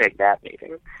take that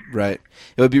meeting. Right.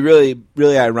 It would be really,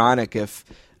 really ironic if,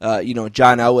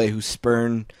 John Elway, who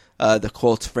spurned the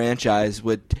Colts franchise,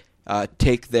 would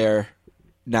take their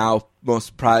now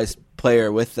most prized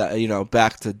player with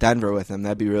back to Denver with him.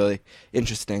 That'd be really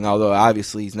interesting. Although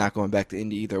obviously he's not going back to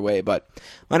Indy either way. But I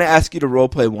want to ask you to role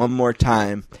play one more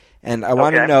time, and I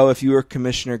want to know, if you were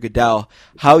Commissioner Goodell,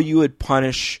 how you would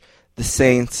punish the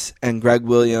Saints and Greg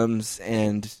Williams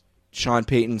and Sean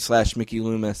Payton / Mickey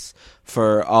Loomis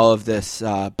for all of this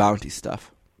bounty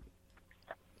stuff.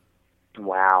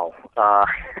 Wow. I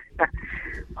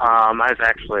was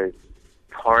actually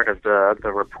part of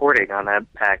the reporting on that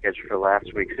package for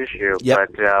last week's issue.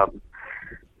 Yep. But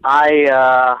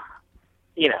I,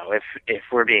 if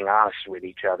we're being honest with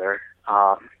each other,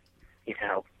 I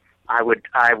would,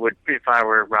 if I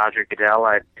were Roger Goodell,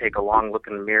 I'd take a long look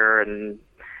in the mirror and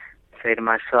say to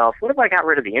myself, what if I got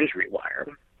rid of the injury wire?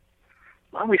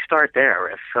 Why don't we start there?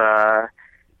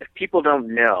 If people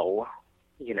don't know,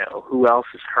 who else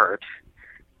is hurt,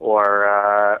 or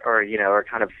are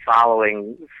kind of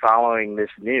following this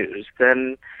news,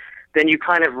 then you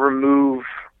kind of remove,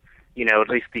 at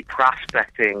least the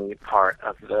prospecting part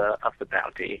of the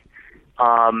bounty.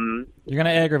 You're going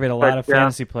to aggravate a lot of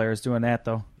fantasy players doing that,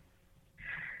 though.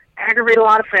 Aggravate a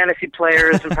lot of fantasy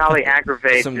players and probably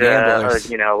aggravate some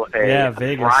gamblers. A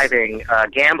thriving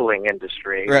gambling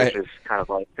industry, right, which is kind of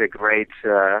like the great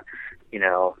the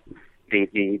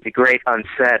great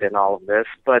unsaid in all of this.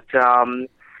 But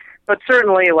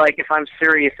certainly, like, if I'm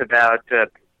serious about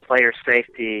player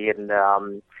safety and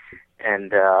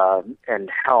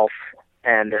health,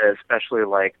 and especially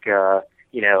like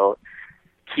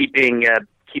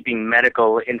keeping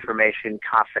medical information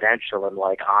confidential and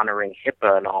like honoring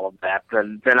HIPAA and all of that,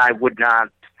 then I would not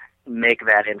make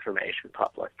that information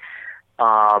public.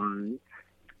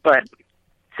 But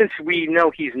since we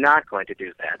know he's not going to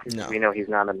do that, we know he's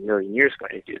not in a million years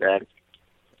going to do that,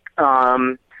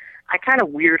 I kind of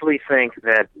weirdly think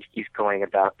that he's going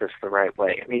about this the right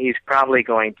way. I mean, he's probably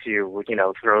going to,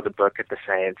 throw the book at the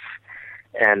Saints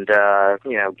and,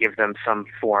 give them some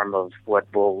form of what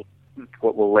will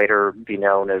later be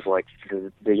known as like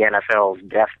the NFL's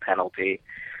death penalty.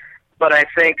 But I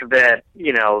think that,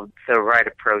 the right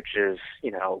approach is,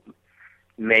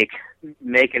 make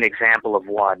an example of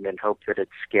one and hope that it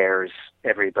scares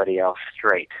everybody else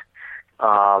straight.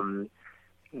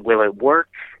 Will it work?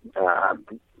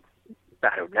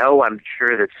 I don't know. I'm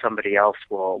sure that somebody else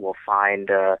will find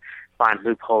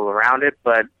loophole around it.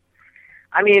 But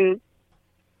I mean,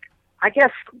 I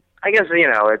guess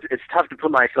it's tough to put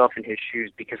myself in his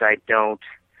shoes because I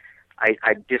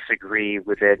disagree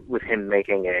with him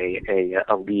making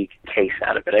a league case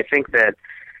out of it. I think that,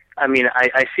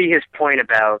 I see his point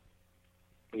about,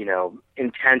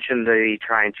 intentionally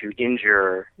trying to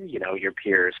injure, your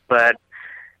peers, but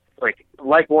like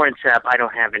Warren Sapp, I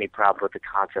don't have any problem with the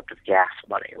concept of gas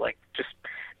money. Like, just,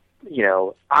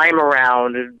 I'm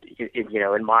around,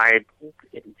 in my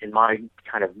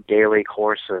kind of daily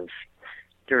course of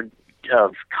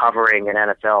covering an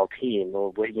NFL team,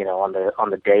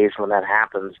 on the days when that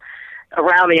happens,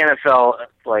 around the NFL,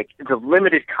 like, the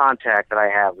limited contact that I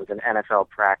have with an NFL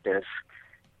practice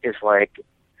is like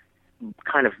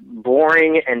kind of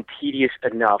boring and tedious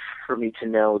enough for me to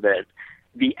know that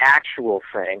the actual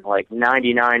thing, like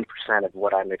 99% of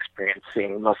what I'm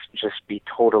experiencing, must just be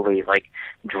totally like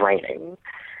draining.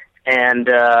 And,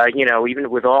 even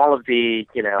with all of the,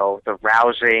 the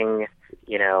rousing,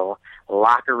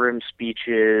 locker room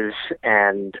speeches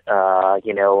and,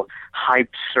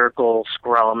 hype circle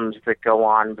scrums that go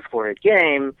on before a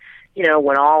game,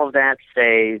 when all of that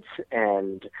fades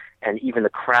and even the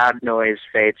crowd noise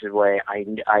fades away, I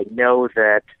know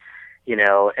that,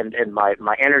 and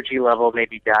my energy level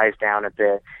maybe dies down a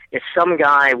bit. If some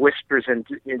guy whispers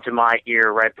into my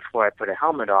ear right before I put a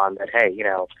helmet on that, hey,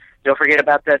 don't forget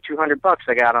about that $200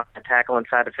 I got on a tackle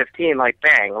inside of 15, like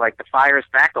bang, like the fire's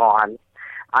back on,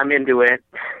 I'm into it.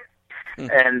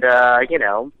 And, I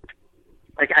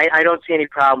don't see any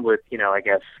problem with,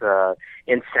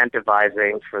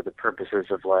 incentivizing for the purposes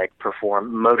of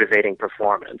motivating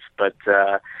performance. But,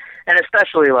 and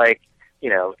especially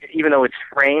even though it's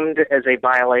framed as a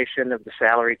violation of the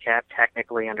salary cap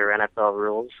technically under NFL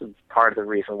rules, and part of the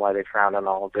reason why they frown on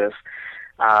all of this,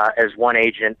 as one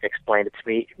agent explained it to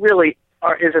me, really,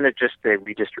 isn't it just a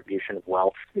redistribution of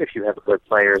wealth if you have good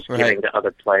players giving to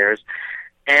other players?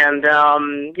 And,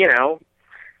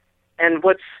 and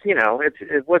what's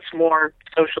more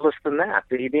socialist than that?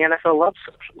 The NFL loves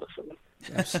socialism.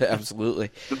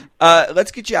 Absolutely.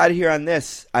 Let's get you out of here on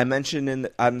this. I mentioned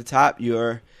on the top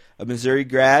you're a Missouri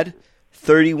grad,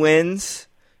 30 wins.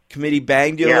 Committee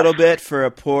banged you a little bit for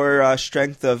a poor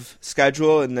strength of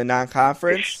schedule in the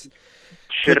non-conference.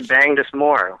 Should have banged us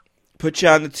more. Put you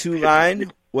on the 2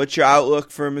 line. What's your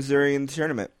outlook for Missouri in the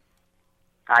tournament?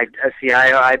 I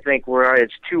think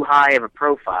it's too high of a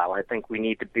profile. I think we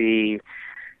need to be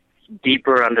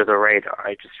deeper under the radar.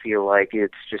 I just feel like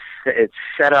it's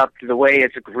set up the way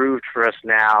it's grooved for us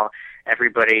now.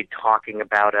 Everybody talking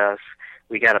about us.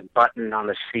 We got a button on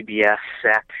the CBS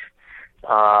set,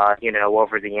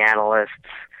 over the analysts.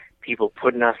 People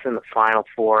putting us in the Final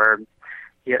Four,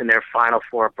 in their Final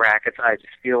Four brackets. I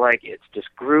just feel like it's just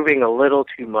grooving a little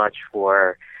too much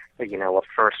for a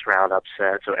first round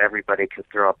upset, so everybody can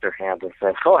throw up their hands and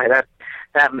say, "Boy, that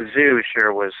Mizzou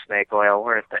sure was snake oil,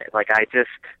 weren't they?" I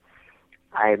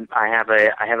have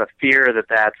a fear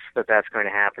that's going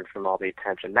to happen from all the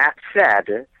attention. That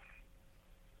said,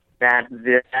 that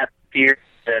fear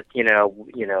that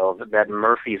that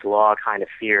Murphy's Law kind of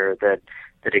fear that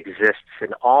exists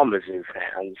in all Mizzou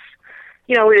fans,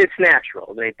 it's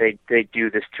natural. They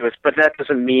do this to us, but that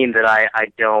doesn't mean that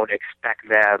I don't expect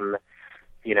them.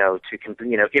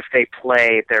 If they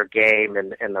play their game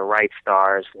and the right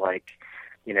stars, like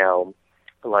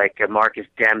Marcus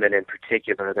Denman in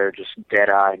particular, they're just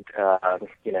dead-eyed,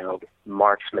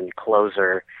 marksman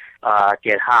closer,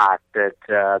 get hot, that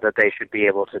they should be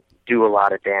able to do a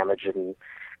lot of damage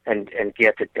and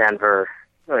get to Denver,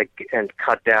 and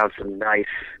cut down some nice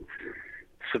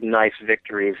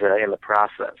victories in the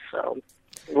process. So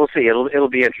we'll see. It'll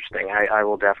be interesting. I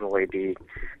will definitely be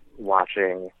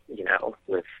watching,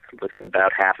 with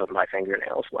about half of my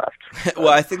fingernails left. Well,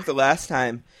 I think the last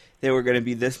time they were going to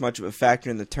be this much of a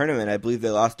factor in the tournament, I believe they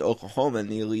lost to Oklahoma in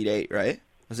the Elite Eight, right?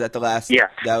 Was that the last?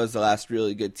 Yes. That was the last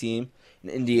really good team.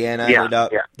 And Indiana ended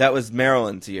up. Yeah. That was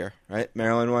Maryland's year, right?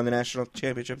 Maryland won the national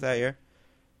championship that year,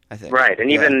 I think. Right,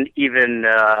 and even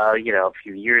a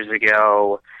few years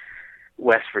ago,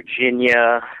 West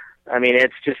Virginia. I mean,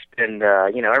 it's just been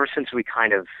ever since we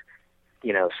kind of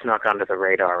snuck under the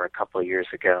radar a couple of years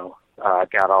ago,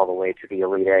 got all the way to the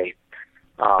Elite Eight.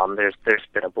 There's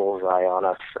been a bullseye on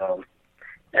us, so,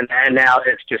 and now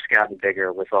it's just gotten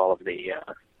bigger with all of the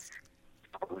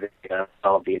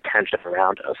attention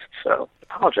around us. So, I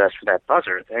apologize for that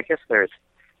buzzer. I guess there's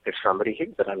somebody here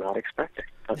that I'm not expecting.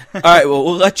 All right, well,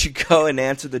 we'll let you go and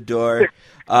answer the door.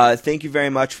 Thank you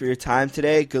very much for your time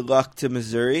today. Good luck to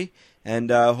Missouri, and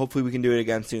hopefully we can do it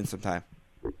again soon sometime.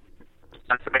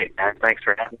 That's great, man. Thanks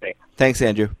for having me. Thanks,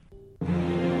 Andrew.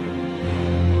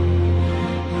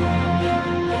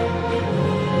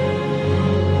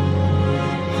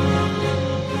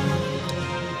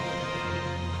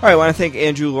 All right, I want to thank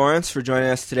Andrew Lawrence for joining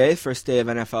us today, first day of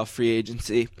NFL free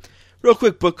agency. Real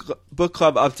quick book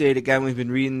club update. Again, we've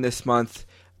been reading this month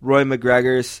Roy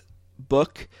McGregor's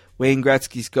book, Wayne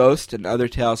Gretzky's Ghost and Other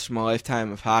Tales from a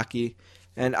Lifetime of Hockey.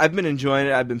 And I've been enjoying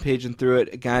it. I've been paging through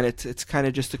it. Again, it's kind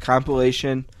of just a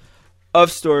compilation of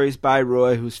stories by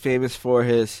Roy, who's famous for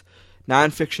his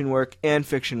nonfiction work and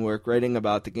fiction work, writing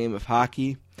about the game of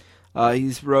hockey.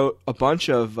 He's wrote a bunch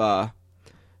of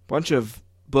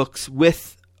books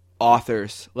with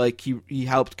authors. Like he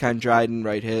helped Ken Dryden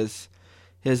write his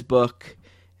book,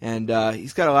 and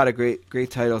he's got a lot of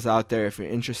great titles out there if you're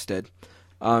interested.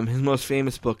 His most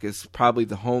famous book is probably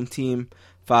The Home Team,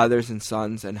 Fathers and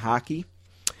Sons, and Hockey.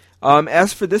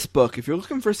 As for this book, if you're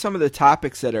looking for some of the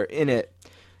topics that are in it,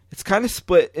 it's kind of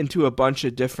split into a bunch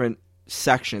of different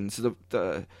sections.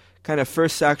 The kind of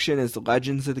first section is the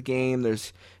legends of the game.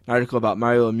 There's an article about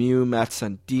Mario Lemieux, Matt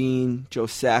Sundin, Joe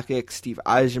Sakic, Steve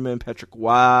Eiserman, Patrick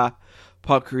Waugh,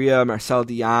 Paul Correa, Marcel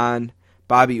Dion,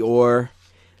 Bobby Orr.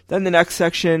 Then the next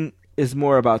section is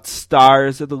more about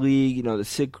stars of the league, the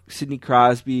Sidney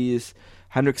Crosbys,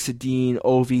 Henrik Sedin,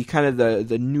 Ovi, kind of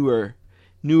the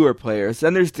newer players.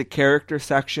 Then there's the character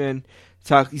section.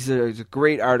 There's a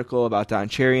great article about Don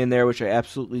Cherry in there, which I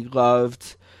absolutely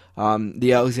loved.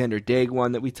 The Alexander Daig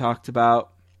one that we talked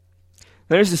about.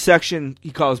 Then there's a section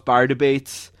he calls Bar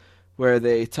Debates, where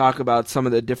they talk about some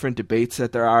of the different debates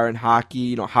that there are in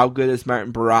hockey. How good is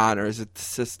Martin Biron, or is it the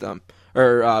system?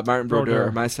 Or Martin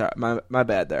Brodeur. My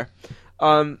bad there.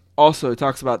 Also, it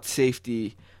talks about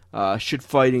safety. Should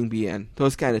fighting be in?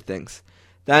 Those kind of things.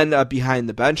 Then behind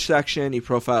the bench section, he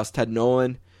profiles Ted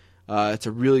Nolan. It's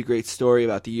a really great story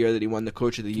about the year that he won the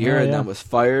Coach of the Year and then was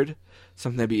fired.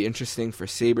 Something that'd be interesting for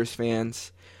Sabres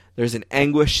fans. There's an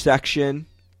anguish section.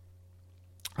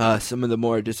 Some of the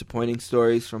more disappointing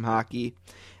stories from hockey.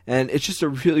 And it's just a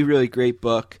really, really great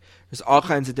book. There's all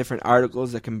kinds of different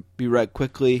articles that can be read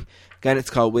quickly. Again, it's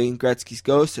called Wayne Gretzky's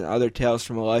Ghost and Other Tales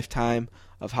from a Lifetime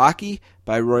of Hockey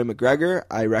by Roy McGregor.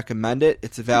 I recommend it.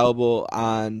 It's available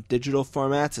on digital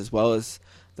formats as well as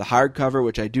the hardcover,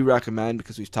 which I do recommend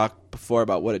because we've talked before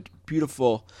about what a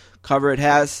beautiful cover it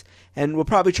has. And we'll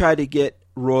probably try to get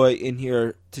Roy in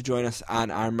here to join us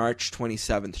on our March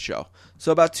 27th show.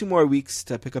 So about 2 more weeks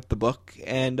to pick up the book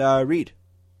and read.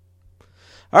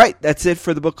 All right, that's it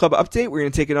for the book club update. We're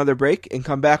going to take another break and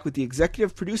come back with the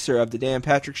executive producer of the Dan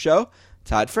Patrick Show,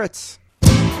 Todd Fritz.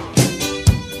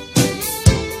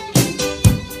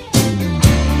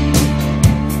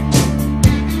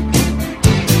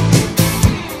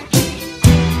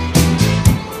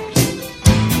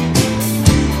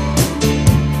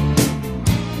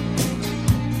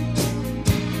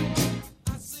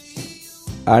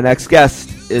 Our next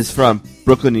guest is from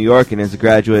Brooklyn, New York, and is a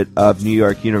graduate of New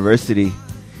York University.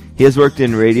 He has worked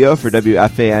in radio for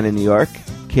WFAN in New York,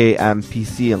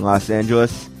 KMPC in Los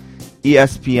Angeles,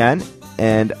 ESPN,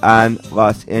 and on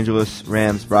Los Angeles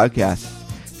Rams broadcasts.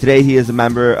 Today he is a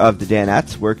member of the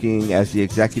Danettes, working as the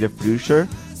executive producer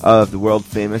of the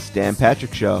world-famous Dan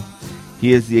Patrick Show.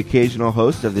 He is the occasional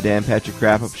host of the Dan Patrick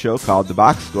wrap-up show called The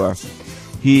Box Score.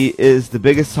 He is the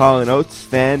biggest Hall & Oates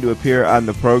fan to appear on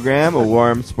the program. A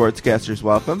warm sportscaster's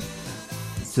welcome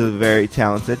to the very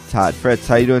talented Todd Fritz.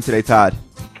 How you doing today, Todd?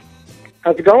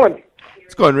 How's it going?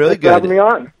 It's going really good. Thanks for having me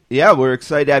on. Yeah, we're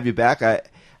excited to have you back. I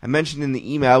mentioned in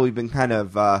the email we've been kind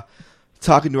of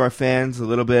talking to our fans a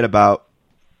little bit about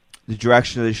the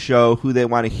direction of the show, who they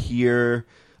want to hear,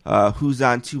 who's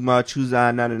on too much, who's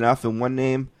on not enough,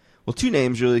 and two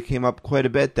names really came up quite a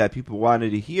bit that people wanted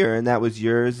to hear, and that was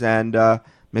yours and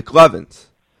McLovin's.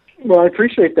 Well, I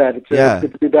appreciate that. It's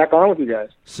good to be back on with you guys.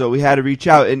 So we had to reach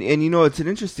out, and it's an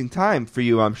interesting time for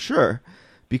you, I'm sure,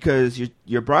 because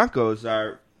your Broncos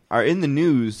are in the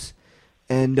news,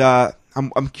 and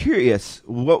I'm curious,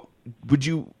 what would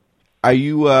you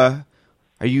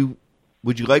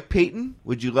like Peyton?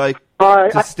 Would you like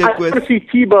to stick with? I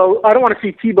don't want to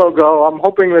see Tebow go. I'm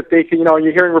hoping that they can.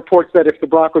 You're hearing reports that if the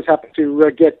Broncos happen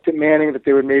to get to Manning, that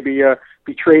they would maybe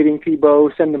be trading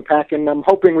Tebow, send him packing. I'm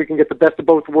hoping we can get the best of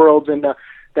both worlds, and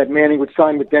that Manning would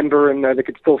sign with Denver, and they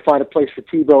could still find a place for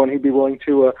Tebow, and he'd be willing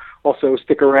to also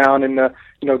stick around and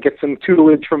get some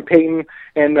tutelage from Peyton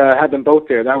and have them both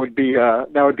there. That would be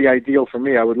ideal for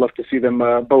me. I would love to see them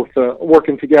both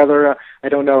working together. I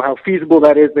don't know how feasible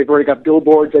that is. They've already got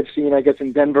billboards I've seen, I guess,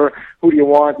 in Denver. Who do you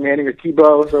want, Manning or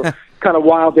Tebow? So it's kind of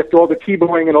wild after all the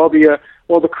Tebowing and all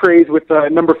the craze with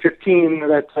number 15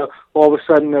 that all of a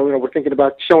sudden we're thinking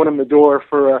about showing him the door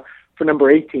for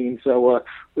number 18. So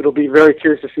it'll be very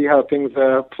curious to see how things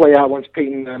play out once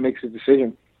Peyton makes his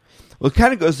decision. Well, it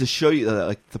kind of goes to show you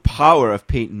the power of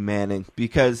Peyton Manning,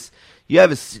 because you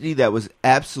have a city that was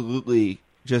absolutely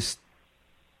just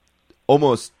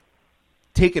almost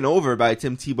taken over by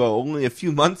Tim Tebow only a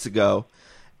few months ago,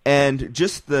 and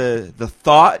just the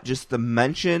thought, just the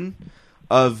mention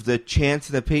of the chance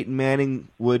that Peyton Manning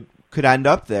could end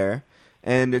up there,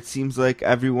 and it seems like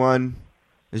everyone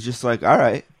is just like, all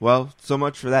right, well, so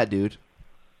much for that dude.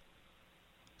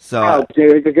 So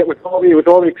they get with all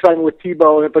the excitement with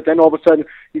Tebow, but then all of a sudden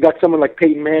you got someone like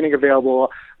Peyton Manning available.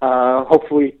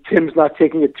 Hopefully Tim's not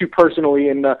taking it too personally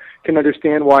and can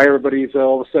understand why everybody's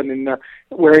all of a sudden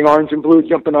wearing orange and blue,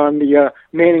 jumping on the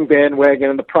Manning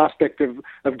bandwagon and the prospect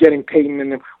of getting Peyton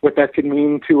and what that could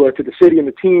mean to the city and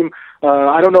the team.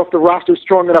 I don't know if the roster's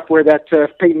strong enough where that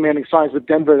if Peyton Manning signs with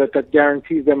Denver that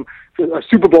guarantees them a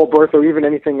Super Bowl berth or even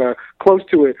anything close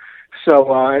to it.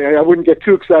 So I wouldn't get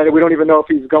too excited. We don't even know if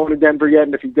he's going to Denver yet,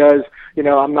 and if he does,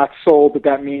 I'm not sold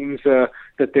that means that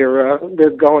they're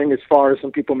going as far as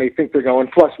some people may think they're going.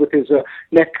 Plus, with his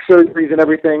neck surgeries and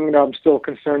everything, I'm still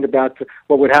concerned about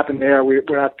what would happen there. We're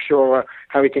not sure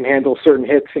how he can handle certain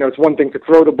hits. It's one thing to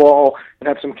throw the ball and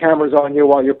have some cameras on you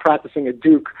while you're practicing at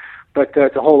Duke, but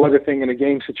it's a whole other thing in a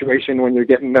game situation when you're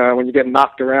getting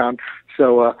knocked around.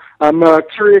 So I'm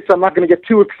curious. I'm not going to get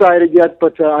too excited yet,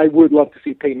 but I would love to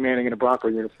see Peyton Manning in a Bronco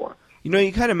uniform.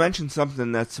 You kind of mentioned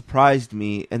something that surprised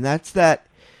me, and that's that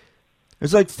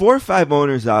there's like 4 or 5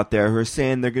 owners out there who are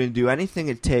saying they're going to do anything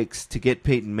it takes to get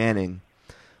Peyton Manning.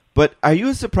 But are you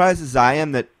as surprised as I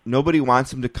am that nobody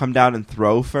wants him to come down and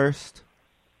throw first?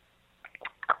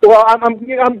 Well, I'm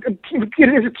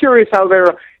curious how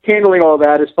they're handling all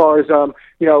that. As far as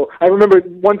I remember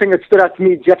one thing that stood out to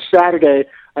me. Jeff Saturday,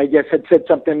 I guess, had said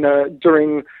something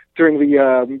during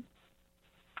the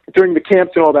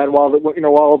camps and all that while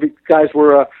the guys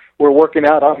were working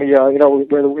out on the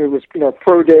where it was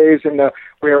pro days and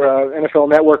where NFL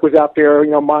Network was out there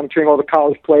monitoring all the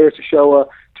college players to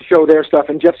show their stuff.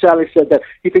 And Jeff Saturday said that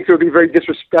he thinks it would be very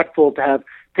disrespectful to have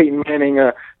Peyton Manning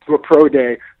to a pro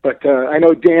day. But I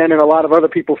know Dan and a lot of other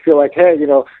people feel like, hey, you're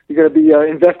going to be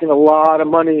investing a lot of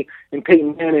money in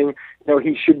Peyton Manning.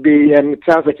 He should be, and it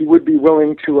sounds like he would be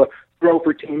willing to throw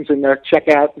for teams and check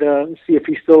out, see if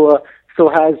he still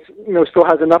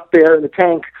has enough there in the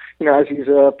tank, as he's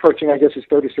approaching, I guess, his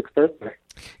 36th birthday.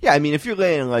 Yeah, I mean, if you're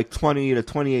laying like $20 to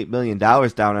 $28 million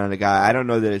down on a guy, I don't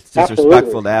know that it's disrespectful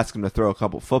Absolutely. To ask him to throw a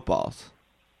couple footballs.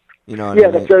 I mean?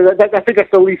 I think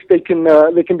that's the least they can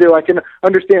do. I can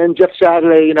understand Jeff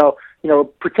Saturday,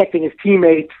 protecting his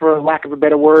teammates, for lack of a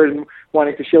better word, and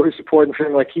wanting to show his support and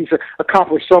feeling like he's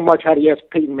accomplished so much. How do you ask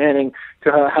Peyton Manning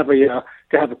to have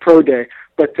a pro day?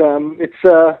 But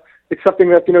it's something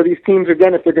that these teams,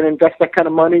 again, if they're going to invest that kind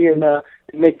of money and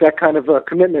make that kind of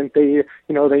commitment, they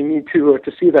need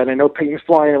to see that. I know Peyton's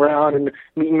flying around and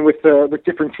meeting with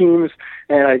different teams,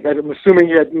 and I'm assuming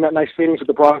he had nice meetings with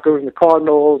the Broncos and the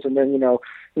Cardinals, and then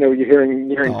you're hearing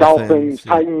Dolphins,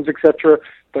 Titans, etc.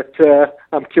 But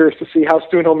I'm curious to see how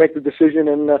soon he'll make the decision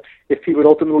and if he would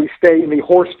ultimately stay in the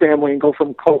horse family and go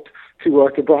from Colt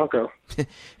to Bronco.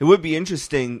 It would be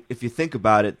interesting if you think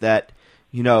about it that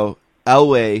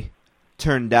Elway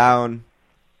turned down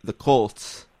the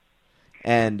Colts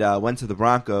and went to the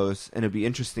Broncos, and it'd be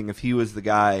interesting if he was the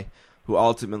guy who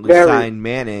ultimately signed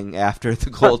Manning after the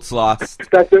Colts lost.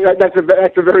 That's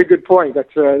a very good point.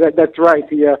 That's right.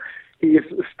 He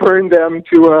spurned them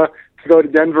to go to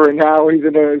Denver, and now he's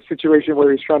in a situation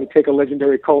where he's trying to take a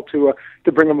legendary Colt to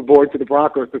bring him aboard to the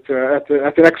Broncos. That's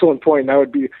an excellent point. That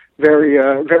would be very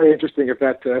very interesting if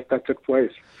that took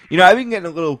place. I've been getting a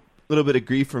little bit of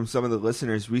grief from some of the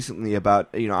listeners recently about,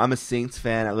 I'm a Saints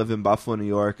fan. I live in Buffalo, New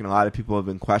York, and a lot of people have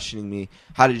been questioning me.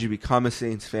 How did you become a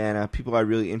Saints fan? People are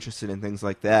really interested in things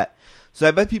like that. So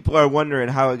I bet people are wondering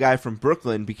how a guy from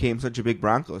Brooklyn became such a big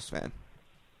Broncos fan.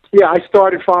 Yeah, I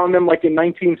started following them like in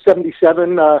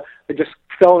 1977. I just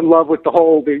fell in love with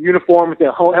the uniform, with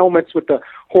the helmets, with the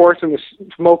horse and the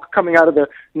smoke coming out of the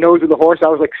nose of the horse. I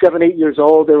was like 7, 8 years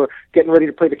old. They were getting ready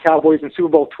to play the Cowboys in Super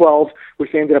Bowl 12,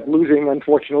 which they ended up losing,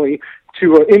 unfortunately,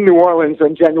 to in New Orleans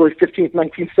on January 15th,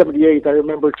 1978. I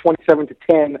remember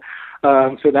 27-10.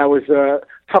 So that was a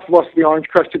tough loss to the Orange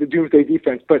Crush to the Doomsday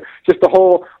Defense. But just the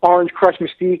whole Orange Crush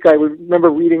mystique, I remember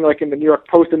reading like in the New York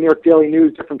Post and New York Daily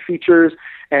News different features,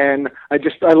 and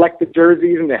I liked the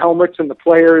jerseys and the helmets and the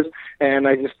players, and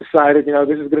I just decided,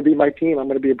 this is going to be my team. I'm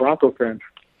going to be a Bronco fan.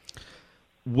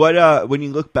 What when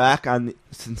you look back on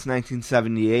since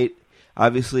 1978,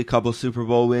 obviously a couple Super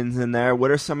Bowl wins in there. What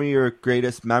are some of your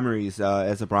greatest memories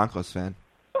as a Broncos fan?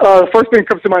 The first thing that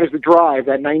comes to mind is the drive,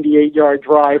 that 98-yard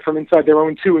drive from inside their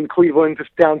own 2 in Cleveland,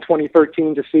 just down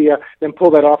 2013, to see them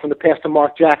pull that off in the pass to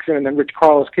Mark Jackson, and then Rich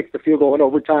Carlos kicks the field goal in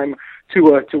overtime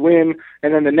to win.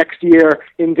 And then the next year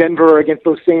in Denver against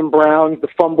those same Browns, the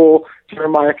fumble,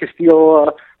 Jeremiah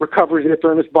Castile recovers it.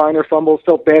 Ernest Biner fumbles.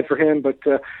 Felt bad for him, but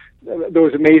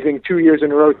those amazing 2 years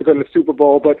in a row to go to the Super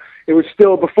Bowl. But it was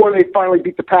still before they finally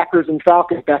beat the Packers and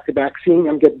Falcons back-to-back, seeing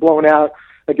them get blown out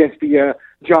against the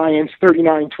Giants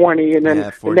 39-20, and then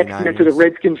the next year to the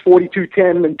Redskins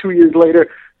 42-10, and 2 years later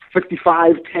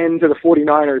 55-10 to the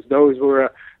 49ers. Those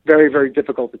were very, very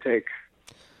difficult to take.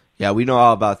 Yeah, we know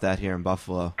all about that here in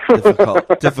Buffalo.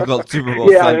 Difficult Super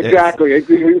Bowl Sundays. Exactly.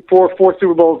 Four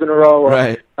Super Bowls in a row.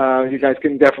 Right. You guys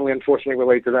can definitely, unfortunately,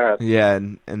 relate to that. Yeah,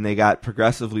 and they got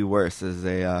progressively worse as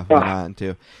they went on,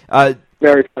 too.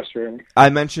 Very frustrating. I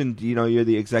mentioned, you're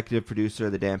the executive producer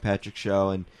of the Dan Patrick Show,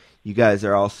 and you guys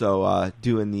are also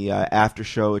doing the after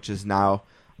show, which is now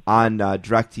on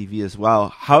DirecTV as well.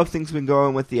 How have things been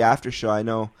going with the after show? I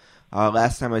know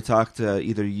last time I talked to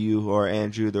either you or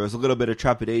Andrew, there was a little bit of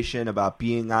trepidation about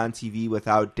being on TV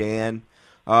without Dan.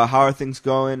 How are things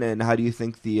going, and how do you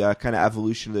think the kind of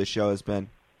evolution of the show has been?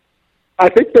 I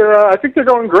think they're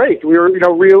going great. We're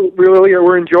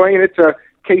we're enjoying it.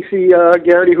 Casey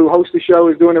Garrity, who hosts the show,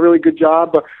 is doing a really good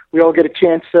job. We all get a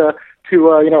chance to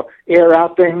air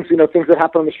out things, things that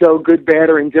happen on the show, good, bad,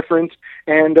 or indifferent.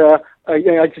 And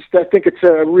I think it's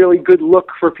a really good look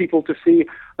for people to see,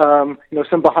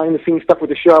 some behind the scenes stuff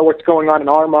with the show, what's going on in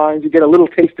our minds. You get a little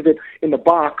taste of it in the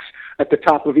box at the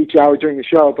top of each hour during the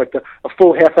show, but a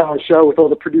full half-hour show with all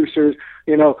the producers,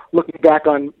 looking back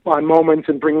on moments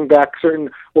and bringing back certain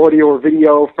audio or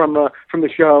video from the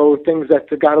show, things that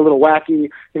got a little wacky,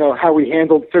 how we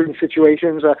handled certain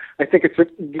situations. I think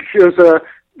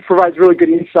provides really good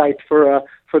insight for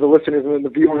the listeners and the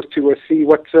viewers to see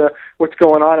what's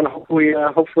going on, and hopefully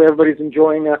everybody's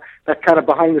enjoying that kind of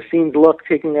behind-the-scenes look,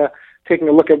 taking a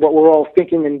look at what we're all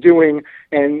thinking and doing,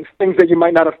 and things that you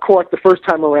might not have caught the first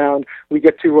time around, we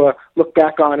get to look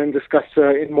back on and discuss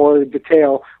in more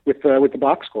detail with the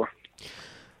box score.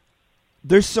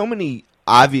 There's so many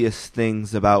obvious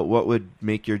things about what would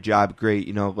make your job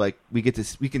great. Like we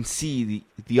can see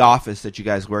the office that you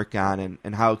guys work on,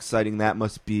 and how exciting that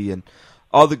must be, and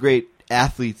all the great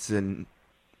athletes and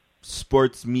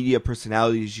sports media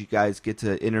personalities you guys get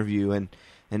to interview,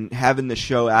 and having the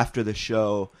show after the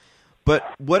show. But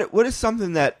what is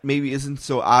something that maybe isn't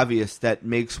so obvious that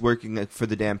makes working for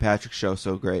the Dan Patrick Show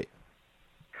so great?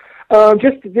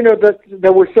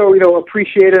 That we're so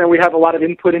appreciated, and we have a lot of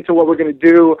input into what we're going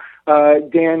to do.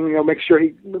 Dan, makes sure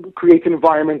he creates an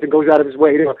environment and goes out of his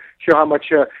way to show how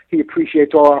much he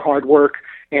appreciates all our hard work,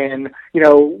 and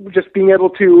just being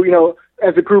able to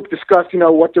as a group discuss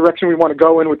what direction we want to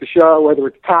go in with the show, whether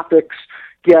it's topics,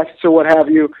 guests, or what have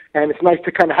you, and it's nice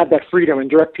to kind of have that freedom, and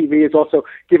DirecTV has also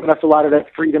given us a lot of that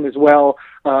freedom as well.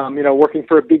 Working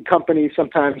for a big company,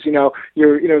 sometimes,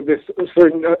 there's a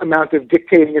certain amount of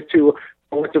dictating as to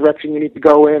what direction you need to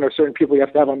go in, or certain people you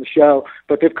have to have on the show,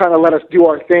 but they've kind of let us do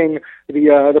our thing.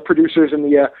 The producers and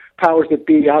the powers that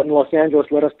be out in Los Angeles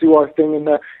let us do our thing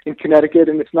in Connecticut,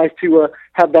 and it's nice to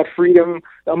have that freedom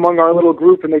among our little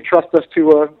group, and they trust us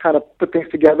to kind of put things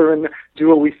together and do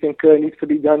what we think needs to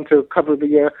be done to cover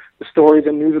the stories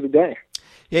and news of the day.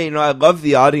 Yeah, I love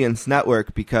the Audience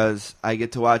Network because I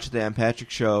get to watch the Dan Patrick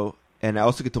Show, and I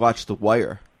also get to watch The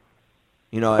Wire.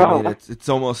 It's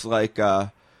almost like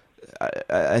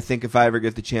I think if I ever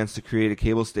get the chance to create a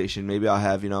cable station, maybe I'll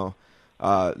have the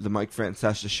Mike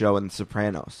Francesa Show and The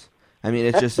Sopranos. I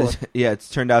mean, it's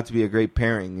turned out to be a great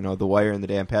pairing, The Wire and the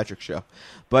Dan Patrick Show.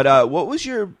 But what was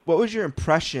your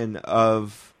impression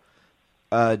of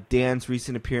Dan's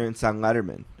recent appearance on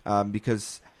Letterman?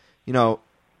 Because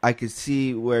I could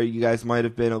see where you guys might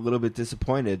have been a little bit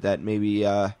disappointed that maybe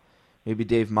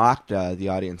Dave mocked the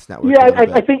Audience Network. Yeah,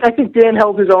 I think Dan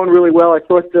held his own really well. I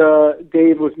thought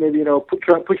Dave was maybe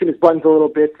pushing his buttons a little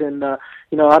bit, and I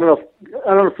don't know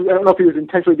if he was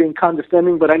intentionally being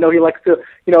condescending, but I know he likes to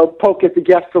poke at the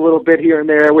guests a little bit here and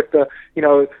there with the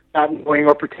not knowing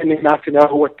or pretending not to know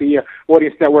what the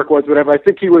Audience Network was, whatever. I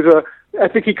think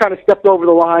he kind of stepped over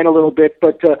the line a little bit,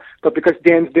 but because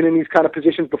Dan's been in these kind of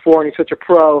positions before and he's such a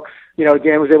pro,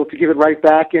 Dan was able to give it right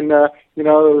back, and it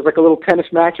was like a little tennis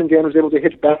match, and Dan was able to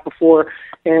hit back before,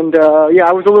 and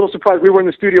I was a little surprised. We were in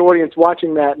the studio audience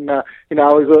watching that, and I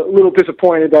was a little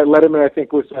disappointed that Letterman, I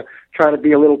think, was trying to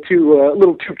be a little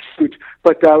too cute,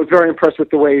 but I was very impressed with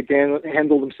the way Dan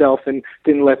handled himself and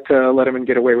didn't let Letterman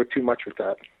get away with too much with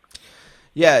that.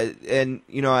 Yeah, and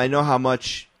I know how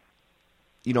much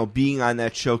being on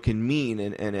that show can mean,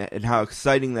 and how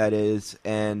exciting that is,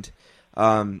 and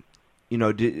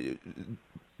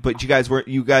but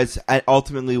you guys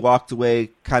ultimately walked away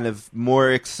kind of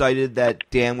more excited that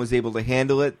Dan was able to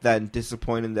handle it than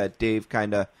disappointed that Dave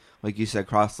kind of, like you said,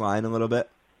 crossed the line a little bit.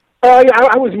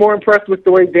 I was more impressed with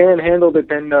the way Dan handled it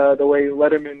than the way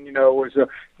Letterman, was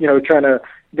trying to.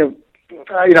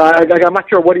 I'm not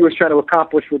sure what he was trying to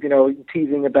accomplish with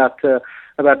teasing about the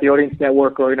Audience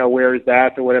Network, or where is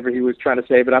that, or whatever he was trying to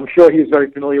say. But I'm sure he was very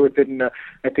familiar with it, and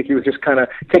I think he was just kind of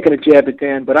taking a jab at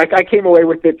Dan. But I came away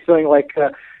with it feeling like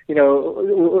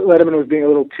Letterman was being a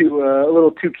little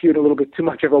too cute, a little bit too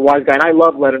much of a wise guy. And I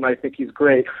love Letterman; I think he's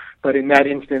great. But in that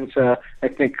instance, I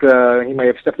think he may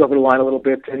have stepped over the line a little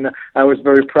bit, and I was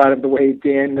very proud of the way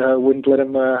Dan wouldn't let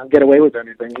him get away with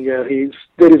anything. He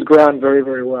stood his ground very,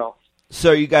 very well.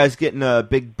 So are you guys getting a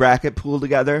big bracket pool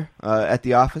together at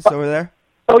the office over there?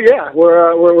 Oh yeah, we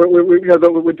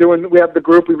have the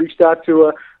group. We reached out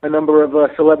to a number of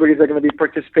celebrities that are going to be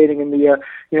participating in the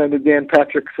the Dan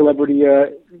Patrick celebrity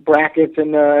brackets,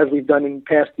 and as we've done in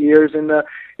past years, and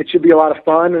it should be a lot of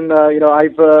fun. And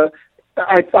I've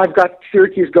got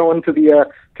Syracuse going to the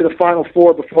Final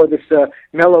Four before this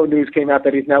Melo news came out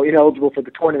that he's now ineligible for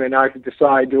the tournament. Now I have to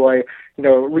decide: do I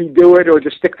redo it or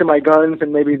just stick to my guns,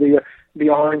 and maybe the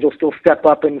Orange will still step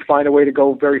up and find a way to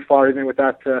go very far even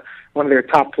without one of their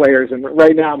top players. And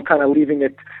right now I'm kind of leaving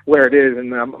it where it is,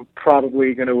 and I'm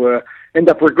probably going to end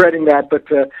up regretting that. But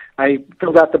I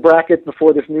filled out the bracket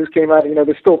before this news came out.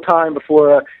 There's still time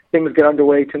before things get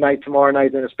underway tonight, tomorrow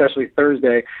night, and especially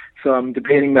Thursday. So I'm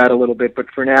debating that a little bit. But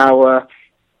for now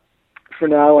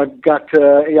I've got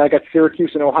I got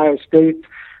Syracuse and Ohio State.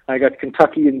 I got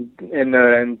Kentucky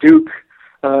and Duke.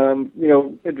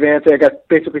 Advancing. I got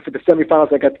basically for the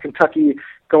semifinals. I got Kentucky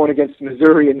going against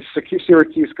Missouri and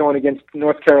Syracuse going against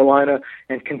North Carolina,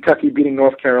 and Kentucky beating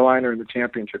North Carolina in the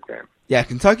championship game. Yeah,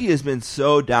 Kentucky has been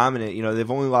so dominant.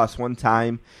 They've only lost one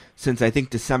time since I think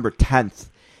December 10th,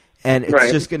 and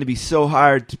it's just going to be so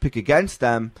hard to pick against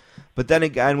them. But then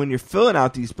again, when you're filling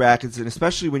out these brackets, and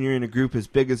especially when you're in a group as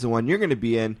big as the one you're going to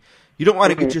be in, you don't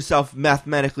want to get yourself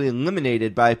mathematically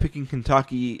eliminated by picking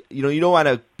Kentucky. You don't want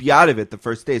to be out of it the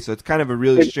first day. So it's kind of a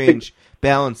really strange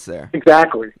balance there.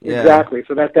 Exactly.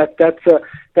 So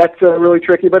that's really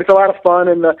tricky, but it's a lot of fun,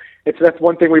 and that's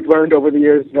one thing we've learned over the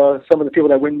years. Some of the people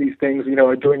that win these things,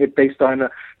 are doing it based on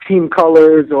team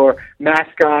colors or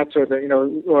mascots or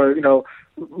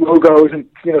logos and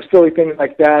silly things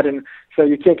like that, and so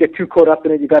you can't get too caught up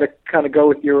in it. You got to kind of go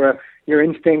with your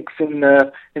instincts and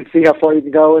see how far you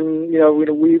can go. And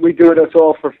we do it. It's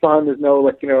all for fun. There's no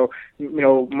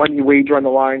money wager on the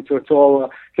line. So it's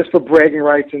all just for bragging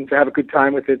rights and to have a good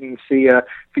time with it and see.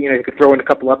 You could throw in a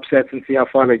couple upsets and see how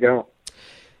far they go.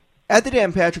 At the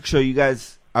Dan Patrick Show, you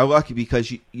guys are lucky because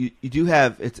you do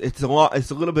have it's a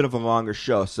little bit of a longer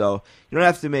show, so you don't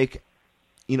have to make.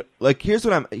 Here's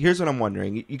what I'm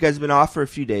wondering. You guys have been off for a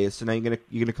few days, so now you're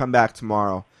gonna come back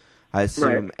tomorrow, I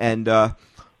assume. Right. And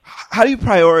how do you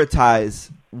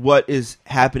prioritize what is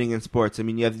happening in sports? I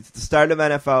mean, you have the start of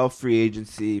NFL free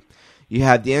agency, you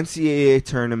have the NCAA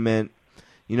tournament,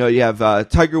 you have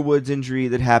Tiger Woods' injury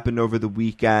that happened over the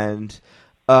weekend.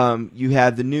 You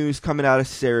have the news coming out of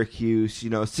Syracuse.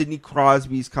 Sidney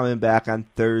Crosby's coming back on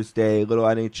Thursday. A little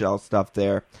NHL stuff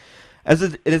there. As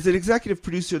an executive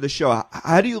producer of the show,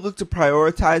 how do you look to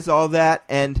prioritize all that,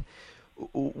 and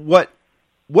what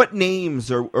names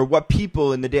or what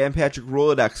people in the Dan Patrick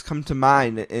Rolodex come to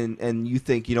mind, and you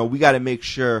think, we got to make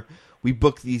sure we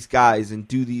book these guys and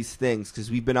do these things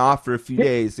because we've been off for a few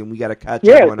days and we got to catch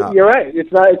everyone up. You're right.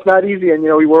 It's not easy, and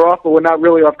we were off, but we're not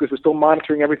really off because we're still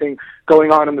monitoring everything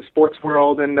going on in the sports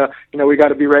world, and we got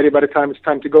to be ready by the time it's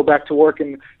time to go back to work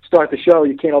and start the show.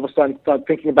 You can't all of a sudden start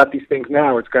thinking about these things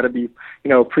now. It's got to be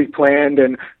pre-planned,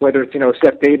 and whether it's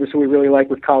Seth Davis, who we really like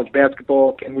with college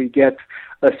basketball, can we get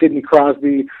Sidney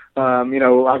Crosby,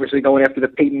 obviously going after the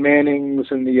Peyton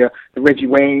Mannings and the Reggie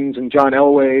Waynes and John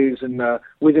Elways and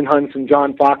Wizen Hunts and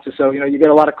John Foxes. So you get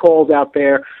a lot of calls out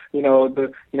there.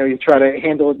 You try to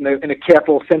handle it in a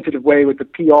careful, sensitive way with the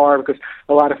PR because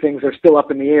a lot of things are still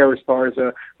up in the air as far as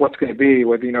what's going to be.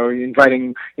 Whether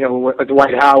inviting a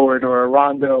Dwight Howard or a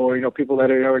Rondo or people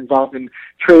that are involved in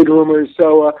trade rumors.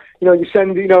 So you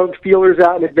send feelers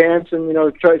out in advance and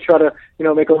try to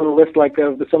make a little list like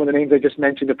of some of the names I just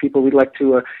mentioned of people we'd like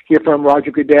to hear from: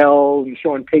 Roger Goodell and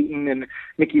Sean Payton and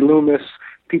Mickey Loomis.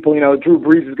 People, Drew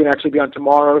Brees is going to actually be on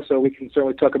tomorrow, so we can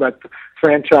certainly talk about the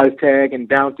franchise tag and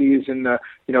bounties and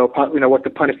what the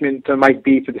punishment might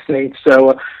be for the Saints.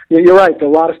 So you're right, a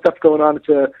lot of stuff going on. It's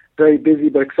a very busy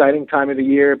but exciting time of the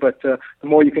year. But the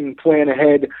more you can plan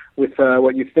ahead with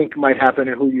what you think might happen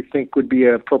and who you think would be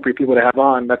appropriate people to have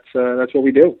on, that's what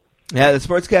we do. Yeah, the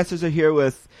Sportscasters are here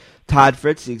with Todd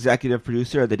Fritz, the executive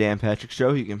producer of the Dan Patrick Show,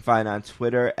 who you can find on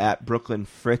Twitter at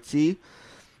BrooklynFritzy.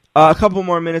 A couple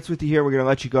more minutes with you here. We're going to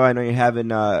let you go. I know you're having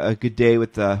a good day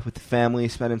with the family,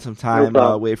 spending some time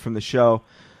away from the show.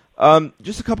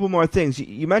 Just a couple more things.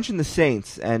 You mentioned the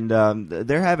Saints, and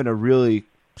they're having a really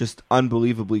just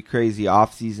unbelievably crazy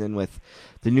offseason with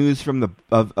the news from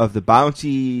the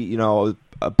bounty,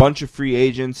 a bunch of free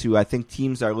agents who I think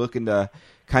teams are looking to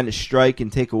kind of strike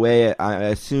and take away. I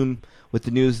assume with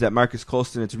the news that Marcus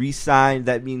Colston is re-signed,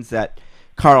 that means that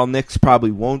Carl Nicks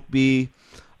probably won't be.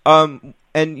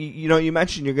 And, you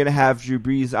mentioned you're going to have Drew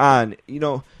Brees on.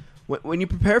 When you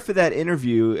prepare for that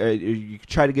interview, you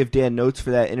try to give Dan notes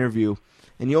for that interview,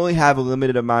 and you only have a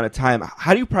limited amount of time,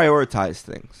 how do you prioritize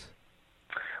things?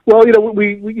 Well,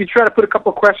 you try to put a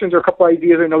couple of questions or a couple of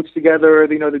ideas or notes together,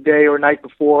 the day or night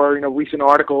before, recent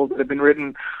articles that have been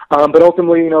written. But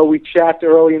ultimately, we chat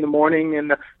early in the morning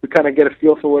and we kind of get a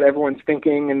feel for what everyone's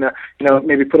thinking and,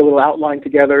 maybe put a little outline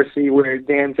together, see where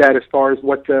Dan's at as far as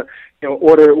what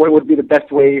order, what would be the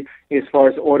best way as far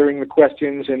as ordering the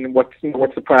questions and what's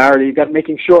the priority. You got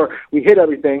making sure we hit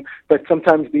everything, but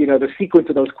sometimes the sequence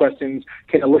of those questions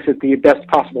can elicit the best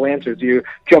possible answers. You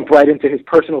jump right into his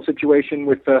personal situation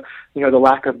with the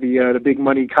lack of the big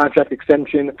money contract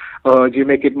extension. Do you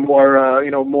make it more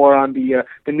more on the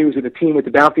news of the team with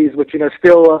the bounties, which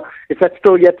still if that's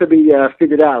still yet to be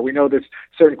figured out. We know there's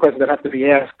certain questions that have to be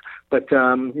asked. But,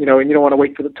 and you don't want to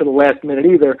wait to the last minute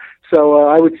either. So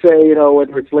I would say,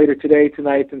 whether it's later today,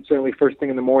 tonight, and certainly first thing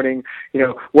in the morning,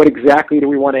 what exactly do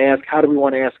we want to ask? How do we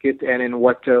want to ask it? And in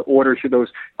what order should those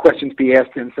questions be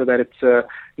asked in so that it's,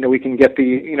 we can get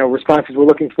the, responses we're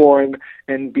looking for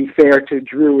and be fair to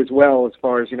Drew as well as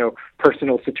far as,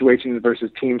 personal situations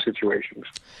versus team situations.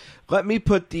 Let me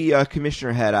put the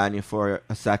commissioner hat on you for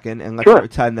a second and let's Sure.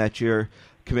 pretend that you're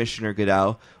Commissioner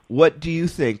Goodell. What do you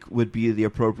think would be the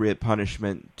appropriate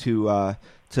punishment to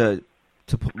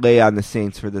lay on the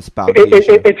Saints for this bounty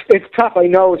issue? It's tough, I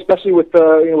know, especially with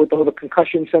with the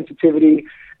concussion sensitivity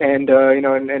and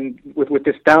and with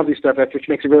this bounty stuff, which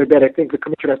makes it really bad. I think the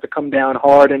commissioner has to come down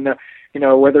hard, and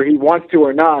whether he wants to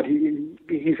or not,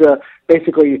 he's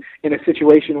basically in a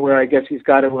situation where I guess he's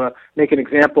got to make an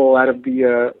example out of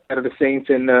the Saints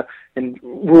and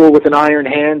rule with an iron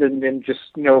hand and just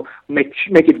make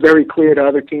it very clear to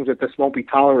other teams that this won't be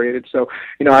tolerated. So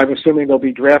I'm assuming there'll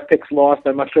be draft picks lost.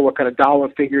 I'm not sure what kind of dollar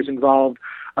figures involved.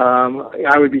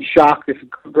 I would be shocked if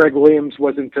Greg Williams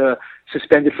wasn't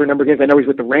suspended for a number of games. I know he's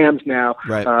with the Rams now.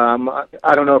 Right.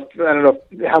 I don't know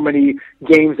how many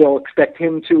games they'll expect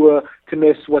him to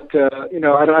miss. What I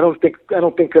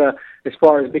don't think as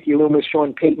far as Mickey Loomis,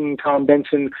 Sean Payton, Tom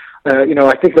Benson,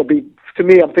 I think they'll be. To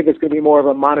me, I'm thinking it's going to be more of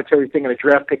a monetary thing and a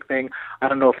draft pick thing. I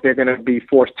don't know if they're going to be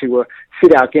forced to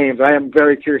sit out games. I am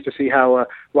very curious to see how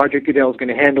Roger Goodell is going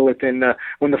to handle it. And as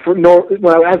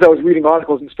I was reading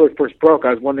articles and the story first broke,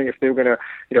 I was wondering if they were going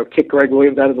to kick Greg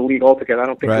Williams out of the league altogether. I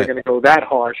don't think Right. they're going to go that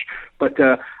harsh. But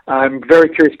I'm very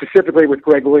curious specifically with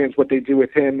Greg Williams what they do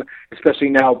with him, especially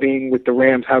now being with the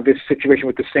Rams, how this situation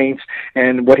with the Saints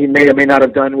and what he may or may not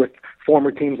have done with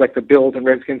former teams like the Bills and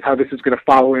Redskins, how this is going to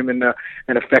follow him and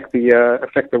affect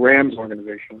the Rams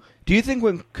organization. Do you think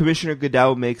when Commissioner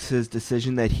Goodell makes his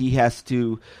decision that he has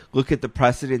to look at the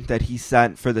precedent that he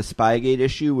set for the Spygate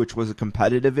issue, which was a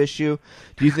competitive issue?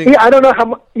 Do you think? Yeah, I don't know how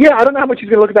much he's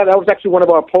going to look at that. That was actually one of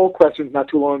our poll questions not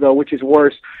too long ago, which is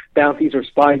worse, bounties or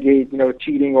Spygate,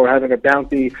 cheating or having a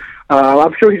bounty.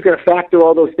 I'm sure he's going to factor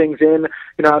all those things in.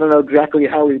 I don't know exactly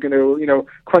how he's going to,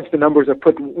 crunch the numbers or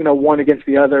put, one against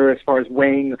the other as far as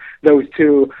weighing those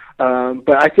two.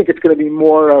 But I think it's going to be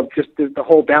more of just the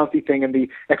whole bounty thing and the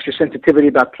extra sensitivity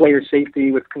about player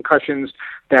safety with concussions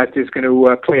that is going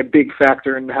to play a big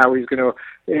factor in how he's going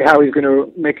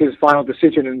to make his final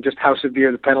decision and just how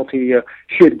severe the penalty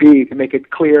should be to make it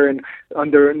clear and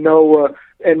under no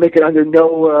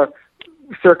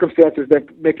circumstances that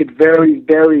make it very,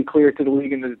 very clear to the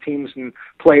league and to the teams and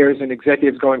players and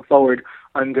executives going forward.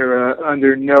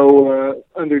 Under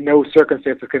no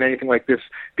circumstances can anything like this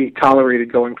be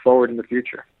tolerated going forward in the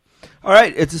future. All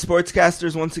right, it's the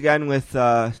Sportscasters once again with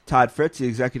Todd Fritz, the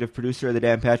executive producer of the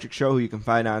Dan Patrick Show, who you can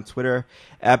find on Twitter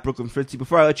at Brooklyn Fritzy.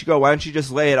 Before I let you go, why don't you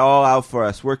just lay it all out for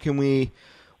us? Where can we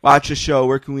watch the show?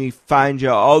 Where can we find you?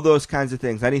 All those kinds of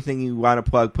things. Anything you want to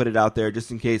plug, put it out there,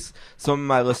 just in case some of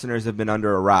my listeners have been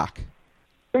under a rock.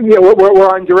 Yeah, we're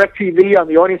on DirecTV, on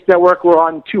the Audience Network. We're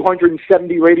on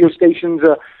 270 radio stations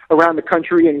around the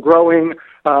country and growing.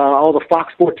 All the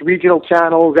Fox Sports regional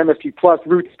channels, MSG Plus,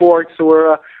 Root Sports.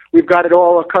 So we've got it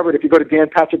all covered. If you go to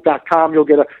danpatrick.com, you'll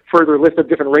get a further list of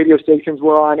different radio stations.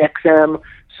 We're on XM.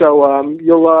 So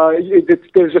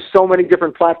there's just so many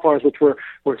different platforms which we're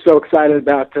so excited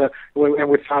about, and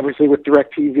with obviously with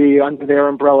DirecTV under their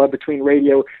umbrella between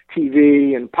radio,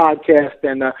 TV, and podcast,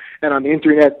 and on the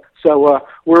internet. So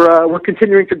we're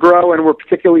continuing to grow, and we're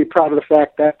particularly proud of the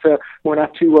fact that we're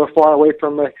not too far away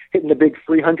from hitting the big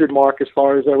 300 mark as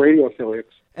far as radio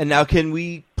affiliates. And now, can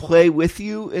we play with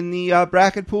you in the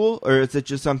bracket pool, or is it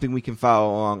just something we can follow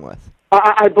along with?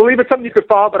 I believe it's something you could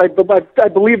follow, but I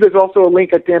believe there's also a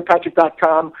link at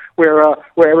danpatrick.com where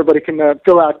everybody can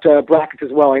fill out brackets as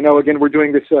well. I know, again, we're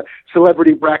doing this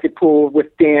celebrity bracket pool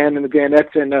with Dan and the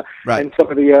Danettes and some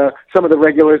of the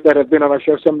regulars that have been on our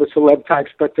show, some of the celeb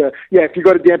types. But if you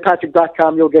go to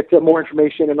danpatrick.com, you'll get more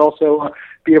information and also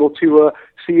be able to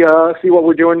see what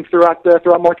we're doing throughout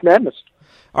March Madness.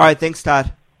 All right, thanks,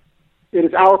 Todd. It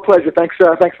is our pleasure. Thanks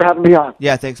for having me on.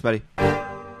 Yeah, thanks, buddy.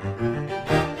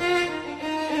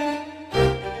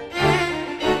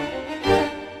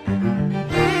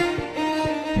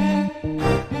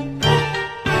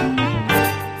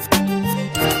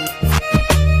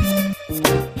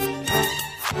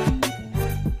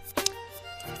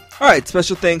 All right,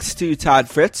 special thanks to Todd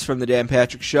Fritz from the Dan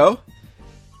Patrick Show,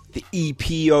 the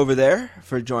EP over there,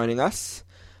 for joining us.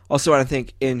 Also want to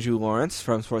thank Andrew Lawrence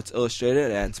from Sports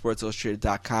Illustrated and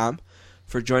SportsIllustrated.com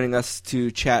for joining us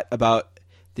to chat about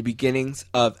the beginnings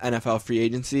of NFL free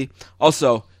agency.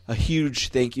 Also, a huge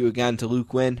thank you again to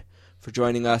Luke Wynn for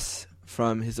joining us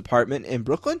from his apartment in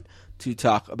Brooklyn to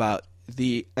talk about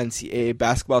the NCAA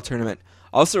basketball tournament.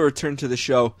 Also returned to the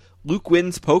show, Luke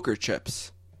Wynn's poker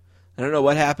chips. I don't know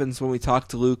what happens when we talk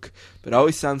to Luke, but it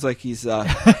always sounds like he's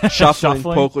shuffling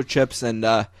poker chips, and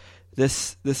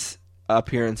this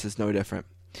appearance is no different.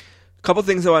 A couple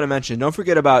things I want to mention. Don't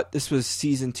forget about, this was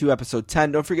Season 2, Episode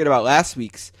 10. Don't forget about last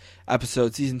week's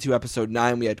episode, Season 2, Episode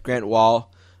 9. We had Grant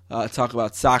Wall talk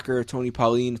about soccer, Tony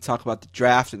Pauline talk about the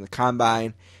draft and the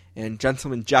combine, and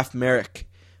gentleman Jeff Merrick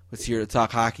was here to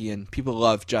talk hockey, and people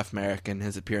love Jeff Merrick and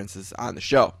his appearances on the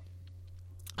show.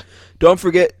 Don't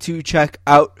forget to check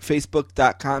out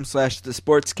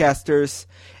Facebook.com/TheSportsCasters,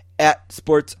 at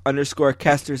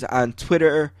Sports_Casters on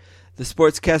Twitter,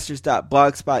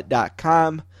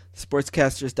 TheSportsCasters.blogspot.com,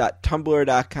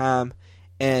 TheSportsCasters.tumblr.com,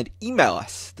 and email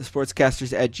us,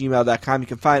 TheSportsCasters@gmail.com. You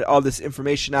can find all this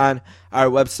information on our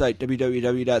website,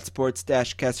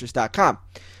 www.sports-casters.com.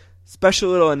 Special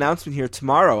little announcement here.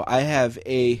 Tomorrow I have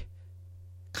a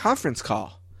conference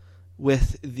call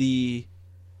with the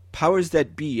powers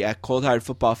that be at Cold Hard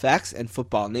Football Facts and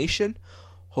Football Nation.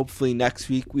 Hopefully next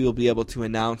week we will be able to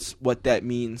announce what that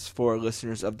means for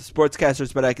listeners of the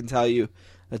Sportscasters, but I can tell you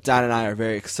that Don and I are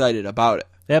very excited about it.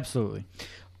 Absolutely.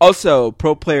 Also,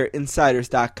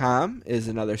 ProPlayerInsiders.com is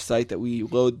another site that we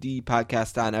load the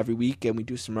podcast on every week, and we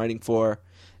do some writing for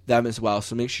them as well.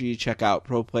 So make sure you check out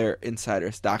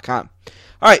ProPlayerInsiders.com.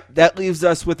 All right, that leaves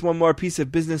us with one more piece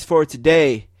of business for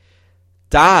today.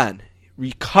 Don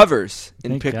recovers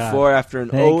in Pick 4 after an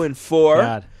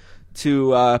 0-4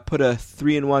 to put a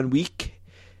 3-1 week.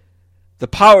 The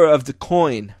power of the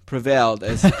coin prevailed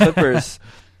as the Clippers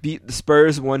beat the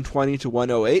Spurs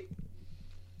 120-108.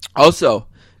 Also,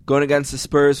 going against the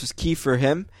Spurs was key for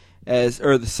him, the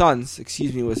Suns,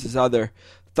 was his other.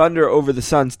 Thunder over the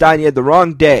Suns. Don, you had the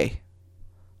wrong day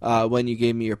when you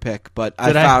gave me your pick, but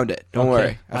I found it. Don't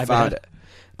worry. I found it.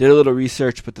 Did a little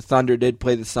research, but the Thunder did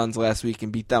play the Suns last week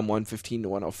and beat them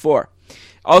 115-104.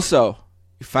 Also,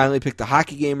 you finally picked the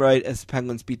hockey game right as the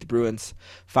Penguins beat the Bruins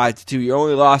 5-2. Your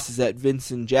only loss is that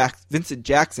Vincent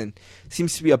Jackson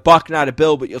seems to be a buck, not a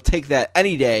bill, but you'll take that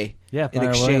any day in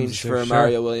exchange for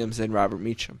Mario Williams and Robert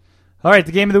Meacham. All right,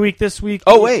 the game of the week this week.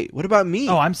 Oh, wait, what about me?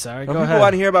 Oh, I'm sorry. Don't people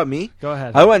want to hear about me? Go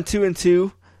ahead. I went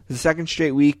 2-2 the second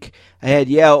straight week. I had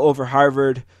Yale over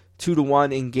Harvard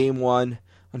 2-1 in game 1.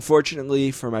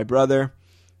 Unfortunately for my brother,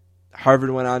 Harvard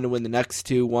went on to win the next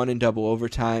two, one in double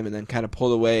overtime, and then kind of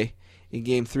pulled away in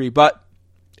game 3. But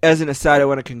as an aside, I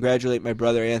want to congratulate my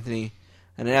brother Anthony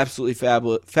on an absolutely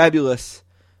fabulous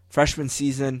freshman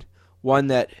season, one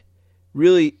that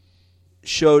really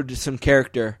showed some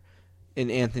character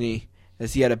in Anthony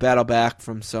as he had to battle back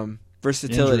from some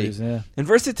versatility. Injuries, yeah. And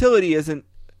versatility isn't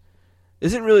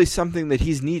really something that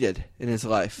he's needed in his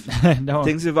life. No.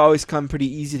 Things have always come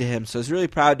pretty easy to him, so I was really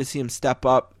proud to see him step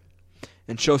up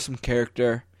and show some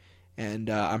character,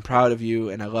 and I'm proud of you,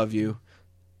 and I love you,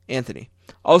 Anthony.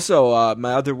 Also,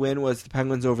 my other win was the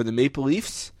Penguins over the Maple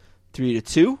Leafs,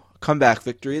 3-2, comeback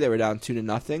victory. They were down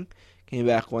 2-0, came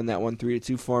back, won that one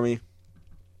 3-2 for me.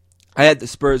 I had the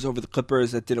Spurs over the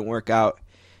Clippers. That didn't work out.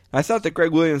 I thought that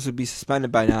Greg Williams would be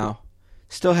suspended by now.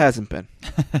 Still hasn't been.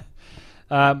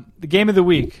 The game of the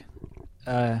week,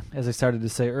 as I started to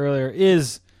say earlier,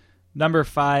 is number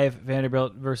 5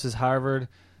 Vanderbilt versus Harvard.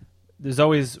 There's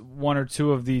always one or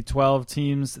two of the 12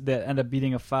 teams that end up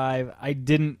beating a 5. I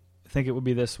didn't think it would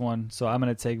be this one, so I'm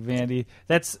going to take Vandy.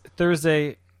 That's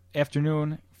Thursday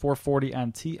afternoon, 4:40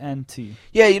 on TNT.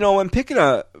 Yeah, when picking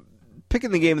the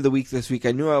game of the week this week,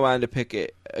 I knew I wanted to pick a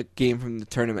game from the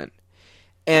tournament.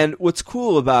 And what's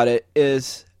cool about it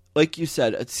is, like you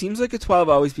said, it seems like a 12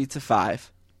 always beats a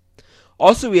 5.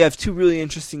 Also, we have two really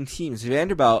interesting teams.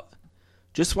 Vanderbilt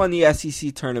just won the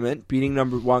SEC tournament, beating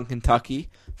number 1 Kentucky.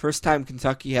 First time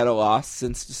Kentucky had a loss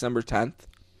since December 10th.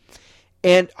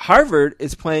 And Harvard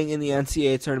is playing in the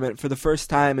NCAA tournament for the first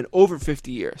time in over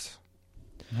 50 years.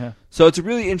 Yeah. So it's a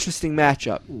really interesting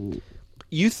matchup.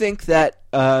 You think that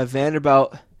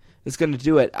Vanderbilt is going to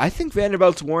do it. I think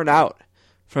Vanderbilt's worn out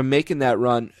from making that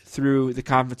run through the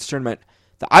conference tournament.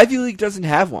 The Ivy League doesn't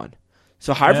have one.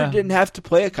 So Harvard didn't have to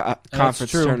play a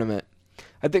conference tournament.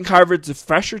 I think Harvard's a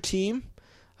fresher team.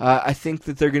 I think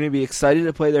that they're going to be excited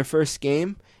to play their first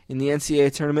game in the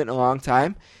NCAA tournament in a long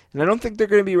time. And I don't think they're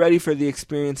going to be ready for the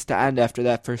experience to end after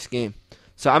that first game.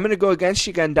 So I'm going to go against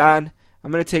you again, Don.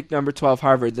 I'm going to take number 12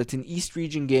 Harvard. That's an East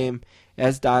Region game.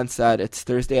 As Don said, it's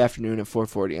Thursday afternoon at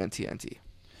 4:40 on TNT.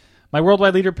 My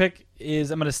worldwide leader pick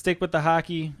is I'm going to stick with the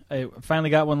hockey. I finally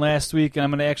got one last week, and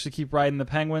I'm going to actually keep riding the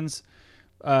Penguins.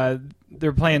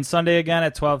 They're playing Sunday again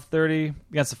at 12:30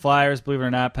 against the Flyers. Believe it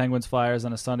or not, Penguins-Flyers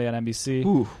on a Sunday on NBC.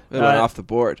 Ooh, that went off the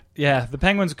board. Yeah, the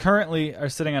Penguins currently are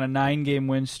sitting on a 9-game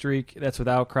win streak. That's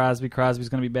without Crosby. Crosby's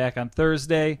going to be back on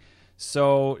Thursday,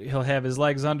 so he'll have his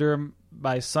legs under him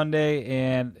by Sunday,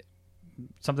 and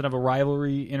something of a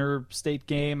rivalry interstate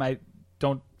game. I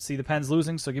don't see the Pens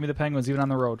losing, so give me the Penguins even on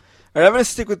the road. All right, I'm going to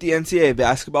stick with the NCAA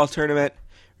basketball tournament.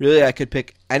 Really, I could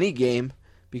pick any game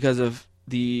because of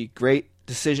the great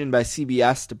decision by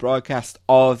CBS to broadcast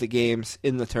all of the games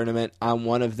in the tournament on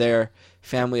one of their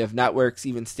family of networks.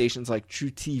 Even stations like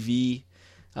True TV,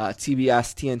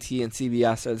 TBS, TNT, and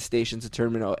CBS are the stations the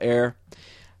tournament will air.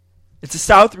 It's a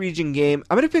South Region game.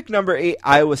 I'm going to pick number 8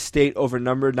 Iowa State over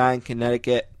number 9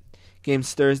 Connecticut.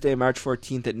 Game's Thursday, March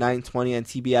 14th at 9:20 on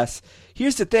TBS.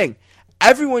 Here's the thing.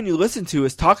 Everyone you listen to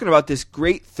is talking about this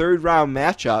great third-round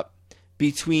matchup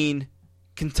between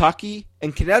Kentucky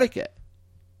and Connecticut.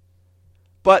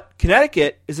 But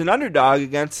Connecticut is an underdog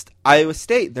against Iowa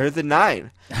State. They're the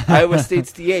 9. Iowa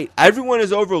State's the 8. Everyone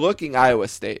is overlooking Iowa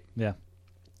State. Yeah.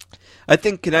 I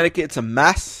think Connecticut's a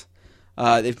mess.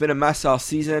 They've been a mess all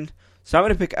season. So I'm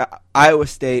going to pick Iowa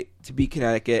State to beat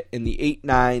Connecticut in the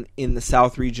 8-9 in the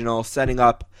South Regional, setting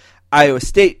up Iowa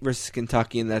State versus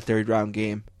Kentucky in that third-round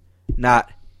game,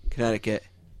 not Connecticut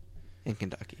and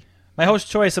Kentucky. My host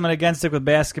choice, I'm going to again stick with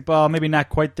basketball. Maybe not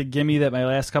quite the gimme that my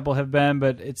last couple have been,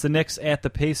 but it's the Knicks at the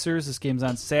Pacers. This game's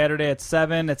on Saturday at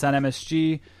 7. It's on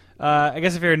MSG. I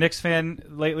guess if you're a Knicks fan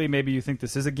lately, maybe you think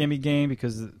this is a gimme game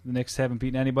because the Knicks haven't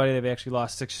beaten anybody. They've actually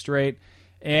lost 6 straight.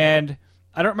 And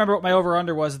I don't remember what my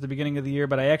over-under was at the beginning of the year,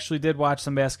 but I actually did watch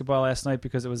some basketball last night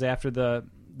because it was after the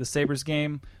Sabres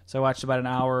game. So I watched about an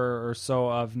hour or so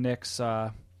of Knicks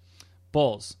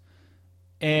Bulls.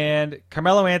 And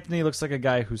Carmelo Anthony looks like a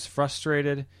guy who's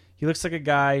frustrated. He looks like a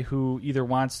guy who either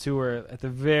wants to or at the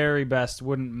very best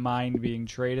wouldn't mind being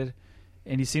traded.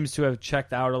 And he seems to have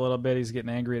checked out a little bit. He's getting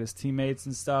angry at his teammates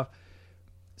and stuff.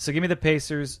 So give me the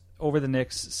Pacers over the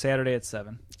Knicks Saturday at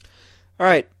 7. All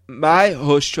right, my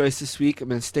host choice this week, I'm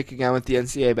going to stick again with the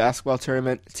NCAA basketball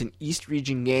tournament. It's an East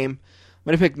Region game. I'm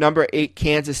going to pick number 8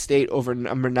 Kansas State over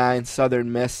number 9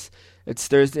 Southern Miss. It's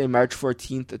Thursday, March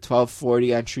 14th at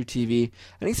 12:40 on True TV.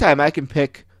 Anytime I can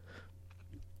pick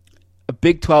a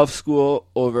Big 12 school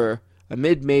over a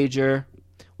mid-major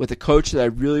with a coach that I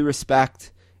really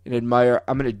respect and admire,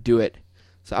 I'm going to do it.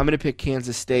 So I'm going to pick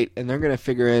Kansas State, and they're going to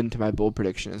figure into my bold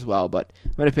prediction as well. But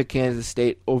I'm going to pick Kansas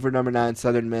State over number 9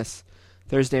 Southern Miss.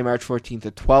 Thursday, March 14th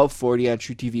at 12:40 on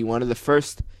True TV, one of the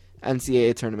first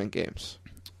NCAA tournament games.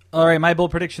 All right, my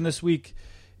bold prediction this week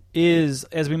is,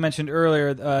 as we mentioned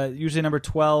earlier, usually number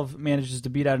 12 manages to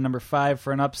beat out a number 5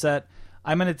 for an upset.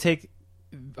 I'm going to take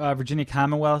Virginia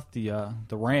Commonwealth, the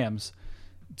Rams,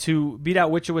 to beat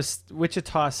out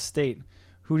Wichita State.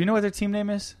 Who do you know what their team name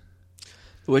is?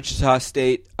 Wichita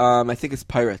State, I think it's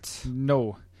Pirates.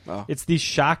 No, It's the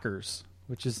Shockers.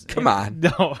 Which is Come on.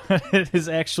 No, it is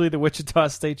actually the Wichita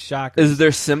State Shockers. Is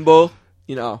their symbol,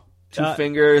 two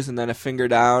fingers and then a finger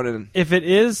down? And if it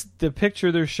is, the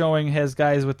picture they're showing has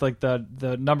guys with like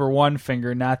the number 1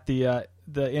 finger, not the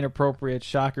inappropriate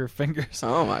shocker fingers.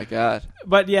 Oh my God!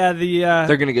 But yeah,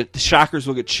 they're gonna the Shockers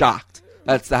will get shocked.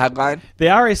 That's the headline. They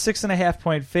are a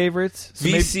 6.5-point favorite. So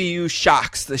VCU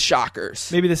shocks the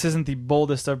Shockers. Maybe this isn't the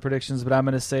boldest of predictions, but I'm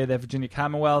going to say that Virginia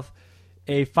Commonwealth,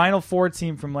 a Final Four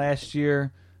team from last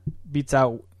year, beats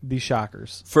out the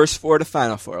Shockers. First 4 to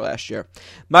Final Four last year.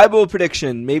 My bold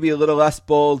prediction, maybe a little less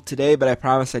bold today, but I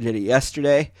promise I did it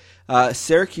yesterday.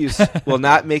 Syracuse will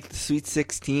not make the Sweet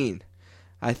 16.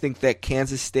 I think that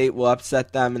Kansas State will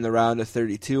upset them in the round of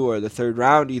 32 or the third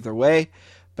round, either way.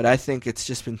 But I think it's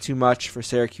just been too much for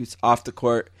Syracuse off the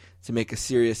court to make a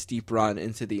serious deep run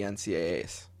into the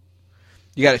NCAAs.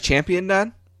 You got a champion,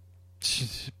 Don?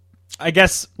 I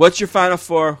guess. What's your Final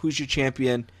Four? Who's your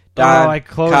champion? Don,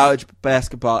 college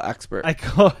basketball expert.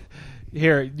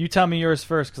 Here, you tell me yours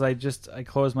first because I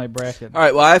closed my bracket. All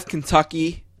right, well, I have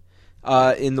Kentucky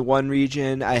in the one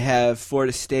region. I have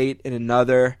Florida State in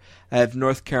another. I have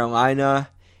North Carolina.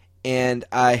 And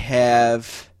I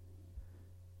have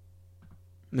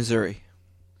Missouri.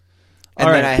 And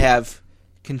then I have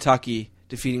Kentucky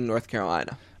defeating North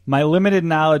Carolina. My limited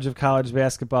knowledge of college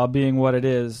basketball being what it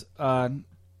is, I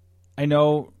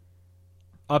know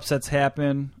upsets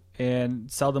happen and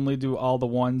seldomly do all the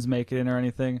ones make it in or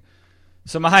anything.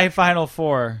 So my Final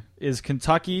Four is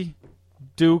Kentucky,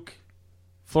 Duke,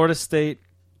 Florida State,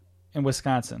 and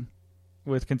Wisconsin,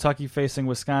 with Kentucky facing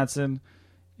Wisconsin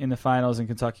in the finals and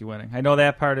Kentucky winning. I know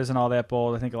that part isn't all that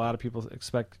bold. I think a lot of people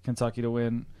expect Kentucky to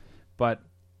win, but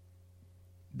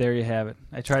there you have it.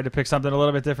 I tried to pick something a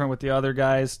little bit different with the other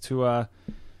guys to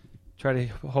try to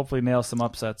hopefully nail some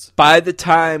upsets. By the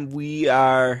time we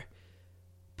are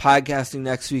podcasting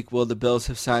next week, will the Bills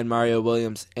have signed Mario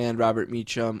Williams and Robert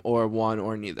Meacham, or one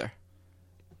or neither?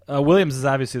 Williams is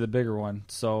obviously the bigger one,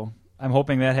 so I'm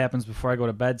hoping that happens before I go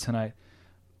to bed tonight.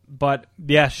 But,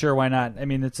 yeah, sure, why not? I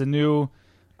mean, it's a new,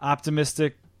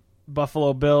 optimistic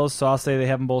Buffalo Bills, so I'll say they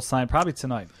have them both signed probably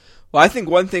tonight. Well, I think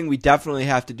one thing we definitely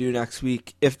have to do next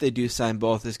week, if they do sign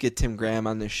both, is get Tim Graham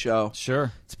on this show.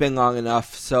 Sure. It's been long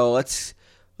enough, so let's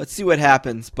see what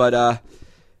happens. But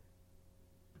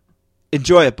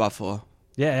enjoy it, Buffalo.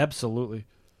 Yeah, absolutely.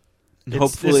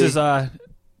 Hopefully, this is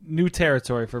new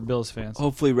territory for Bills fans.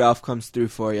 Hopefully Ralph comes through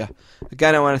for you.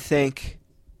 Again, I want to thank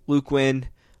Luke Wynn. I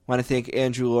want to thank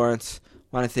Andrew Lawrence.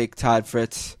 I want to thank Todd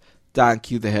Fritz. Don,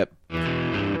 cue the hip.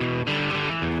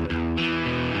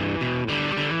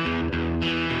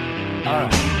 All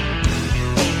right.